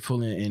be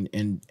grateful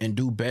and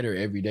do better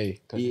every day.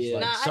 Yeah,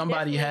 like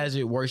somebody has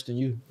it worse than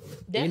you.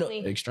 Definitely,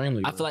 you know,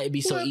 extremely. I feel like it'd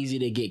be so easy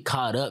to get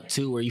caught up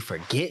too, where you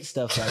forget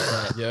stuff like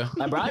that. Yeah,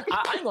 like bro, I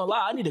ain't gonna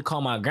lie. I need to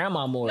call my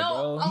grandma more,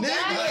 bro. Wait,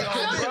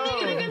 I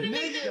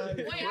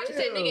just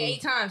said nigga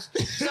 8 times.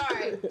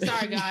 Sorry,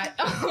 God.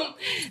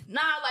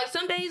 Like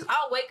some days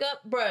I'll wake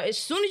up, bro. As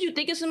soon as you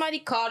think of somebody,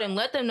 called and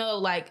let them know.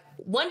 Like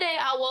one day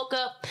I woke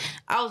up,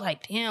 I was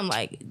like, damn,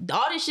 like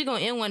all this shit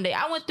gonna end one day.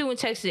 I went through and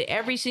texted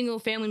every single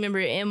family member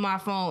in my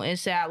phone and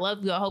said, I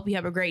love you. I hope you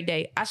have a great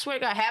day. I swear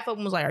to God, half of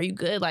them was like, are you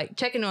good? Like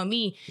checking on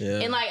me. Yeah.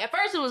 And like at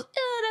first it was,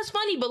 that's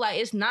funny, but like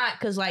it's not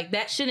because like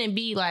that shouldn't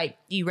be like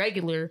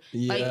irregular.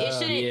 Yeah. Like it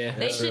shouldn't.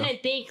 They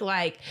shouldn't think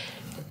like,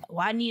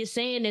 why Nia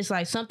saying this?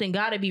 Like something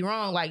gotta be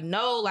wrong. Like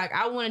no, like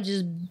I want to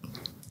just.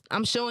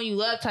 I'm showing you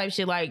love type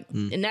shit, like,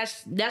 and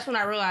that's when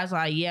I realized,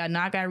 like, yeah,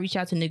 now I gotta reach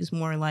out to niggas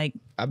more, like.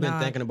 I've been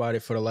thinking about it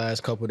for the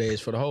last couple of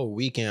days, for the whole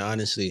weekend,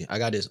 honestly. I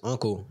got this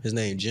uncle, his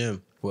name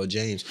Jim, well,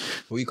 James.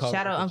 We call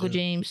Shout out Uncle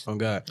James. Oh,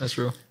 God. That's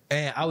real.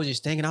 And I was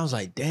just thinking, I was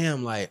like,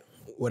 damn, like,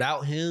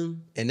 without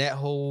him and that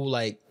whole,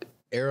 like,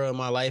 era of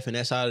my life and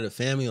that side of the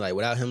family, like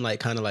without him like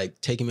kind of like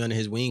taking me under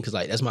his wing, because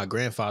like that's my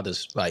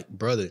grandfather's like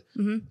brother,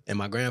 and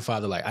my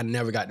grandfather, like I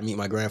never got to meet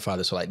my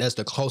grandfather, so like that's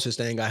the closest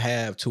thing I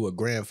have to a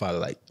grandfather.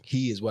 Like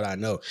he is what I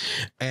know,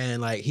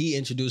 and like he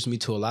introduced me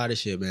to a lot of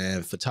shit,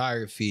 man.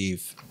 Photography,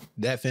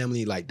 that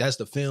family, like that's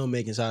the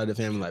filmmaking side of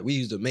the family. Like we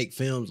used to make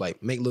films,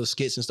 like make little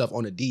skits and stuff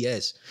on the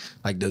DS,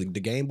 like the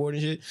game board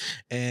and shit,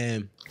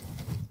 and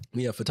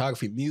yeah,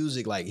 photography,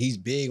 music, like he's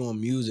big on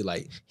music.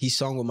 Like he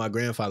sung with my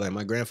grandfather, and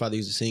my grandfather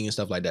used to sing and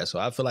stuff like that. So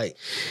I feel like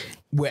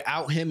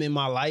without him in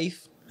my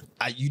life,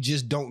 you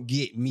just don't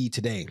get me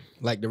today.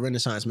 Like the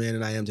Renaissance man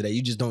that I am today.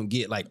 You just don't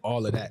get like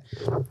all of that.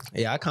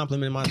 Yeah, I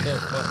complimented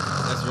myself.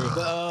 That's real.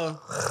 But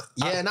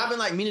yeah, and I've been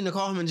like meaning to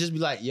call him and just be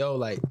like, yo,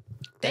 like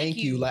thank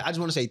you. Like I just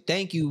want to say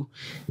thank you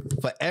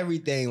for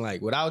everything.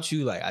 Like without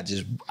you, like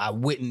I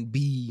wouldn't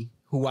be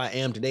who I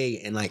am today,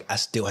 and like I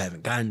still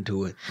haven't gotten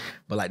to it,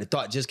 but like the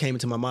thought just came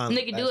into my mind.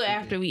 Nigga, do it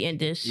after we end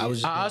this. I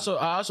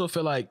also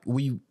feel like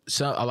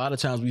a lot of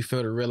times we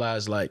fail to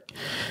realize, like,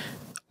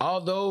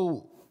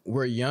 although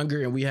we're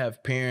younger and we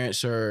have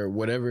parents or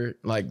whatever,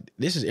 like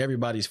this is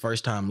everybody's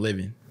first time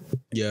living.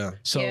 Yeah.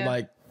 So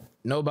like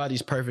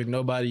nobody's perfect.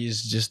 Nobody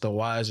is just the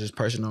wisest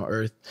person on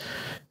earth.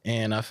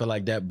 And I feel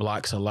like that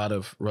blocks a lot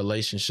of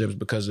relationships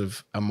because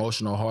of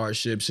emotional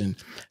hardships. And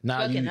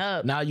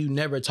now you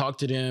never talk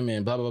to them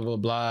and blah, blah, blah,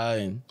 blah.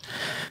 And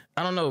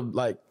I don't know,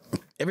 like,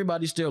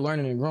 everybody's still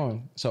learning and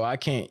growing. So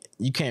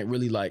you can't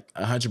really like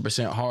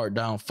 100% hard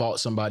down fault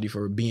somebody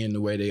for being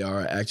the way they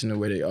are, acting the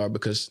way they are.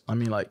 Because I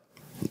mean, like,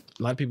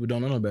 a lot of people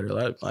don't know no better.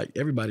 Like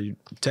everybody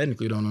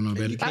technically don't know no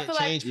better. You can't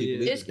change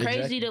people. It's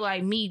crazy to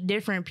like meet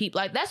different people.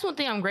 Like that's one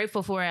thing I'm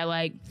grateful for at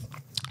like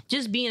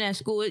just being at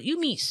school. You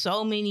meet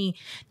so many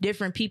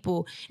different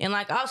people, and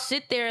like I'll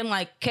sit there and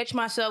like catch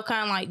myself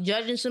kind of like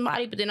judging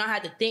somebody, but then I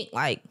had to think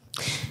like,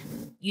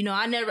 you know,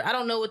 I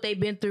don't know what they've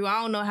been through.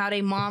 I don't know how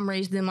they mom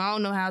raised them. I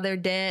don't know how their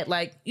dad,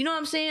 like, you know what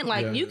I'm saying?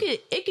 Like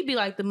it could be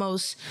like the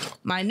most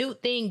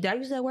minute thing. Did I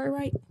use that word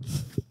right?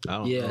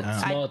 Small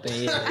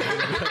thing. Yeah,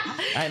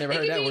 I ain't never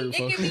heard that word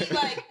before. It could be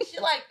like shit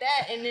like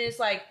that, and then it's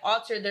like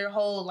altered their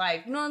whole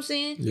life. You know what I'm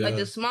saying? Yeah. Like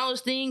the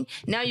smallest thing,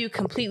 now you're a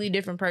completely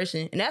different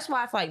person, and that's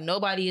why I feel like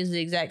nobody is the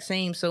exact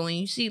same. So when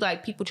you see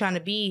like people trying to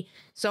be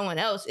someone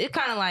else, it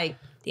kind of like,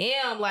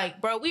 damn,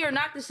 like bro, we are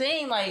not the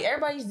same. Like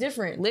everybody's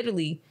different,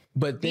 literally.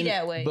 But be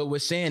that way. But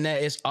with saying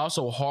that, it's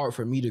also hard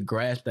for me to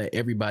grasp that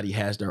everybody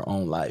has their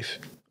own life.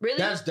 Really?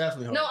 That's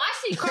definitely hard. No, I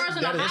see cars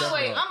on the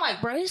highway. I'm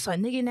like, bro, it's a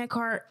nigga in that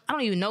car. I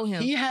don't even know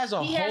him. He has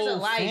a whole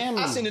life.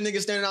 family. I seen a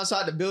nigga standing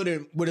outside the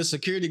building with a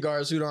security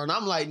guard suit on.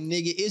 I'm like,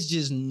 nigga, it's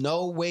just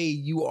no way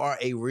you are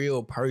a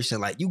real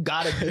person. Like, you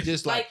gotta be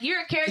just like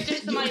you're a character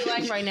in somebody's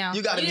life right now.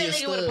 You gotta be that a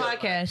nigga with a stud.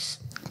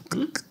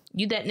 podcast.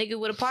 You that nigga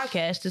with a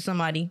podcast to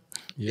somebody.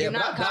 Yeah,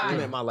 but I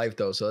document my life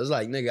though, so it's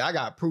like, nigga, I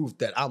got proof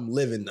that I'm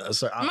living. I'm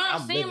saying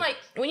living. like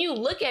when you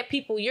look at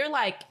people, you're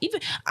like,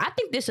 even I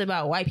think this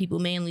about white people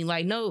mainly.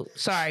 Like, no,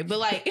 sorry, but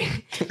like their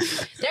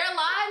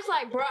lives,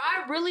 like, bro,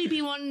 I really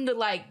be wanting to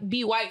like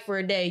be white for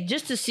a day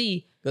just to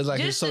see. It's like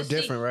just it's so to see.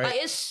 different, right? Like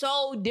it's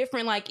so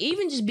different. Like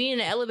even just being in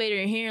the elevator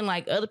and hearing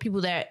like other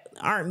people that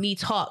aren't me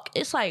talk,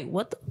 it's like,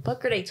 what the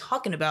fuck are they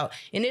talking about?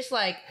 And it's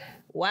like,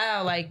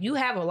 wow, like you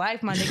have a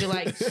life, my nigga.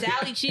 Like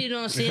Sally cheated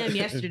on Sam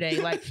yesterday.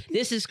 Like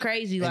this is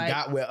crazy. And like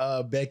got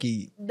with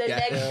Becky the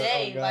next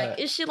day. Like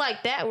it's shit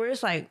like that where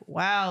it's like,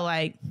 wow,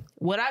 like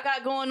what I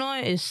got going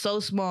on is so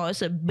small.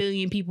 It's a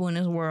billion people in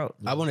this world.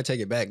 I want to take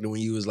it back to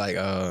when you was like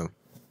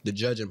the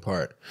judging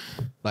part.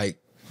 Like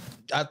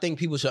I think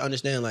people should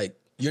understand like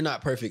you're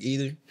not perfect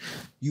either.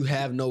 You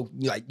have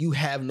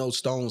no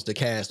stones to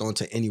cast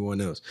onto anyone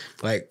else.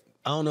 Like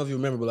I don't know if you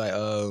remember, but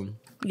like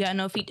you got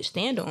no feet to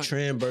stand on.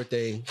 Tran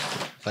birthday,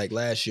 like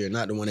last year,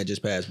 not the one that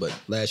just passed, but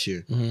last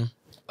year.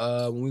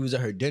 Mm-hmm. When we was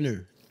at her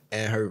dinner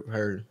and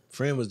her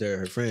friend was there,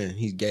 her friend,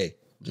 he's gay.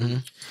 Mm-hmm.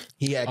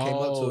 He had came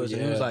up to us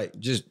and he was like,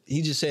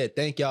 he just said,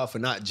 thank y'all for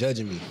not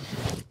judging me.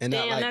 And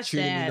damn, not like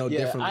treating me no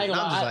differently. And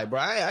I'm just like, bro,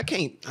 I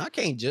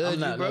can't judge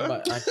you,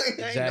 bro.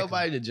 Exactly. Ain't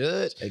nobody to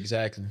judge.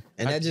 Exactly.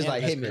 And that just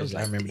like hit me. I was I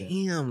like, remember that.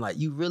 damn, like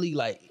you really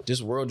like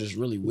This world is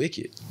really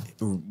wicked.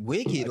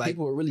 wicked. Like,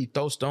 people will really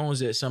throw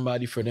stones at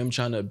somebody for them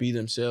trying to be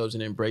themselves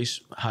and embrace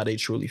how they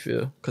truly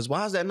feel. because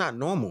why is that not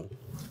normal?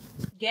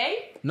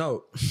 Gay?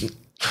 No.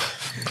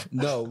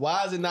 No,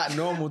 why is it not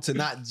normal to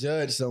not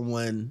judge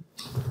someone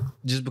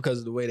just because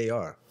of the way they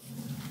are?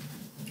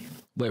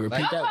 Wait,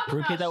 repeat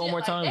that one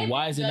more time.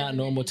 Why is it not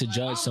normal to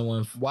judge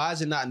someone? Why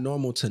is it not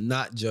normal to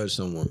not judge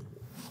someone?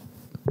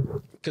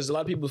 Because a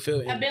lot of people feel.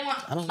 I've been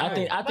like, I don't know.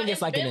 I think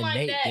it's like an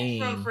innate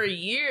thing. for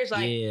years.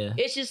 Like, Yeah.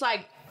 it's just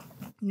like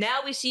now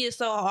we see it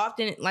so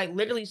often, like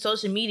literally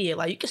social media.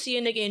 Like you can see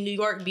a nigga in New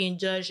York being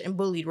judged and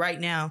bullied right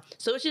now.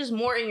 So it's just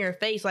more in your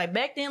face. Like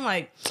back then,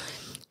 like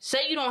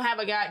say you don't have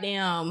a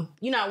goddamn,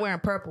 you're not wearing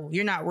purple,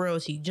 you're not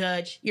royalty,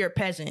 judge, you're a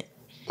peasant.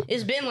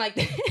 It's been like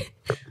that.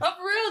 I'm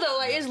for real though.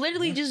 Like it's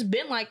literally just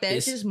been like that.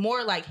 It's just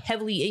more like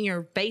heavily in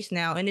your face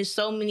now, and it's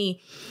so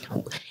many,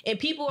 and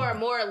people are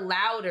more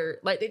louder.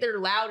 Like they're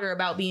louder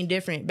about being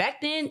different.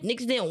 Back then,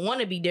 niggas didn't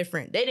want to be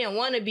different. They didn't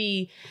want to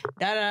be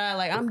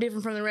like I'm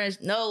different from the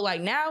rest. No,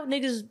 like now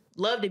niggas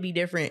love to be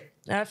different.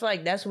 And I feel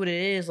like that's what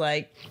it is.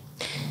 Like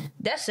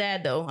that's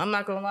sad though. I'm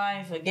not gonna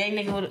lie. If a gay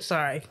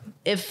nigga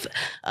if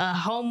a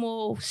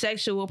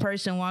homosexual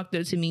person walked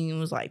up to me and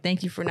was like,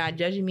 "Thank you for not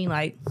judging me,"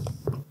 like.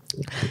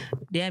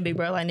 Damn, big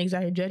bro, like niggas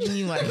out here judging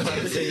you. Like,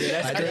 That's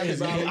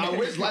crazy. I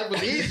wish life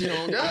was easy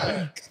on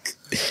God.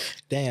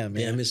 Damn,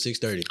 man. Damn, it's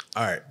 6:30.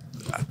 All right,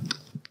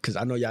 because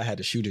I know y'all had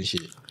to shoot and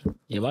shit.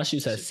 Yeah, my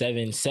shoot's at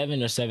 7 or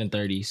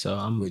 7:30, so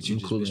I'm Wait, you I'm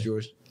just cool. missed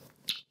yours?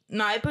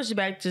 nah, it pushed it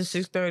back to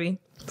 6:30.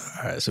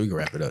 All right, so we can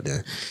wrap it up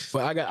then.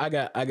 But I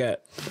got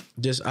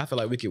just I feel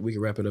like we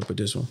could wrap it up with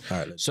this one. All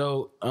right, let's-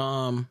 So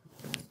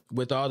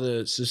with all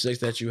the success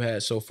that you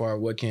had so far,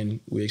 what can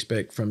we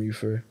expect from you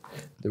for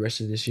the rest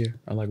of this year?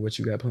 I like what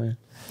you got planned.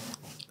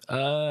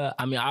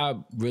 I mean, I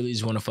really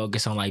just want to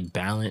focus on like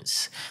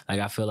balance. Like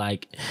I feel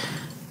like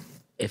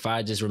if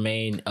I just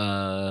remain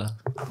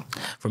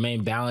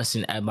balanced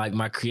in at like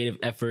my creative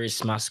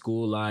efforts, my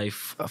school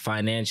life,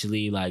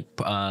 financially, like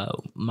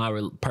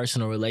my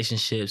personal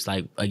relationships,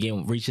 like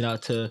again reaching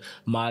out to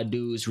my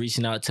dudes,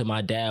 reaching out to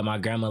my dad, my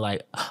grandma,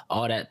 like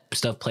all that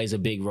stuff plays a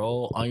big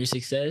role on your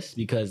success,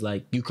 because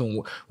like you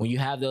can, when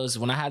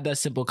I have that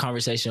simple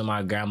conversation with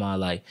my grandma,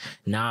 like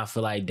now I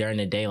feel like during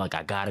the day, like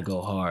I gotta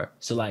go hard.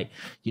 So like,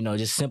 you know,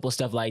 just simple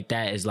stuff like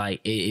that is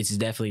like it's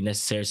definitely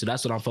necessary. So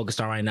that's what I'm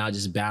focused on right now,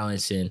 just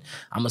balancing.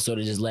 I'm gonna sort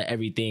of just let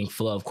everything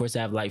flow. Of course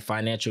I have like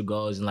financial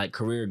goals and like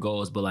career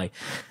goals, but like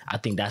I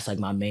think that's like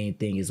my main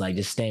thing is like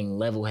just staying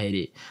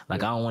level-headed.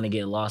 Like I don't want to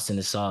get lost in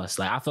the sauce.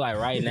 Like I feel like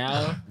right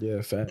now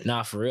fact.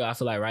 Nah, for real, I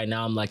feel like right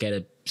now I'm like at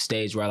a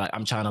stage where like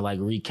I'm trying to like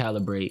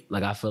recalibrate.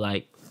 Like I feel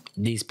like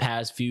these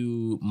past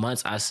few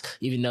months,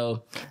 even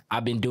though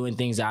I've been doing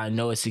things that I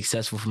know is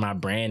successful for my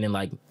brand and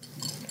like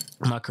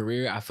my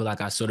career, I feel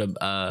like I sort of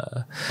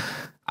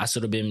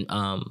been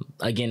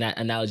again, that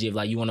analogy of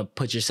like you want to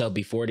put yourself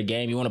before the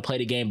game, you want to play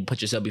the game but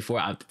put yourself before.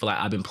 I feel like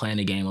I've been playing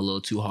the game a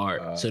little too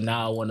hard, so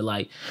now I want to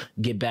like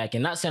get back,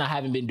 and not saying I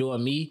haven't been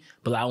doing me,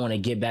 but I want to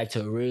get back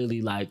to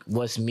really like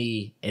what's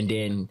me, and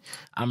then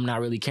I'm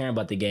not really caring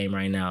about the game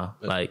right now.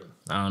 Like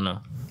I don't know,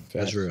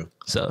 That's real.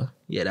 so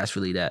yeah, that's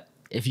really that.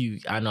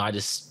 I know I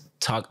just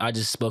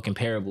spoke in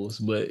parables,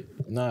 but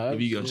Nah, if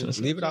you go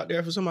to Leave it out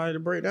there for somebody to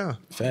break down.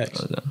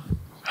 facts.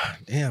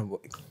 Damn,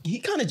 he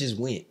kind of just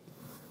went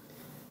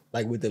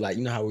like with the, like,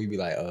 you know how we be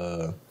like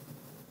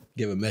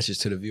give a message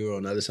to the viewer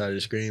on the other side of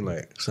the screen,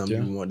 like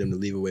something you want them to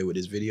leave away with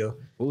this video.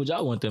 what would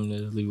y'all want them to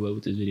leave away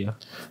with this video?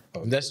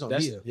 That's the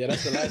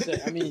last thing.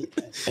 I mean,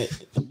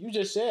 you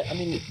just said. I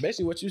mean,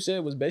 basically what you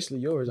said was basically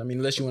yours. I mean,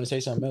 unless you want to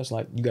say something else,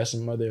 like you got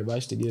some other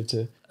advice to give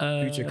to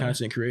future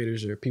content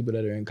creators or people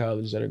that are in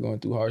college that are going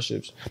through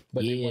hardships,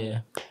 but they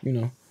wanna, you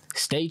know.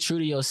 Stay true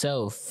to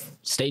yourself.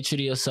 Stay true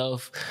to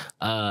yourself.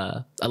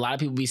 A lot of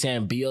people be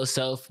saying be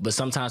yourself, but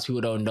sometimes people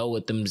don't know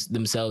what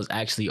themselves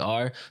actually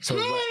are. So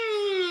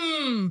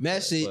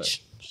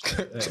Message.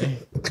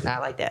 I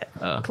like that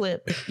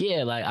clip.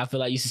 yeah, like I feel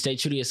like you should stay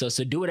true to yourself.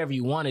 So do whatever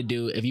you want to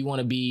do. If you want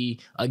to be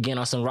again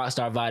on some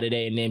rockstar vibe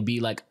today, and then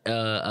be like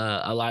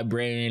a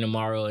librarian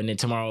tomorrow, and then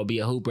tomorrow will be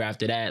a hooper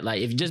after that.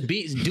 Like if you just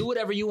do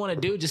whatever you want to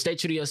do, just stay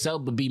true to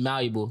yourself, but be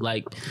malleable.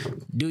 Like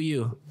do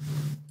you.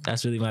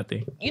 That's really my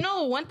thing. You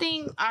know, one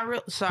thing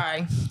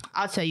sorry,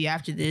 I'll tell you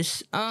after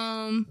this.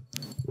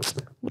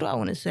 What do I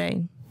want to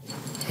say?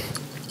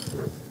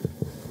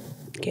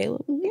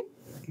 Caleb?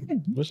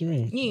 What you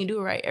mean? You can do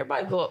it right.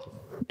 Everybody go up.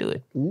 Do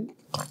it.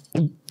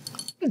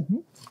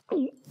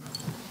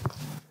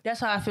 That's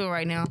how I feel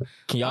right now.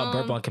 Can y'all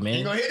burp on command?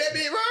 You gonna hear that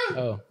beat, bro?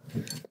 Oh.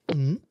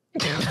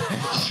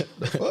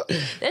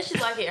 That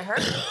shit like it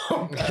hurt.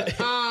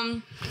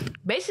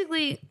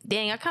 Basically,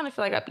 dang, I kind of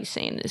feel like I be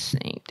saying the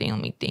same thing. Let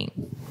me think.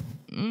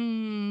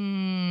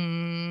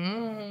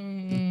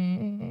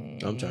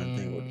 I'm trying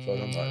to think what the fuck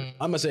I'm about.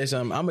 I'm gonna say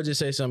something. I'm gonna just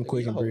say something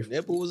quick and brief.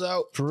 Nipples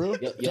out. For real?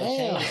 Your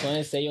chain,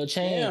 son. Say your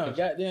chain. Damn,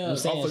 goddamn. I'm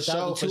saying, for shout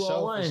out to sure,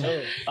 for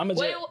 201.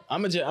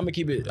 I'm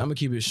gonna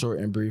keep it short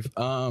and brief.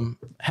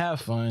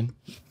 Have fun,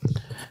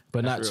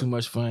 but not too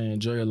much fun.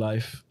 Enjoy your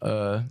life.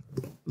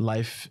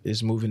 Life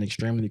is moving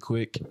extremely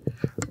quick.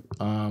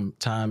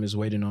 Time is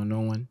waiting on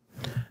no one.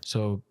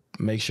 So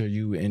make sure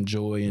you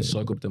enjoy and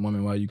soak up the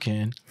moment while you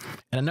can.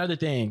 And another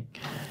thing,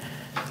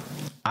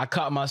 I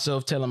caught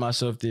myself telling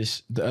myself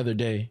this the other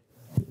day.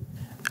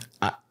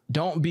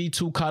 Don't be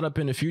too caught up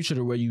in the future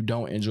to where you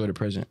don't enjoy the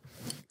present.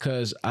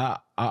 Cause I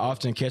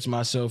often catch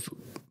myself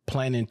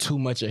planning too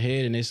much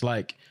ahead, and it's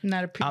like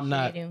Not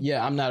appreciating.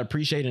 I'm not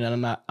appreciating,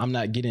 and I'm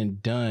not getting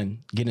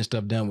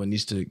stuff done what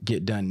needs to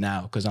get done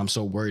now, because I'm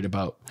so worried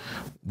about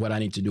what I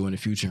need to do in the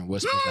future and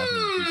what's supposed to happen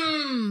in the future.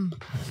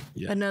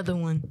 Yeah. Another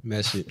one.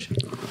 Message.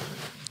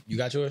 You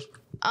got yours?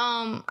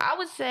 I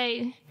would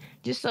say,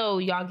 just so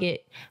y'all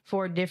get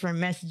 4 different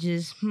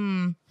messages.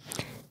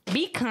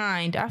 Be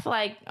kind. I feel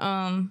like,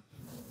 damn,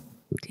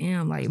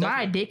 like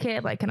my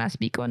dickhead. Like, can I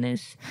speak on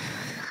this,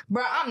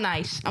 bro? I'm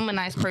nice. I'm a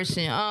nice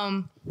person.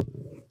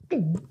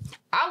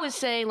 I would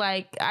say,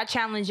 like, I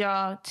challenge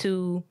y'all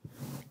to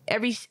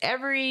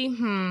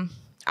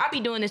I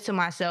be doing this to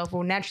myself.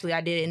 Well, naturally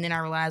I did it, and then I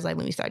realized, like,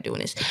 let me start doing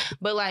this.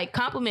 But, like,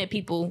 compliment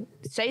people.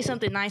 Say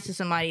something nice to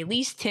somebody at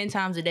least 10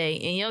 times a day,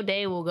 and your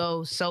day will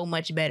go so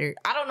much better.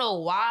 I don't know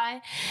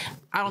why.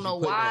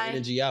 That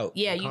energy out.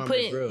 Yeah, you put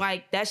it,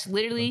 like, that's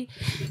literally,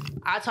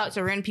 I talk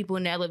to random people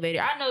in the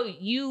elevator. I know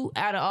you,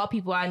 out of all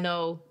people I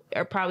know,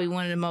 are probably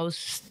one of the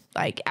most,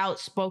 like,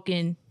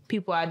 outspoken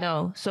people I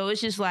know. So it's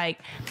just like,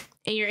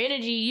 and your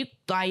energy,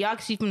 y'all can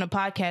see from the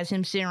podcast,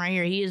 him sitting right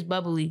here, he is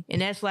bubbly.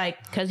 And that's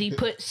like, because he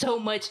put so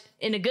much,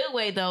 in a good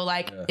way though,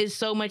 like, it's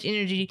so much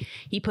energy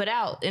he put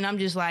out. And I'm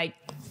just like,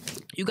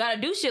 you got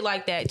to do shit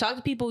like that. Talk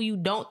to people you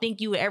don't think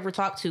you would ever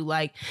talk to.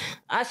 Like,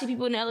 I see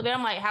people in the elevator,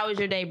 I'm like, how was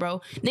your day,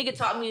 bro? Nigga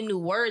taught me a new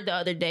word the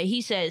other day.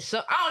 He said,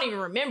 I don't even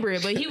remember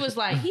it, but he was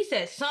like, he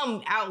said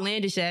some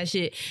outlandish ass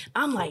shit.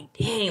 I'm like,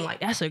 dang, like,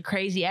 that's a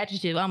crazy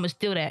adjective. I'm going to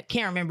steal that.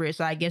 Can't remember it,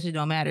 so I guess it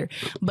don't matter.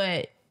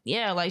 But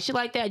yeah, like, shit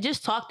like that.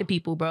 Just talk to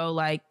people, bro.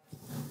 Like,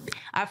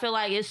 I feel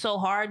like it's so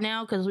hard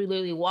now because we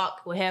literally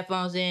walk with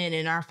headphones in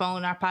and our phone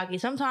in our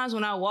pocket. Sometimes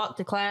when I walk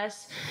to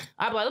class,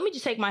 I be like, let me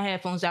just take my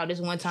headphones out this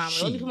one time.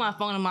 Or let me put my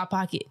phone in my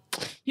pocket.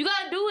 You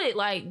gotta do it.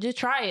 Like, just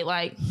try it.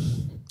 Like,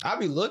 I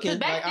be looking.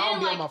 back Like, I don't then,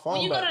 be like, on my phone.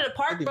 when you go to the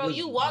park, bro,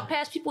 you walk past.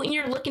 past people and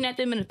you're looking at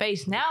them in the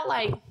face. Now,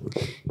 like,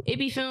 it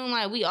be feeling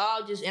like we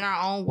all just in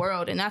our own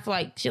world, and I feel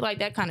like shit like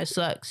that kind of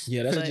sucks.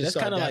 Yeah, that's Just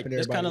kind of start like dapping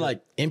everybody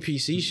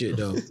NPC shit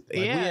though. Like,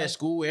 Yeah. we at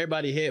school,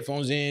 everybody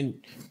headphones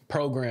in,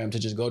 programmed to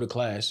just go to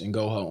class and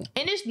go home.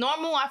 And it's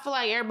normal. I feel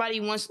like everybody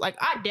wants, like,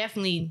 I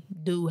definitely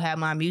do have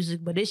my music,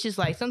 but it's just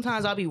like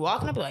sometimes I'll be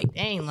walking, I'll be like,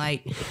 dang,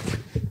 like,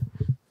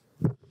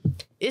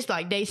 it's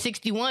like day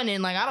 61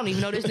 and like I don't even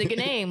know this nigga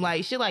name,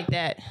 like shit like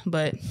that.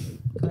 But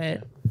go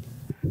ahead.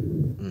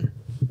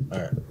 All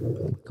right.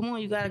 Come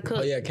on, you gotta cook.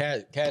 Oh yeah,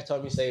 Cat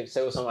told me say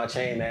what's on my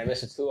chain, man.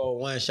 Mr.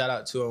 201, shout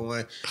out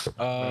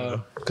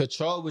 201.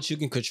 Control what you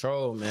can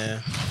control,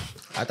 man.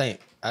 I think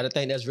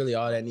that's really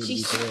all that needs to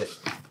be said.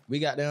 We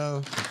got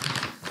down.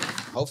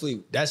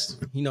 Hopefully that's,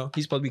 you know,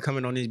 he's supposed to be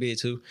coming on this bit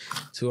too.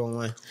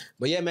 201.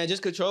 But yeah, man,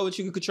 just control what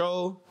you can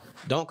control.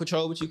 Don't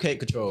control what you can't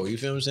control. You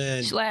feel what I'm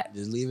saying? Slap.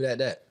 Just leave it at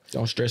that.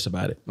 Don't stress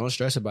about it. Don't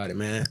stress about it,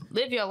 man.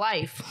 Live your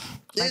life.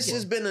 This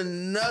has been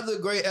another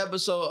great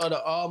episode of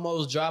the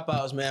Almost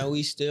Dropouts, man.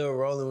 We still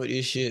rolling with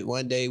this shit.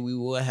 One day we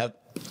will have...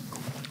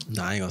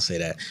 Nah, I ain't gonna say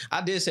that.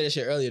 I did say that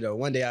shit earlier, though.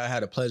 One day I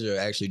had the pleasure of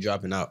actually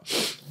dropping out.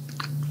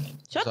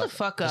 Shut the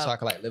fuck up. So I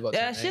can, like, live up to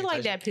That the shit name.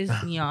 like that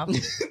pisses me off.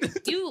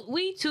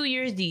 We 2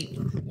 years deep.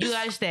 You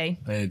gotta stay.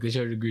 Hey, good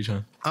show degree,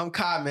 Sean. I'm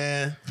Kai,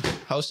 man.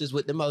 Hostess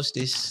with the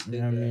mostest.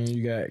 Yeah, I mean,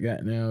 you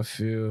got now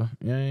Phil.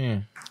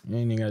 Yeah. You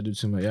ain't even gotta do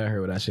too much. Y'all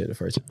heard what I said the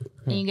first time.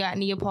 And you got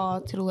Nia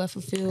Paul to the left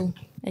of Phil,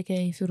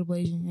 aka Phil the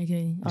Blasian,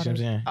 aka all See what I'm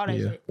saying? that Yeah.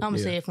 shit. I'm gonna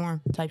Yeah. say it for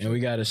him. Type And shit. we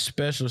got a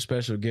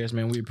special guest,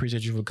 man. We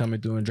appreciate you for coming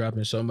through and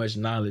dropping so much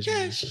knowledge.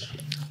 Man.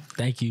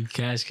 Thank you,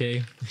 Cash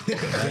K.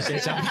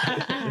 Appreciate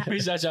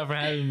y'all for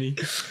having me.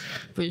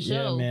 For sure.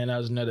 Yeah, man, that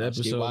was another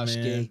episode, watch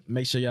man. skin.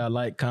 Make sure y'all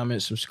like,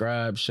 comment,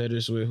 subscribe, share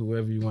this with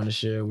whoever you want to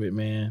share with,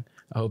 man.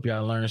 I hope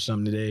y'all learned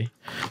something today.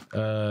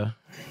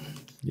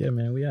 Yeah,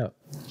 man, we out.